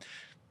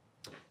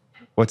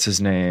what's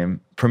his name?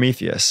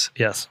 Prometheus.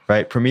 Yes.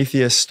 Right?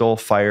 Prometheus stole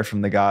fire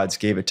from the gods,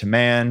 gave it to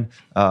man,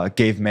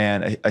 gave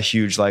man a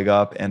huge leg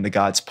up, and the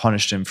gods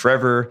punished him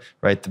forever,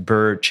 right? The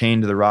bird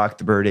chained to the rock,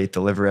 the bird ate the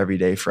liver every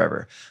day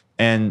forever.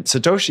 And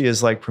Satoshi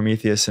is like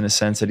Prometheus in a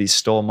sense that he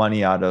stole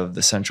money out of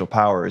the central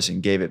powers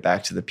and gave it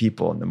back to the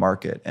people in the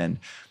market. And,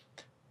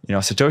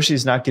 Satoshi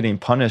is not getting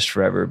punished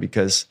forever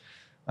because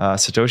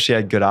Satoshi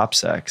had good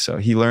OPSEC. So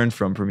he learned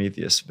from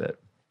Prometheus a bit.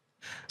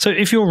 So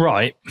if you're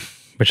right,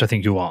 which I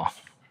think you are,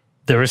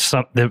 there is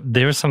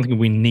something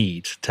we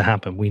need to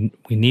happen. We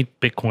need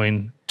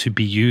Bitcoin to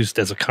be used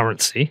as a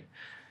currency,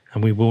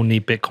 and we will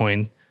need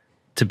Bitcoin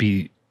to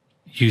be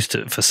used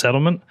for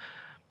settlement,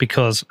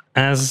 because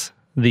as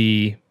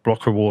the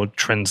block reward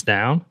trends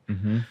down,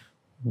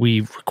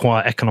 we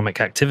require economic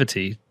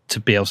activity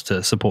to be able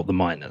to support the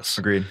miners.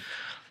 Agreed.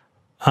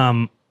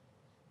 How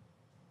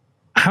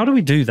do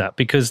we do that?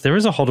 Because there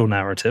is a HODL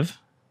narrative.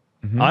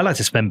 I like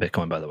to spend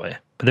Bitcoin, by the way,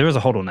 but there is a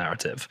HODL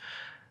narrative.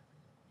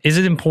 Is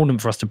it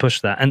important for us to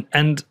push that?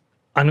 And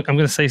I'm going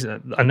to say,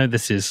 I know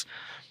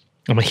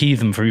I'm a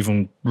heathen for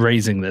even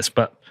raising this,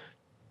 but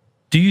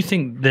do you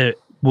think there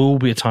will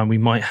be a time we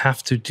might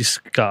have to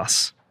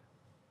discuss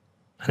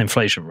an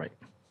inflation rate,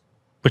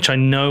 which I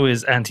know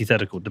is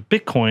antithetical to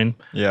Bitcoin?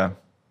 Yeah.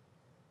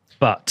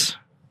 But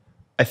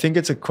I think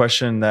it's a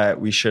question that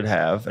we should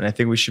have, and I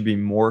think we should be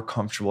more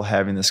comfortable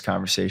having this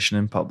conversation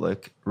in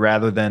public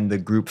rather than the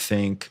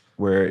groupthink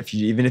where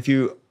even if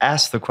you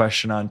ask the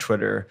question on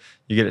Twitter,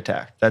 you get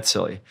attacked. That's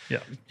silly. Yeah,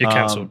 you're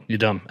canceled. You're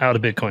done. Out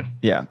of Bitcoin.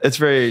 Yeah, it's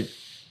very,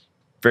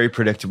 very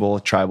predictable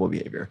tribal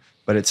behavior,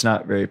 but it's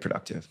not very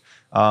productive.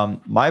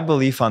 My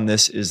belief on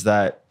this is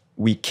that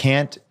we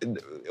can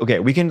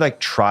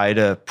try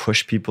to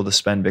push people to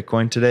spend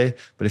Bitcoin today,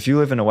 but if you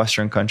live in a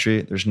Western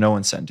country, there's no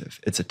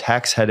incentive. It's a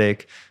tax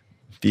headache.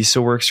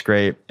 Visa works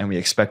great, and we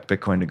expect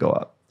Bitcoin to go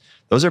up.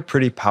 Those are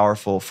pretty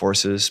powerful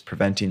forces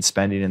preventing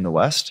spending in the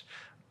West.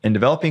 In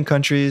developing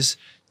countries,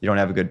 you don't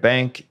have a good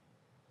bank,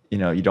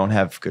 you don't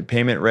have good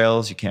payment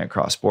rails, you can't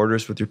cross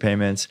borders with your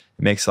payments.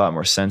 It makes a lot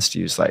more sense to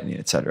use Lightning,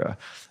 et cetera.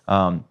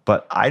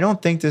 But I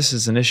don't think this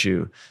is an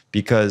issue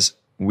because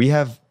we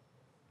have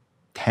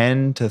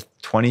 10 to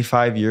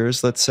 25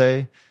 years, let's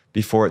say,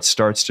 before it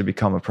starts to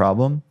become a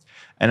problem.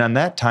 And on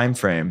that time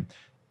frame,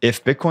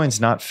 if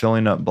Bitcoin's not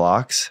filling up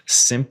blocks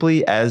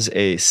simply as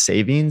a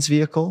savings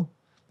vehicle,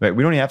 right?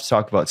 We don't even have to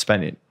talk about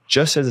spending.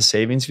 Just as a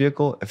savings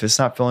vehicle, if it's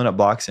not filling up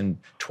blocks in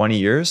 20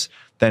 years,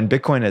 then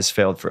Bitcoin has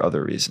failed for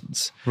other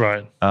reasons.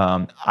 Right.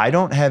 I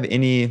don't have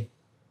any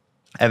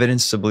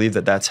evidence to believe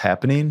that that's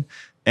happening.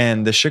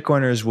 And the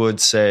shitcoiners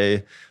would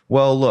say,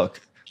 well, look,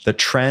 the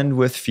trend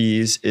with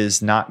fees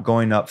is not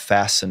going up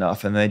fast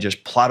enough. And they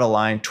just plot a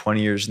line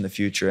 20 years in the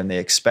future and they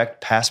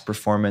expect past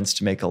performance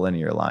to make a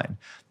linear line.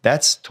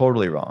 That's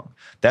totally wrong.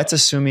 That's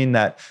assuming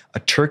that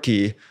a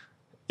turkey,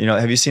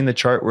 have you seen the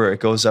chart where it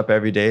goes up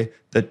every day?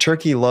 The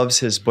turkey loves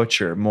his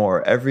butcher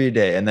more every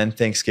day. And then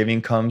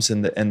Thanksgiving comes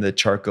and the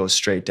chart goes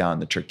straight down.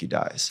 The turkey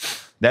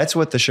dies. That's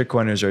what the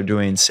shitcoiners are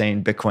doing,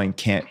 saying Bitcoin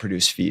can't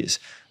produce fees.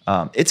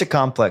 It's a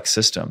complex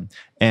system.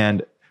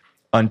 And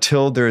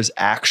until there's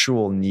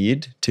actual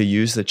need to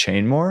use the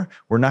chain more,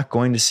 we're not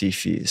going to see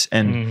fees.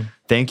 And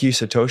thank you,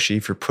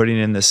 Satoshi, for putting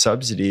in this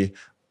subsidy,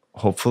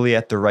 hopefully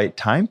at the right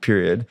time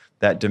period,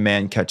 that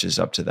demand catches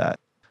up to that.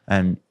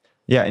 And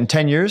yeah, in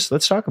 10 years,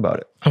 let's talk about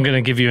it. I'm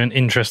going to give you an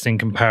interesting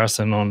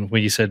comparison on where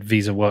you said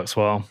Visa works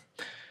well.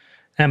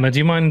 Emma, do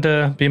you mind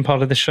being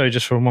part of this show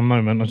just for one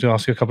moment? I'll just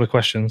ask you a couple of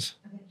questions.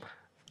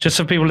 Just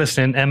for people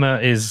listening, Emma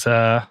is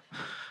the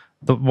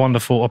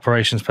wonderful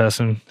operations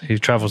person who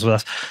travels with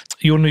us.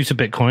 You're new to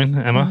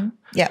Bitcoin, Emma.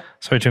 Yeah.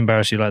 Sorry to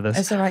embarrass you like this.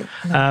 That's all right.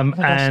 Emma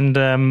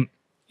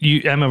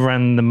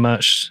ran the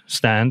merch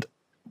stand.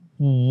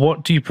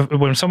 what do you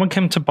when someone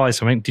came to buy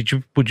something?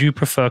 Would you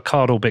prefer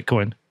card or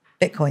Bitcoin?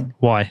 Bitcoin.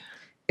 Why?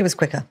 It was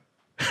quicker.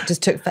 It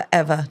just took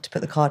forever to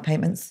put the card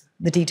payments,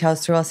 the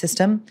details through our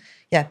system.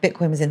 Yeah,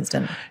 Bitcoin was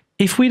instant.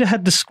 If we'd have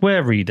had the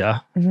Square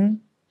Reader,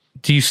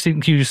 do you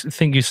think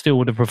you still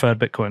would have preferred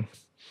Bitcoin?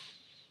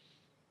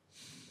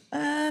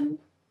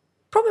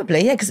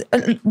 Probably, yeah. Because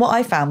what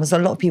I found was a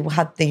lot of people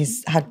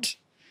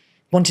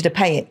wanted to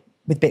pay it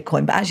with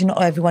Bitcoin, but actually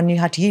not everyone knew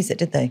how to use it,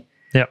 did they?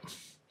 Yeah.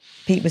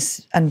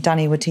 Pete and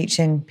Danny were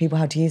teaching people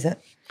how to use it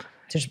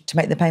to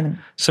make the payment.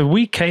 So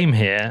we came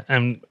here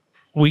and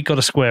we got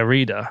a Square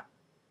Reader,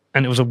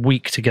 and it was a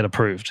week to get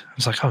approved. I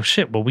was like, oh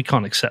shit, well, we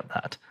can't accept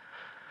that.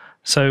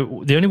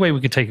 So the only way we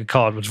could take a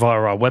card was via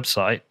our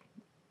website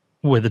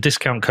with a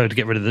discount code to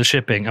get rid of the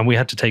shipping, and we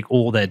had to take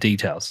all their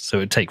details, so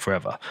it would take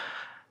forever.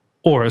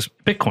 Or as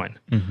Bitcoin.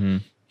 Mm-hmm.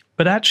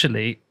 But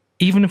actually,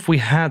 even if we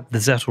had the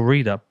Zettel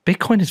Reader,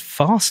 Bitcoin is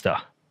faster.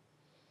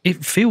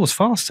 It feels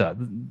faster.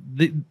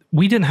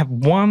 We didn't have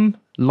one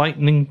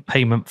Lightning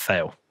payment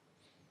fail.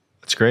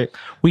 That's great.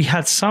 We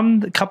had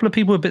a couple of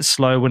people a bit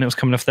slow when it was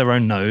coming off their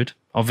own node.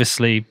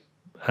 Obviously,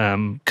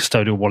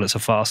 custodial wallets are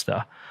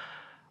faster.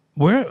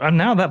 I'm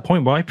now at that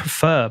point where I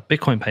prefer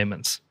Bitcoin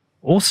payments.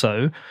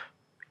 Also,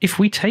 if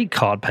we take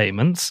card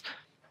payments,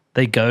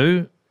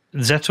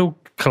 Zettel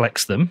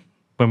collects them.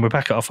 When we're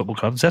back at our football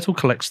club, Zettel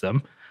collects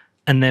them,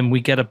 and then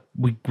we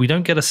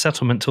don't get a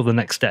settlement till the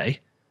next day.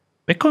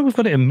 Bitcoin, we've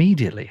got it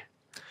immediately.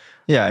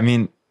 Yeah, I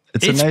mean,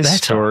 it's a nice better.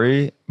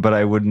 story, but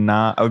I would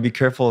be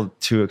careful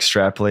to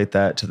extrapolate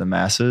that to the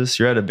masses.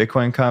 You're at a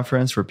Bitcoin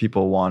conference where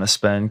people want to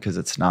spend because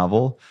it's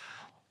novel,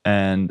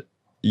 and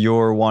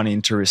you're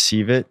wanting to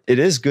receive it. It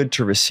is good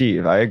to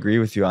receive. I agree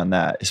with you on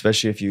that,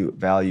 especially if you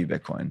value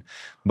Bitcoin.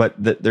 But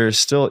there's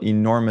still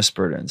enormous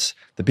burdens.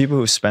 The people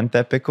who spent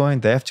that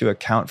Bitcoin, they have to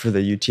account for the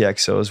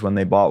UTXOs when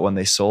they bought, when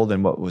they sold,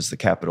 and what was the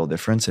capital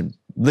difference. And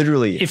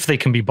literally, if they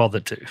can be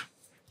bothered to.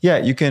 Yeah,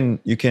 you can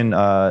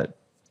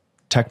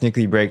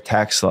technically break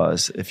tax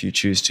laws if you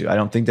choose to. I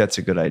don't think that's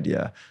a good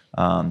idea.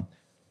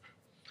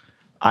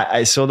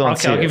 I still don't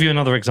see it. Okay, I'll give you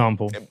another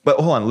example. But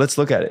hold on, let's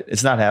look at it.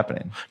 It's not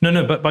happening.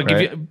 No, but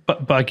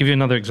I'll give you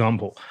another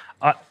example.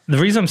 The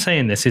reason I'm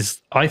saying this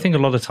is I think a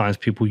lot of times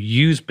people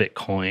use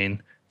Bitcoin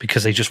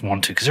because they just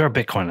want to, because they're a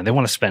Bitcoiner. They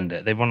want to spend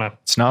it.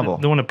 It's novel.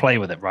 They want to play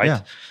with it, right?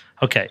 Yeah.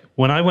 Okay,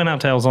 when I went out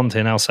to El Zonte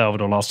in El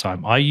Salvador last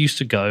time, I used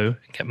to go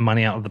and get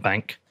money out of the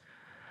bank,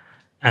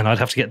 and I'd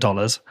have to get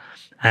dollars,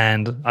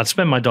 and I'd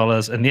spend my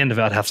dollars, and at the end of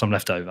it, I'd have some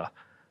left over.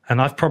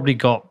 And I've probably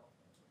got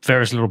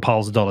various little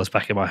piles of dollars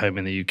back in my home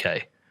in the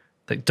UK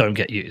that don't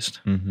get used.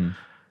 Mm-hmm.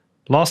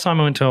 Last time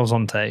I went to El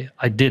Zonte,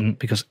 I didn't,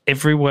 because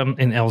everyone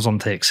in El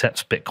Zonte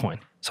accepts Bitcoin.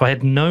 So I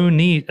had no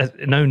need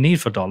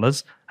for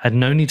dollars. I had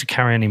no need to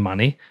carry any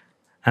money,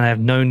 and I have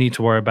no need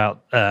to worry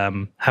about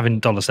having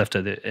dollars left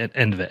at the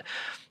end of it.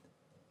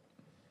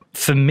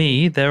 For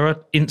me, there are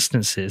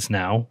instances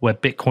now where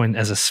Bitcoin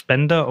as a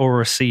spender or a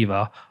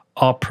receiver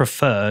are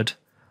preferred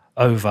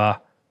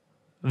over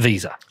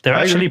Visa. They're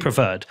actually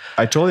preferred.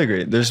 I totally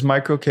agree. There's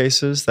micro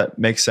cases that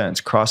make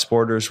sense.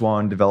 Cross-border is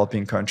one,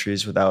 developing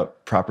countries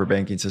without proper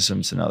banking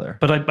systems another.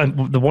 But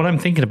what I'm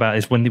thinking about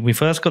is when we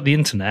first got the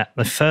internet,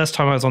 the first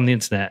time I was on the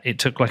internet, it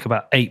took like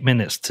about 8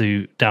 minutes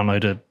to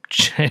download a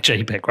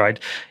JPEG, right?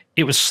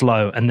 It was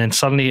slow. And then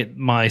suddenly at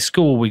my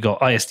school, we got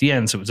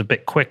ISDN, so it was a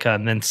bit quicker.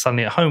 And then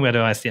suddenly at home, we had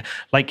ISDN.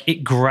 Like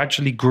it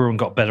gradually grew and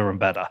got better and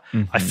better.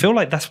 Mm-hmm. I feel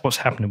like that's what's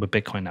happening with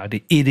Bitcoin now.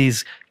 It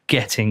is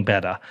getting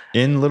better.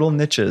 In little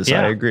niches,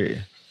 yeah. I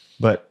agree.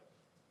 But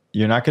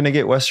you're not going to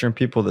get Western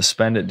people to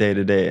spend it day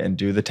to day and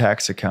do the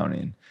tax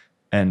accounting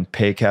and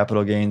pay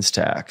capital gains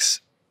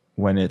tax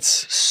when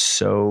it's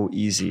so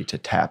easy to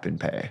tap and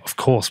pay. Of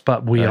course,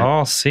 but we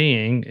are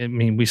seeing, I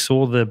mean, we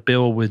saw the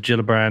bill with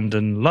Gillibrand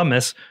and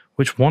Lummis,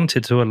 which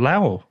wanted to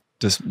allow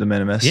just de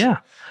minimis. Yeah.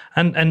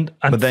 And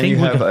but then you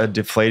have a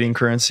deflating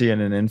currency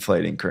and an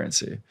inflating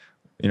currency.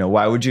 You know,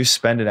 why would you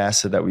spend an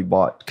asset that we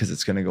bought because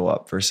it's going to go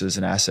up versus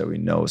an asset we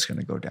know is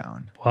going to go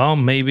down? Well,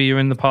 maybe you're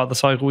in the part of the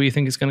cycle where you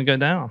think it's going to go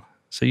down,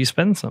 so you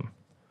spend some.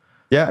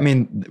 Yeah, I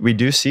mean, we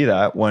do see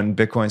that when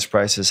Bitcoin's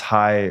price is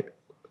high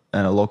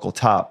and a local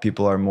top,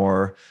 people are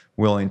more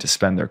willing to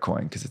spend their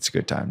coin because it's a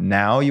good time.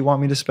 Now you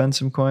want me to spend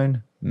some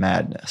coin?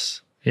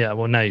 Madness. Yeah,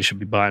 well, now you should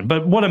be buying.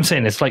 But what I'm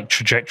saying is, like,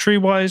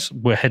 trajectory-wise,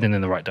 we're heading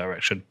in the right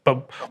direction.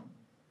 But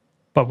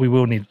we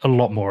will need a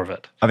lot more of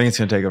it. I think it's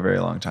going to take a very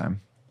long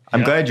time.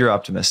 I'm glad you're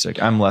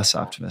optimistic. I'm less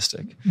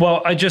optimistic.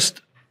 Well,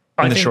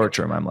 in the short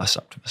term, I'm less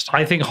optimistic.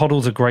 I think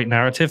HODL's a great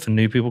narrative for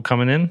new people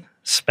coming in.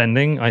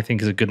 Spending, I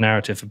think, is a good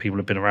narrative for people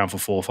who've been around for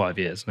 4 or 5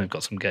 years and they've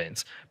got some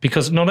gains.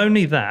 Because not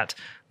only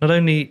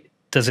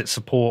does it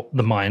support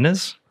the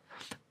miners,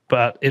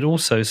 but it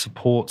also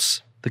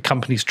supports the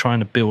companies trying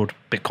to build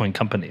Bitcoin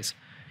companies.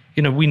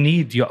 You know, we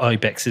need your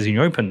IBEXs and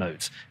your open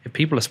nodes. If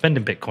people are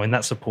spending Bitcoin,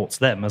 that supports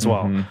them as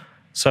well. Mm-hmm.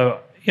 So,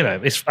 you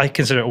know, I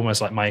consider it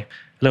almost like a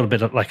little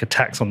bit of like a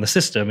tax on the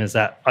system is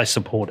that I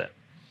support it.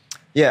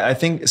 Yeah, I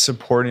think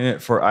supporting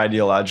it for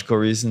ideological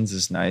reasons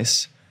is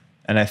nice.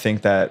 And I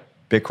think that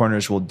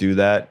Bitcoiners will do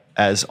that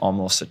as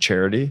almost a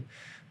charity.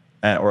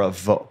 or a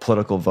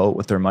political vote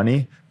with their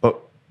money, but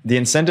the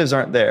incentives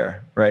aren't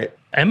there, right?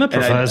 Emma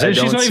prefers it.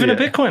 She's not even a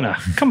Bitcoiner.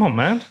 Come on,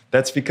 man.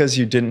 That's because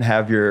you didn't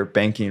have your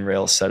banking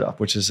rails set up,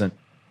 which isn't.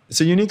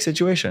 It's a unique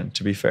situation,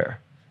 to be fair.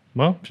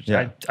 Well,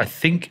 yeah. I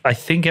think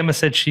Emma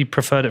said she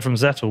preferred it from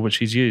Zettel, which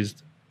she's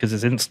used because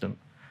it's instant.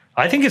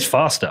 I think it's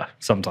faster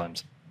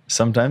sometimes.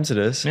 Sometimes it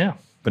is. Yeah.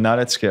 But not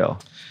at scale.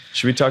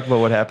 Should we talk about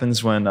what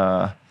happens when,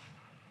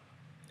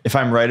 if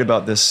I'm right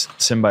about this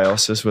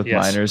symbiosis with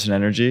miners and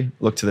energy,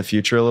 look to the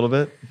future a little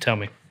bit? Tell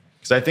me.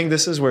 Because I think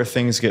this is where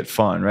things get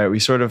fun, right? We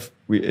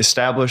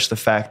establish the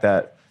fact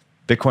that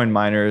Bitcoin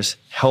miners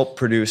help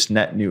produce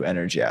net new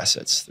energy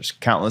assets. There's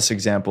countless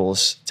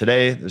examples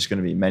today. There's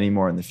going to be many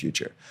more in the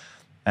future.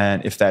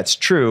 And if that's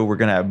true, we're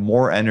going to have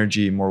more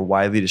energy, more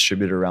widely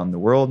distributed around the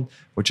world,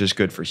 which is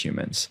good for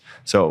humans.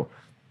 So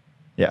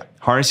yeah,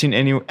 harnessing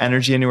any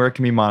energy anywhere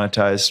can be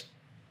monetized.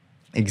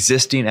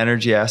 Existing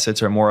energy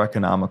assets are more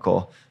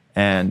economical,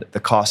 and the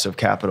cost of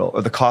capital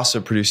or the cost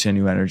of producing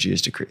new energy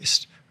is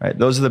decreased. Right?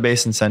 Those are the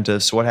base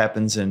incentives. So what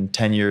happens in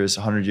 10 years,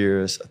 100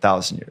 years,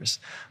 1,000 years?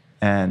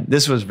 And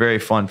this was very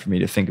fun for me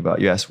to think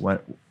about. You asked,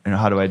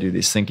 how do I do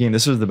these thinking?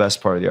 This was the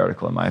best part of the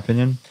article, in my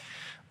opinion.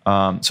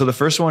 So the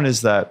first one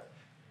is that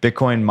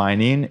Bitcoin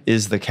mining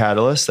is the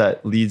catalyst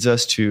that leads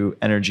us to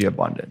energy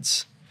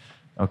abundance.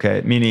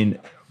 Okay, meaning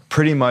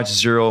pretty much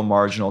zero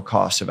marginal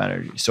cost of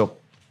energy. So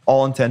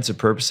all intents and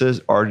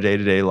purposes, our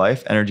day-to-day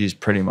life, energy is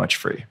pretty much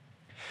free.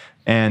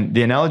 And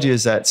the analogy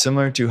is that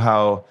similar to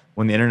how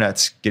when the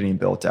internet's getting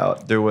built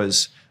out, there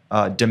was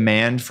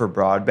demand for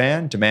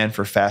broadband, demand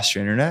for faster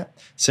internet.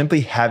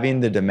 Simply having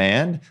the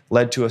demand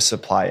led to a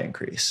supply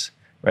increase,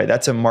 right?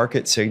 That's a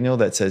market signal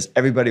that says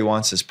everybody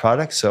wants this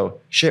product, so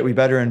shit, we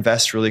better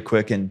invest really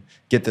quick and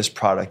get this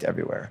product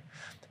everywhere.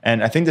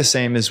 And I think the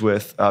same is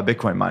with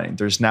Bitcoin mining.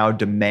 There's now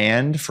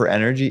demand for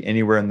energy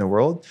anywhere in the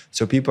world,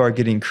 so people are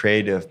getting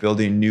creative,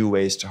 building new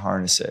ways to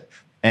harness it.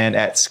 And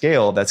at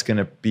scale, that's going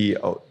to be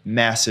a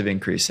massive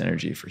increase in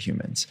energy for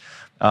humans.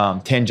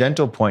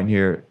 Tangential point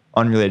here,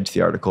 unrelated to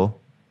the article.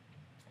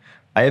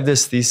 I have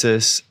this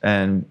thesis,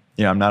 and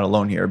I'm not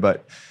alone here,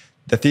 but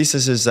the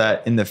thesis is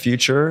that in the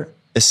future,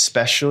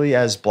 especially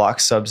as block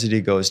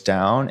subsidy goes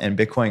down and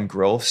Bitcoin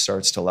growth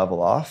starts to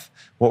level off,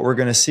 what we're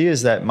going to see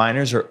is that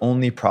miners are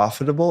only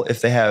profitable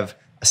if they have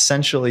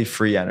essentially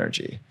free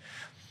energy.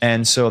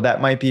 And so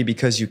that might be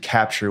because you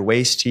capture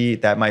waste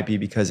heat, that might be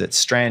because it's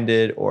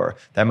stranded, or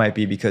that might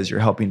be because you're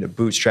helping to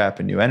bootstrap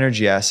a new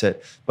energy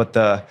asset. But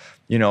buy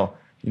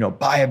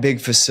a big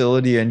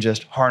facility and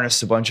just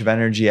harness a bunch of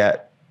energy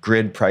at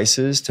grid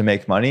prices to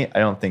make money,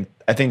 I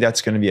think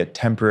that's going to be a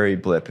temporary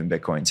blip in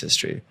Bitcoin's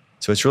history.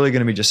 So it's really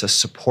going to be just a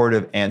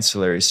supportive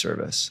ancillary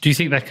service. Do you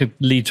think that could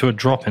lead to a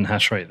drop in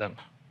hash rate then?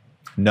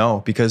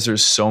 No, because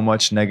there's so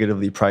much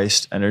negatively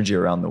priced energy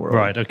around the world.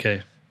 Right,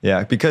 okay.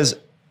 Yeah, because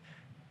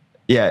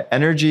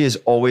energy is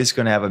always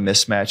going to have a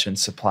mismatch in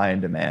supply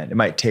and demand. It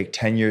might take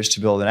 10 years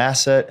to build an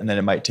asset, and then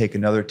it might take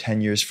another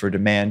 10 years for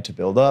demand to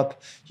build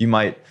up. You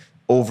might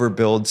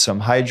overbuild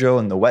some hydro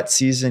in the wet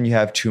season, you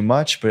have too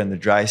much, but in the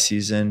dry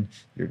season,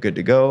 you're good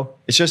to go.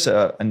 It's just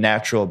a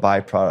natural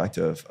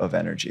byproduct of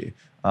energy.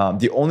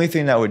 The only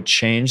thing that would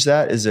change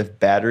that is if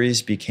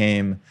batteries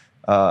became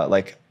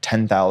like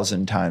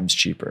 10,000 times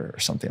cheaper or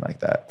something like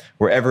that,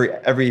 where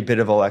every bit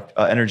of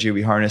energy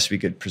we harness, we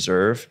could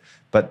preserve.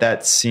 But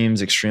that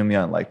seems extremely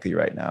unlikely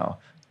right now.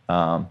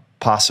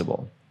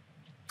 Possible.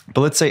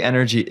 But let's say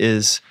energy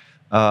is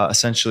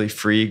essentially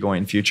free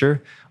going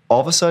future. All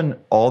of a sudden,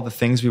 all the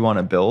things we want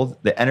to build,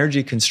 the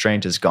energy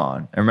constraint is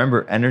gone. And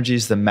remember, energy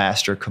is the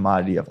master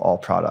commodity of all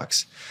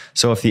products.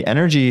 So if the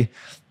energy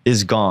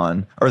is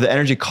gone, or the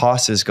energy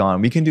cost is gone,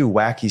 we can do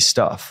wacky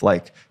stuff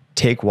like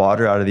take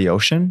water out of the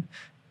ocean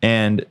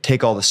and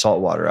take all the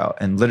salt water out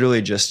and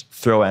literally just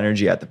throw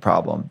energy at the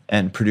problem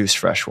and produce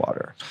fresh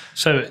water.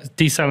 So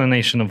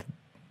desalination of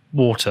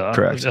water,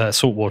 correct,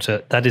 salt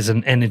water, that is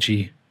an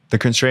energy. The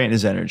constraint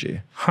is energy.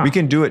 We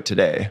can do it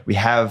today. We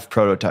have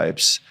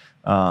prototypes,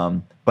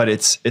 but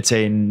it's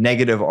a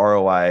negative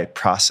ROI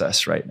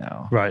process right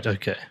now. Right,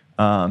 okay.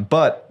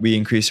 But we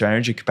increase our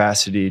energy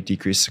capacity,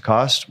 decrease the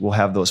cost, we'll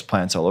have those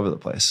plants all over the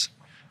place.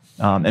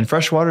 And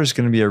fresh water is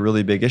going to be a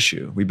really big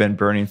issue. We've been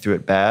burning through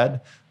it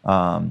bad.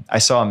 I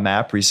saw a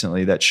map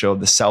recently that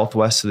showed the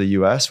southwest of the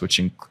US, which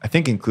I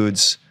think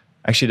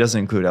actually doesn't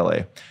include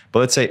LA, but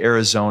let's say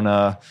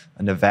Arizona,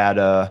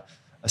 Nevada,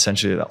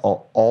 essentially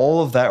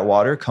all of that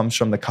water comes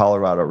from the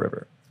Colorado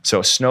River.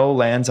 So snow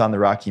lands on the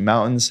Rocky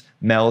Mountains,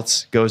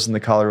 melts, goes in the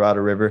Colorado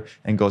River,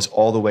 and goes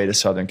all the way to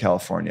Southern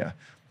California.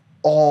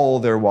 All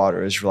their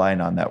water is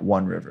relying on that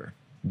one river.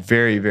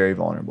 Very, very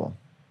vulnerable.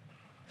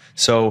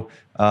 So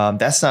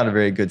that's not a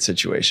very good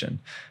situation.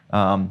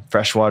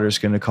 Fresh water is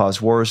going to cause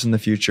wars in the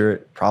future.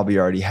 It probably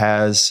already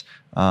has.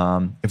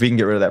 If we can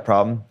get rid of that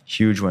problem,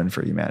 huge win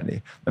for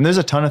humanity. And there's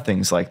a ton of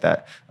things like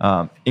that.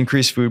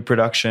 Increased food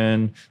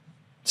production,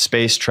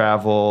 space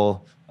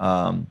travel.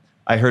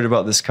 I heard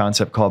about this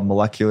concept called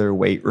molecular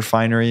weight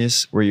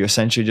refineries, where you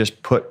essentially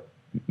just put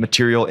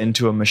material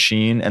into a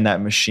machine, and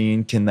that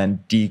machine can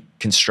then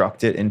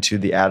deconstruct it into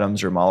the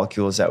atoms or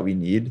molecules that we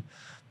need.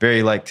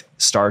 Very like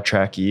Star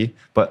Trek-y.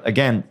 But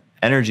again,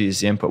 energy is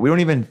the input. We don't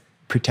even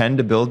pretend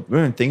to build, we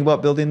don't even think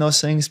about building those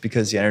things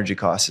because the energy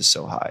cost is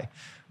so high.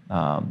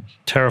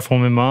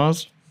 Terraforming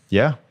Mars?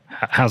 Yeah.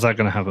 How's that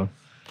going to happen?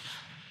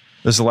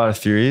 There's a lot of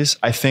theories.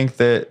 I think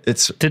that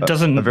it's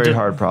a very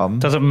hard problem.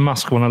 Doesn't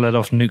Musk want to let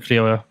off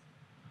nuclear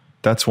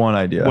That's one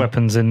idea.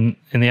 weapons in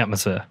the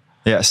atmosphere?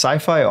 Yeah,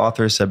 sci-fi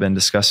authors have been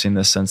discussing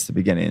this since the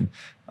beginning.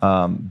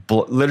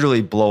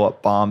 Literally blow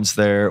up bombs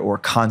there, or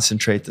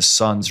concentrate the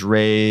sun's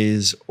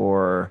rays,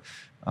 or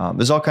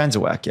there's all kinds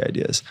of wacky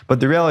ideas.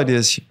 But the reality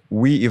is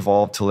we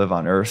evolved to live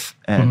on Earth,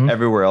 and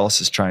everywhere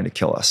else is trying to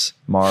kill us.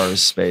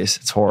 Mars, space,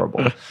 it's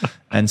horrible.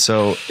 And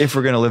so if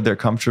we're going to live there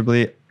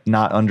comfortably,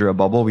 not under a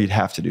bubble, we'd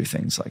have to do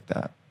things like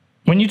that.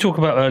 When you talk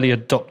about early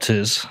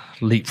adopters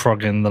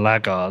leapfrogging the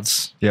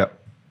laggards, Yeah.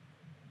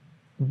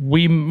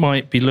 we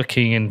might be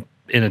looking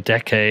in a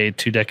decade,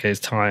 2 decades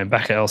time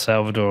back at El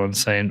Salvador and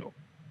saying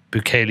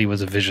Bukele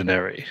was a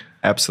visionary.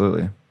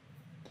 Absolutely.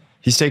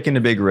 He's taken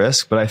a big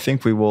risk, but I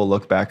think we will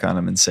look back on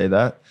him and say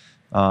that.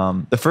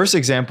 The first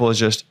example is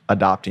just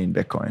adopting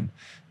Bitcoin.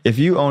 If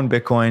you own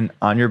Bitcoin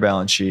on your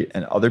balance sheet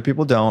and other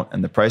people don't,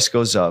 and the price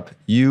goes up,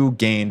 you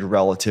gained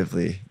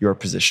relatively your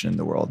position in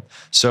the world.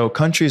 So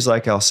countries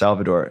like El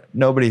Salvador,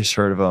 nobody's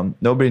heard of him.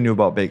 Nobody knew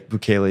about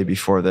Bukele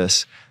before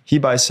this. He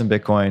buys some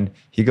Bitcoin.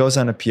 He goes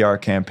on a PR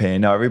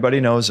campaign. Now everybody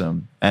knows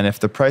him. And if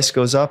the price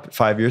goes up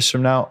 5 years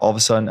from now, all of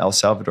a sudden El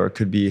Salvador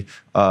could be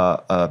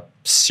a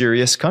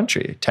serious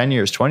country 10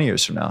 years, 20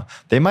 years from now.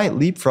 They might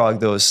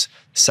leapfrog those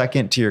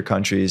second tier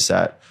countries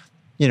that,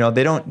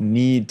 they don't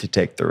need to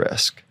take the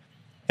risk.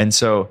 And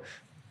so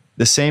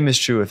the same is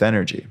true with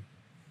energy.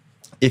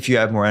 If you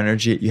have more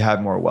energy, you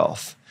have more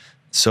wealth.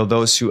 So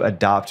those who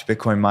adopt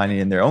Bitcoin mining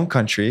in their own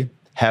country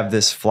have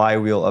this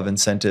flywheel of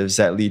incentives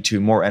that lead to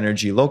more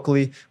energy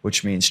locally,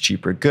 which means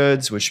cheaper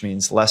goods, which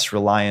means less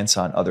reliance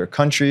on other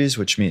countries,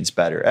 which means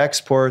better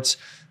exports,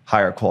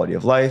 higher quality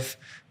of life,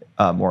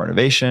 more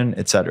innovation,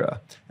 et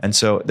cetera. And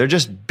so they're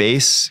just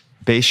base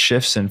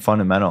shifts in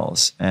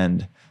fundamentals.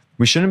 And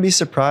we shouldn't be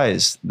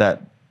surprised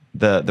that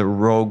the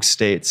rogue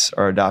states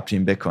are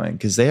adopting Bitcoin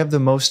because they have the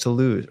most to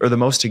lose, or the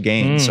most to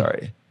gain,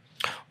 sorry.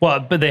 Well,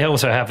 but they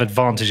also have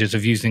advantages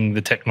of using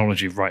the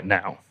technology right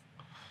now.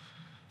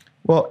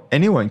 Well,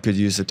 anyone could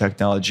use the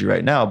technology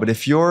right now, but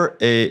if you're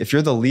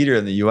the leader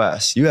in the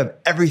US, you have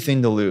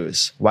everything to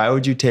lose. Why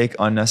would you take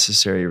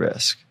unnecessary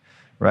risk?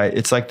 Right?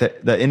 It's like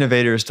the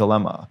innovator's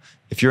dilemma.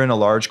 If you're in a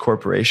large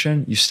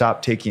corporation, you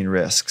stop taking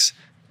risks.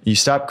 You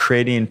stop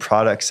creating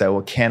products that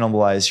will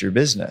cannibalize your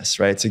business,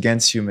 right? It's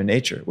against human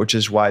nature, which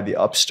is why the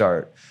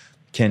upstart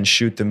can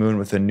shoot the moon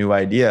with a new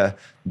idea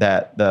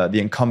that the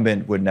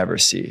incumbent would never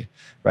see,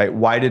 right?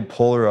 Why did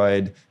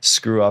Polaroid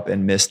screw up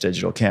and miss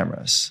digital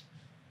cameras,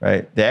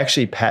 right? They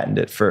actually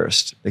patented it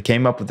first. They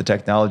came up with the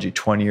technology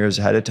 20 years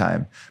ahead of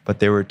time, but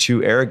they were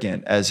too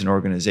arrogant as an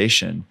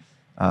organization.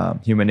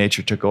 Human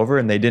nature took over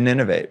and they didn't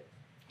innovate.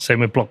 Same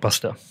with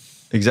Blockbuster.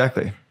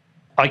 Exactly.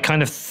 I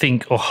kind of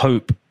think or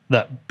hope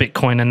that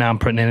Bitcoin and now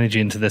putting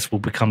energy into this will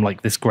become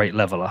like this great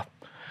leveler.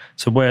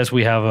 So whereas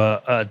we have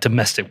a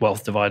domestic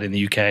wealth divide in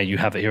the UK and you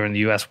have it here in the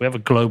US, we have a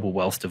global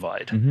wealth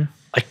divide. Mm-hmm.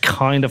 I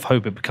kind of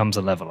hope it becomes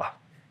a leveler.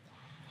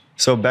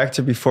 So back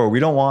to before, we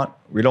don't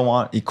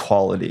want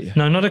equality.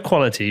 No, not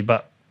equality,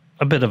 but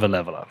a bit of a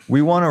leveler.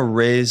 We want to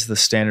raise the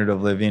standard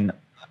of living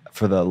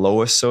for the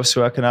lowest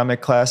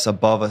socioeconomic class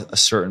above a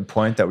certain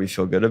point that we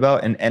feel good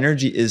about. And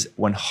energy is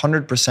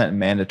 100%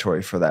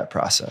 mandatory for that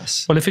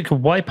process. Well, if it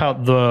could wipe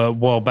out the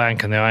World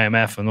Bank and the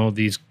IMF and all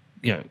these,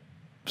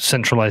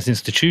 centralized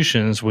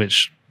institutions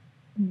which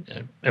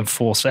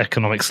enforce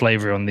economic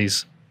slavery on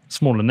these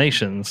smaller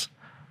nations,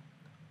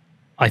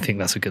 I think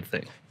that's a good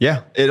thing.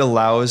 Yeah, it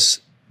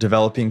allows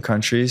developing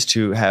countries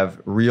to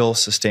have real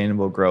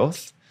sustainable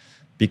growth,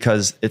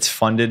 because it's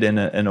funded in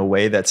a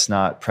way that's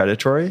not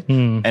predatory,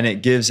 and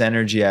it gives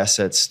energy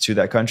assets to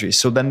that country.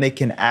 So then they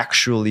can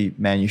actually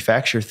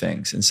manufacture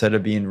things instead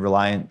of being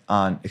reliant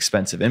on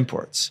expensive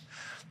imports.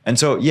 And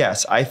so,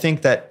 yes, I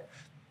think that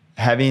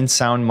having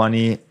sound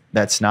money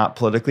that's not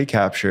politically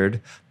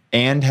captured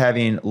and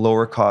having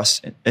lower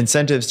cost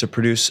incentives to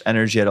produce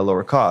energy at a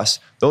lower cost,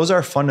 those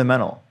are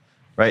fundamental,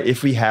 right?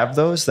 If we have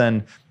those,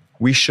 then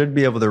we should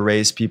be able to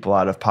raise people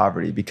out of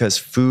poverty because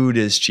food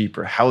is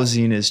cheaper,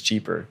 housing is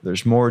cheaper,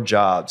 there's more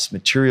jobs,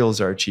 materials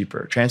are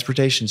cheaper,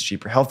 transportation is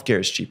cheaper, healthcare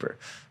is cheaper,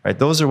 right?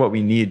 Those are what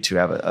we need to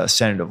have a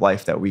standard of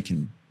life that we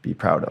can be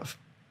proud of.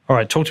 All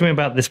right, talk to me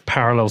about this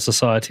parallel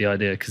society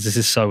idea, because this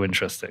is so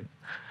interesting.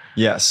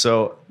 Yeah,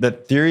 so the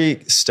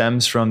theory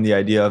stems from the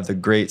idea of the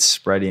great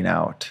spreading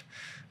out.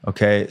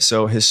 Okay,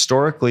 so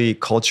historically,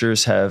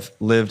 cultures have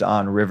lived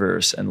on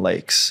rivers and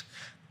lakes.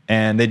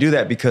 And they do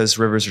that because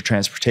rivers are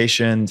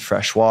transportation,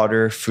 fresh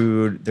water,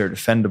 food, they're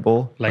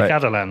defendable. Like right?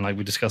 Adelan, like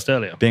we discussed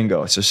earlier.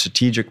 Bingo. It's a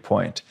strategic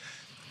point.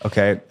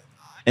 Okay.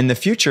 In the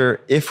future,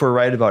 if we're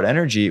right about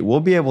energy, we'll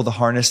be able to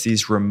harness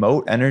these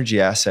remote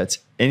energy assets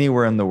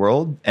anywhere in the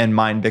world and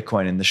mine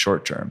Bitcoin in the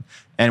short term.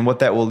 And what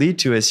that will lead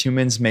to is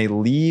humans may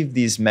leave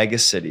these mega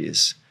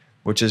cities,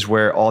 which is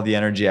where all the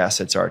energy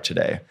assets are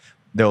today.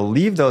 They'll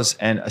leave those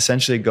and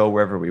essentially go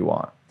wherever we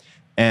want.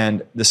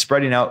 And the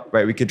spreading out,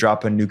 right, we could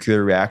drop a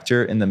nuclear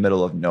reactor in the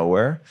middle of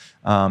nowhere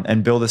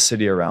and build a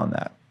city around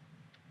that.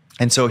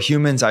 And so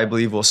humans, I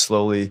believe, will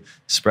slowly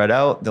spread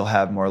out. They'll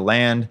have more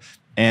land.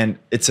 And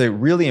it's a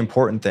really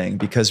important thing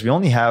because we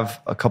only have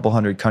a couple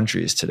hundred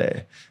countries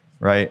today,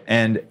 right?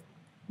 And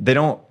they're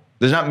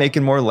not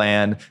making more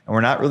land, and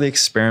we're not really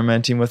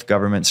experimenting with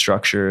government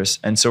structures.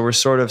 And so we're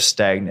sort of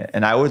stagnant.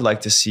 And I would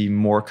like to see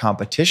more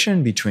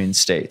competition between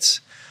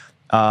states.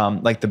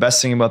 Like the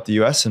best thing about the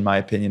US, in my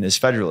opinion, is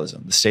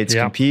federalism. The states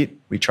compete,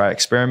 we try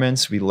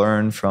experiments, we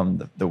learn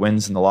from the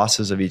wins and the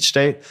losses of each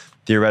state.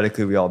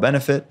 Theoretically, we all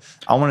benefit.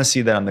 I want to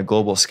see that on the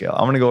global scale.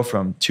 I want to go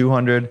from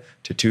 200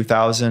 to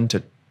 2,000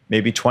 to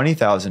maybe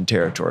 20,000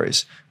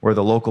 territories where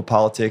the local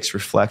politics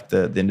reflect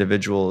the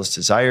individual's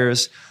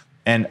desires.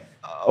 And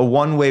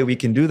one way we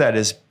can do that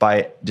is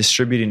by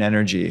distributing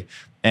energy.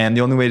 And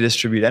the only way to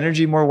distribute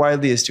energy more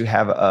widely is to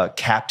have a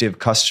captive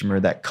customer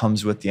that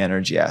comes with the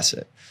energy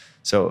asset.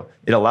 So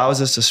it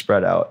allows us to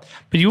spread out.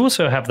 But you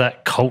also have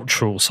that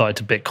cultural side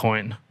to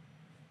Bitcoin,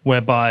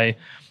 whereby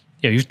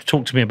you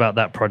talked to me about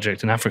that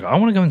project in Africa. I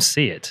want to go and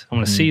see it. I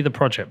want to see the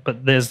project.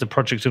 But there's the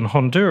project in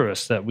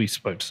Honduras that we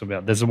spoke to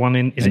about. There's the one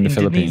in the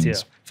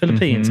Indonesia?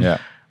 Philippines. Yeah.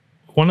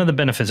 One of the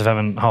benefits of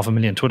having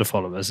 500,000 Twitter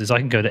followers is I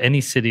can go to any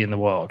city in the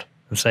world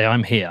and say,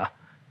 I'm here.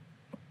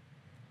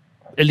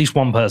 At least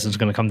one person's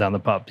going to come down the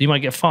pub. You might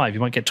get 5, you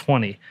might get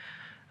 20.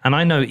 And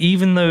I know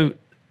even though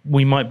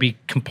we might be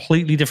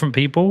completely different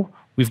people,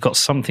 we've got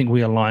something we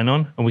align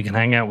on and we can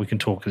hang out, we can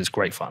talk, and it's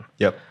great fun.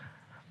 Yep.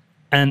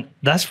 And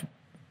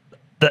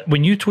that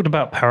when you talked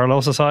about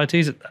parallel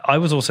societies, I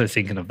was also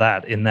thinking of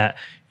that in that,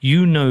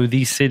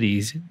 these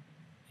cities,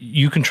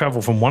 you can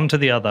travel from one to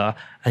the other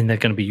and they're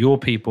going to be your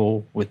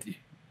people with,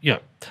 and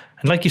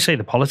like you say,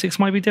 the politics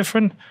might be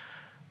different,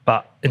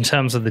 but in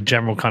terms of the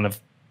general kind of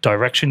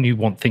direction you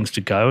want things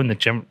to go and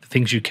the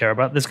things you care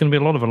about, there's going to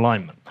be a lot of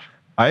alignment.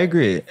 I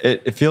agree.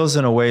 It feels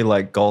in a way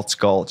like Galt's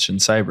Gulch in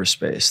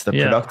cyberspace. The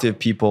productive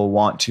people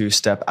want to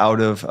step out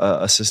of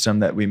a system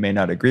that we may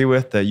not agree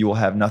with, that you will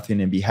have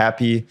nothing and be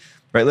happy.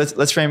 Right?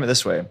 Let's frame it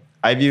this way.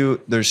 I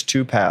view there's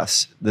 2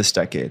 paths this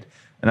decade,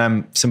 and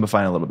I'm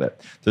simplifying a little bit.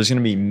 There's going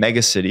to be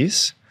mega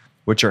cities,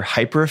 which are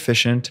hyper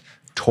efficient,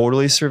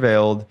 totally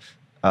surveilled.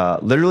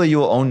 Literally, you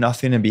will own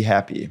nothing and be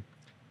happy.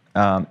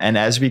 And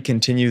as we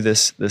continue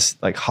this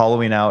like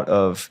hollowing out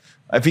of,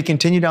 if we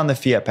continue down the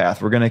fiat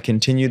path, we're going to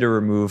continue to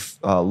remove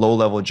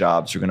low-level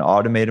jobs. We're going to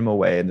automate them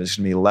away, and there's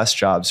going to be less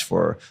jobs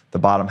for the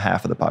bottom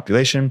half of the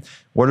population.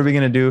 What are we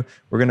going to do?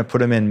 We're going to put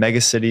them in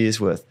mega cities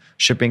with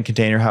shipping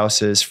container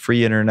houses,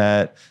 free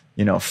internet,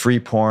 free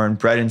porn,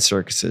 bread and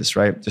circuses,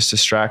 right? Just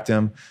distract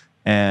them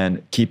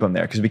and keep them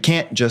there because we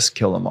can't just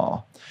kill them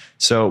all.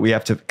 So we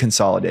have to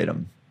consolidate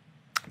them.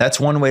 That's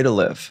one way to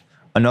live.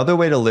 Another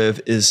way to live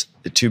is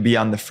to be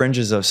on the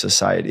fringes of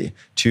society,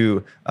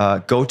 to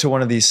go to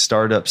one of these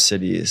startup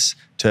cities,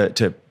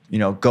 to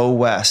go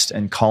west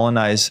and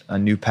colonize a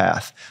new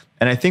path.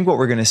 And I think what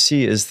we're going to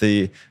see is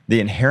the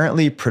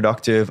inherently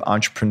productive,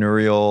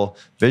 entrepreneurial,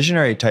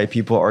 visionary type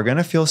people are going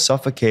to feel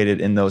suffocated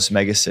in those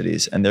mega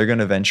cities, and they're going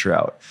to venture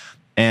out.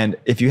 And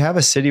if you have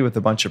a city with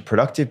a bunch of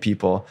productive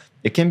people,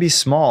 it can be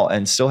small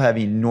and still have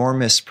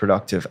enormous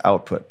productive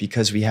output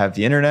because we have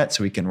the internet,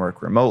 so we can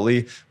work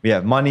remotely. We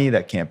have money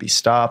that can't be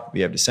stopped.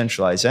 We have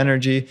decentralized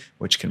energy,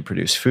 which can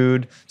produce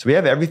food. So we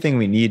have everything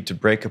we need to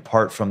break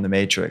apart from the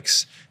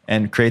matrix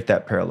and create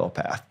that parallel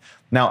path.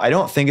 Now, I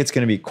don't think it's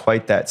going to be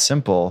quite that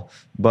simple,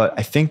 but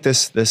I think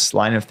this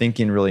line of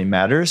thinking really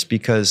matters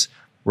because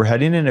we're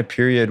heading in a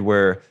period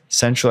where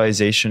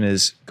centralization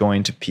is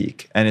going to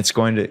peak, and it's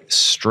going to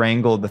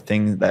strangle the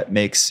thing that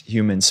makes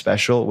humans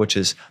special, which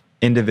is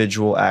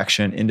individual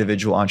action,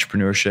 individual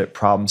entrepreneurship,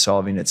 problem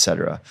solving, et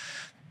cetera.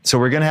 So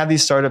we're going to have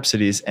these startup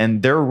cities,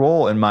 and their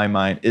role, in my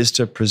mind, is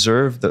to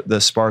preserve the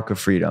spark of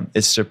freedom.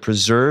 It's to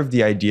preserve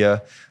the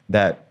idea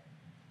that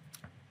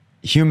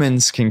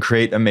humans can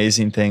create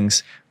amazing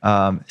things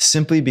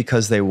simply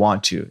because they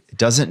want to. It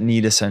doesn't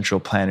need a central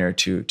planner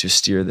to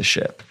steer the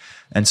ship.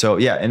 And so,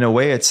 in a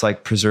way, it's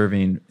like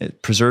preserving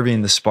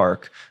the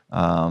spark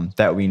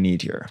that we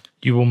need here.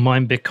 You will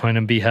mine Bitcoin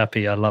and be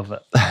happy. I love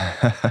it.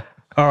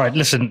 All right,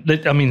 listen.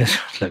 I mean,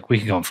 look, we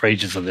can go on for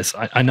ages on this.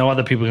 I know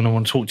other people are going to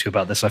want to talk to you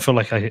about this. I feel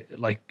like I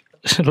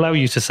should allow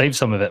you to save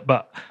some of it,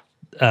 but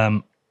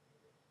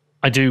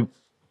I do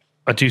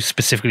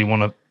specifically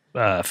want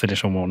to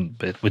finish on one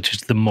bit, which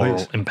is the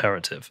moral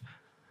imperative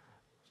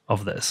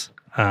of this.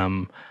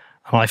 And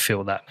I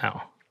feel that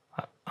now.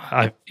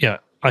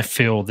 I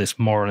feel this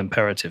moral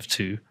imperative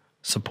to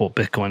support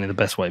Bitcoin in the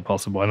best way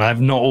possible. And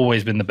I've not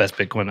always been the best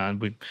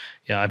Bitcoiner.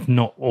 I've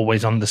not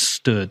always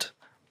understood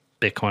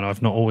Bitcoin.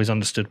 I've not always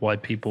understood why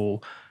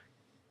people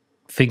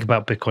think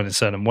about Bitcoin in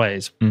certain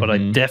ways, but I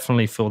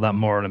definitely feel that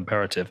moral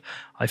imperative.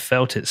 I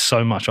felt it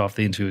so much after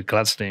the interview with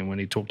Gladstein when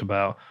he talked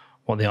about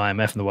what the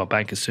IMF and the World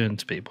Bank is doing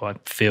to people. I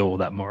feel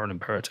that moral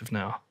imperative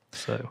now.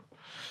 So,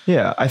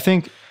 I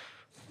think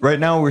right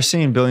now we're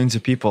seeing billions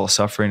of people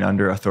suffering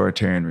under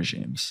authoritarian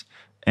regimes.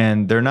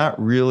 And they're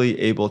not really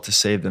able to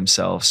save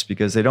themselves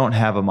because they don't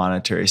have a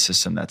monetary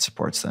system that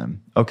supports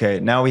them. Okay,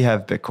 now we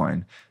have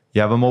Bitcoin. You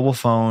have a mobile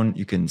phone,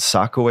 you can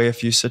sock away a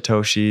few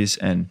Satoshis,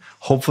 and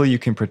hopefully you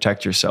can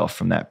protect yourself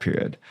from that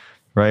period,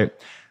 right?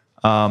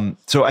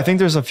 So I think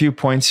there's a few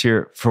points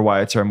here for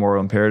why it's our moral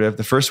imperative.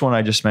 The first one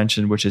I just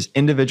mentioned, which is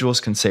individuals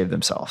can save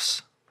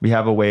themselves. We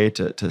have a way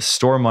to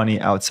store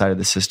money outside of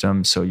the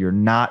system so you're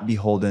not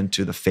beholden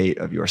to the fate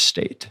of your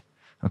state,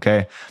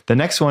 okay? The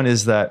next one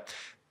is that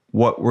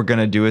what we're going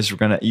to do is we're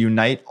going to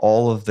unite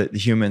all of the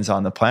humans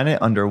on the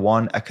planet under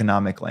one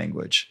economic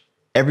language.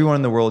 Everyone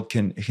in the world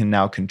can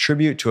now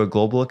contribute to a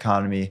global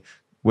economy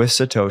with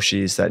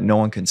Satoshis that no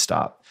one can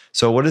stop.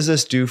 So what does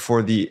this do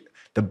for the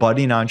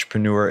budding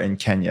entrepreneur in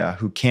Kenya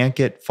who can't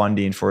get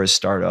funding for his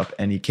startup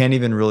and he can't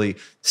even really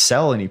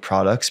sell any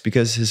products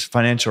because his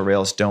financial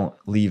rails don't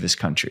leave his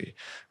country,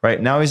 right?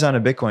 Now he's on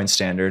a Bitcoin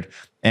standard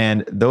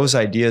and those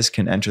ideas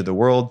can enter the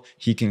world.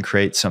 He can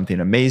create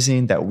something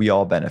amazing that we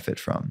all benefit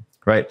from.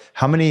 Right?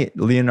 How many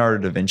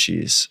Leonardo da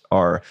Vinci's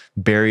are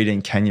buried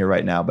in Kenya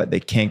right now, but they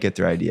can't get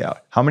their idea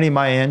out? How many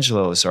Maya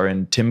Angelos are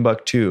in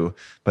Timbuktu,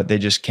 but they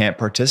just can't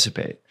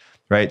participate?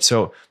 Right?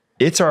 So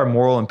it's our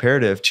moral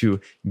imperative to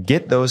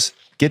get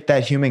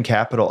that human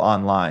capital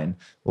online,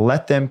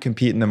 let them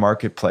compete in the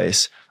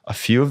marketplace. A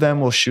few of them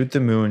will shoot the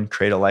moon,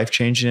 create a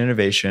life-changing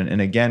innovation, and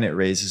again, it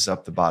raises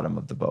up the bottom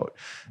of the boat.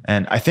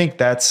 And I think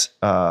that's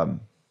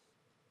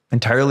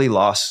entirely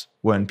lost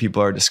when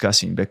people are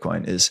discussing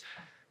Bitcoin.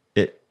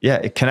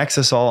 It connects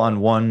us all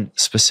on one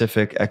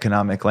specific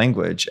economic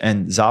language.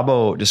 And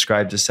Szabo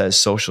described this as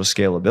social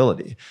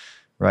scalability,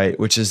 right?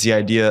 Which is the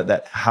idea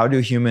that how do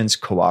humans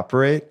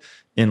cooperate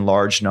in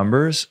large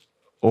numbers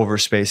over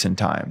space and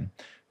time,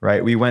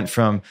 right? We went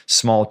from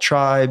small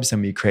tribes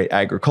and we create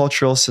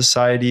agricultural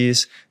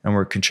societies and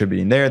we're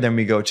contributing there. Then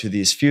we go to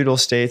these feudal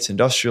states,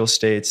 industrial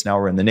states. Now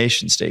we're in the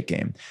nation state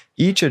game.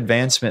 Each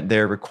advancement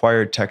there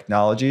required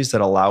technologies that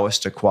allow us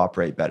to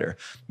cooperate better,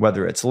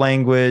 whether it's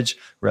language,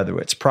 whether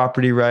it's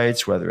property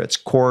rights, whether it's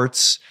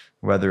courts,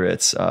 whether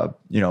it's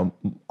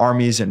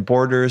armies and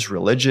borders,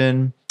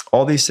 religion.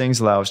 All these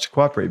things allow us to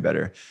cooperate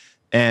better.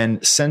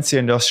 And since the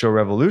Industrial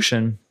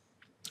Revolution,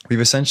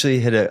 we've essentially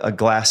hit a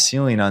glass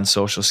ceiling on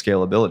social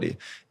scalability.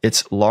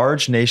 It's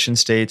large nation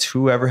states,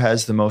 whoever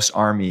has the most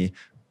army,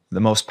 the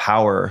most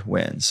power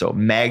wins. So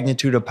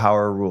magnitude of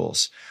power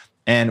rules.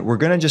 And we're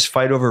going to just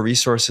fight over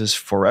resources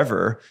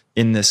forever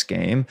in this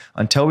game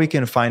until we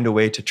can find a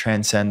way to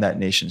transcend that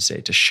nation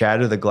state, to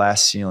shatter the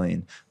glass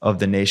ceiling of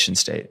the nation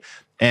state.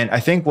 And I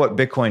think what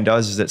Bitcoin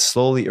does is it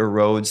slowly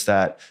erodes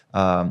that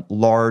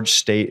large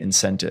state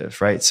incentive,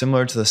 right?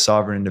 Similar to the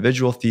sovereign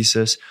individual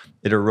thesis,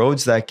 it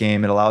erodes that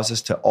game. It allows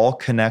us to all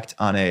connect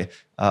on a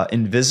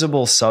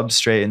invisible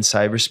substrate in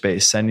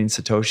cyberspace, sending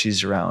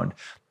Satoshis around.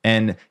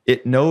 And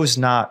it knows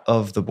not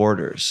of the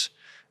borders.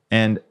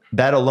 And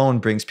that alone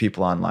brings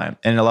people online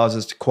and allows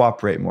us to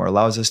cooperate more,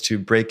 allows us to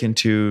break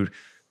into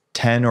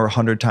 10 or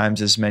 100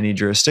 times as many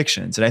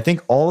jurisdictions. And I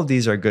think all of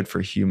these are good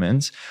for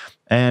humans.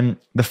 And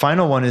the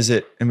final one is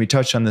and we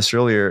touched on this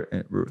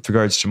earlier with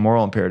regards to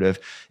moral imperative,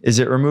 is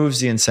it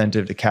removes the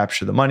incentive to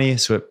capture the money.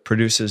 So it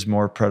produces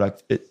more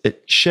product.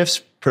 It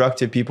shifts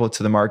productive people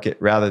to the market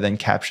rather than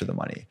capture the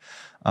money.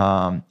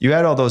 You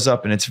add all those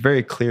up and it's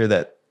very clear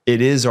that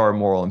it is our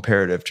moral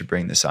imperative to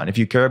bring this on. If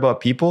you care about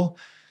people,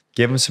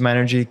 give them some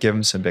energy, give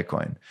them some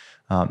Bitcoin.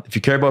 If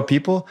you care about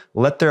people,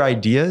 let their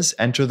ideas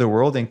enter the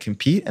world and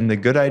compete, and the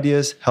good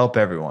ideas help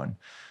everyone.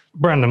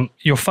 Brandon,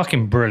 you're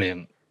fucking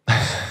brilliant.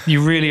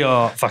 You really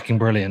are fucking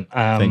brilliant.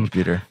 Thank you,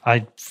 Peter.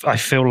 I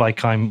feel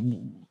like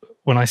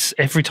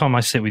every time I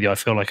sit with you, I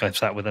feel like I've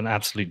sat with an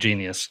absolute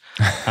genius.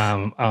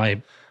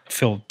 I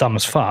feel dumb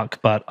as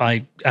fuck, but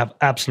I have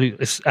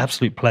it's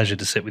absolute pleasure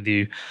to sit with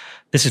you.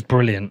 This is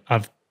brilliant.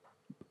 I'm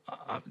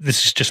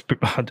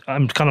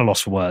kind of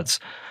lost for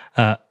words.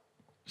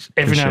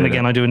 Every now and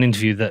again, I do an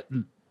interview that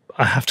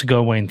I have to go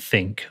away and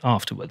think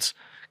afterwards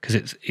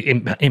because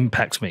it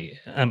impacts me.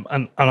 And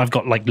I've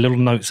got like little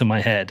notes in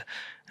my head.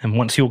 And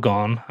once you're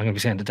gone, I'm going to be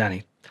saying to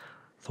Danny,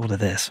 thought of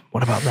this.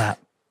 What about that?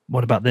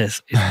 What about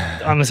this?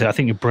 Honestly, I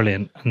think you're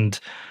brilliant. And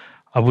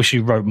I wish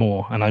you wrote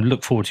more. And I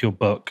look forward to your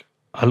book.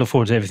 I look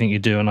forward to everything you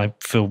do. And I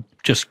feel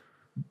just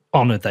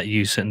honored that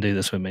you sit and do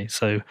this with me.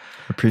 So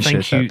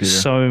thank you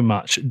so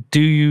much.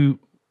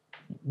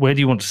 Where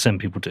do you want to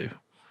send people to?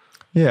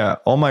 Yeah,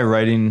 all my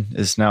writing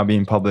is now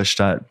being published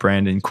at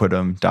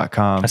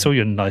brandonquittem.com. I saw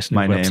your nice new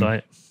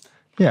website.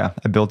 Yeah,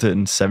 I built it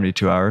in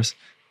 72 hours.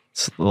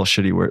 It's a little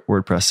shitty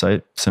WordPress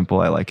site. Simple,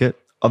 I like it.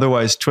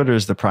 Otherwise, Twitter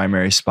is the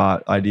primary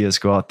spot. Ideas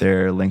go out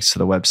there, links to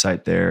the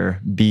website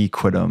there.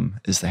 bquittem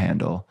is the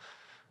handle.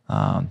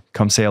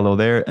 Come say hello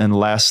there. And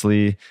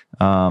lastly,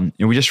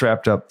 we just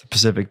wrapped up the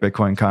Pacific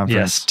Bitcoin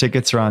Conference. Yes.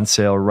 Tickets are on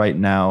sale right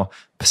now.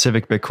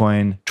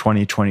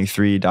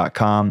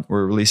 PacificBitcoin2023.com.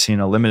 We're releasing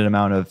a limited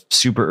amount of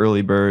super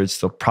early birds.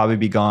 They'll probably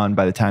be gone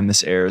by the time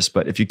this airs.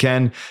 But if you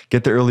can,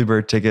 get the early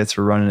bird tickets.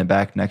 We're running it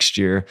back next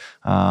year.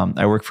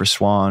 I work for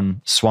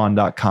Swan,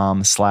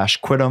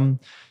 swan.com/Quittem.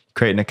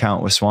 create an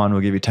account with Swan.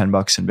 We'll give you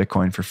 $10 in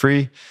Bitcoin for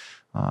free.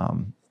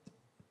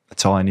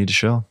 That's all I need to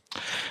show.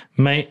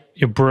 Mate,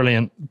 you're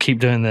brilliant. Keep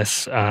doing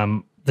this.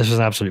 This was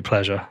an absolute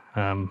pleasure.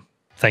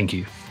 Thank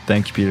you.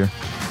 Thank you, Peter.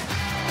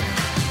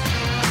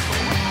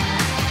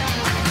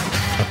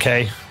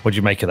 Okay, what'd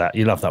you make of that?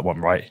 You love that one,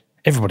 right?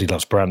 Everybody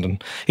loves Brandon.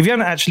 If you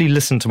haven't actually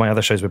listened to my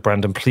other shows with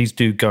Brandon, please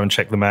do go and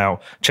check them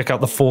out. Check out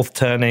The Fourth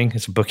Turning.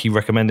 It's a book he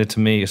recommended to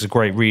me. It's a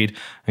great read.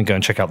 And go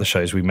and check out the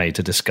shows we made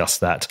to discuss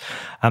that.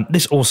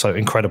 This also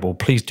incredible.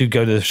 Please do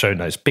go to the show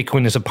notes.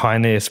 Bitcoin is a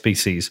pioneer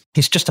species.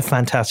 It's just a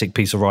fantastic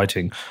piece of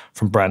writing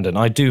from Brandon.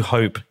 I do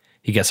hope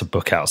he gets a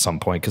book out at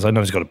some point because I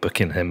know he's got a book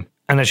in him.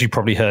 And as you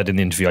probably heard in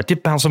the interview, I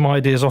did bounce some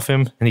ideas off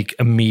him and he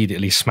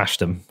immediately smashed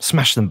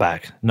them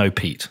back. No,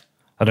 Pete,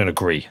 I don't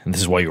agree. And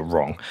this is why you're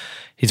wrong.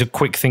 He's a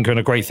quick thinker and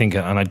a great thinker,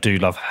 and I do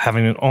love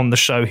having him on the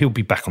show. He'll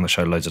be back on the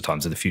show loads of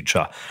times in the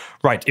future.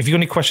 Right, if you've got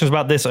any questions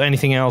about this or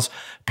anything else,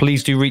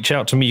 please do reach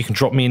out to me. You can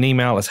drop me an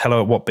email. It's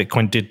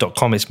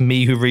hello@whatbitcoindid.com. It's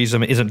me who reads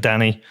them. It isn't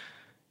Danny,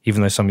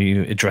 even though some of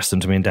you address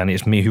them to me and Danny.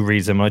 It's me who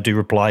reads them. I do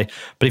reply.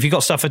 But if you've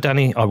got stuff for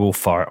Danny, I will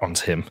fire it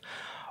onto him.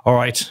 All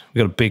right,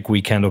 we've got a big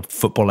weekend of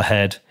football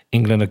ahead.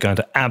 England are going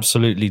to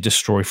absolutely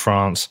destroy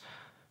France.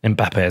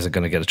 Mbappe isn't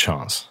going to get a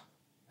chance.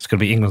 It's going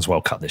to be England's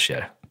World Cup this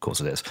year. Of course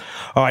it is.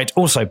 All right.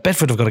 Also,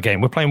 Bedford have got a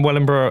game. We're playing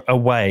Wellingborough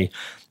away.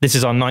 This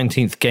is our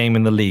 19th game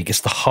in the league. It's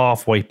the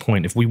halfway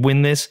point. If we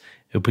win this,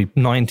 it'll be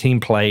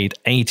 19 played,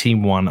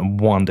 18 won, and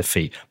 1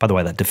 defeat. By the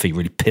way, that defeat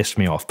really pissed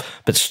me off.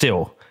 But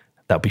still,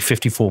 that'll be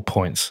 54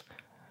 points.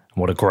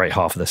 What a great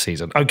half of the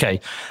season.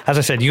 Okay. As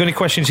I said, you got any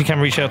questions, you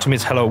can reach out to me.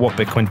 It's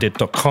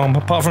hello@whatbitcoindid.com.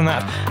 Apart from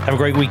that, have a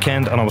great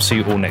weekend, and I will see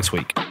you all next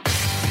week.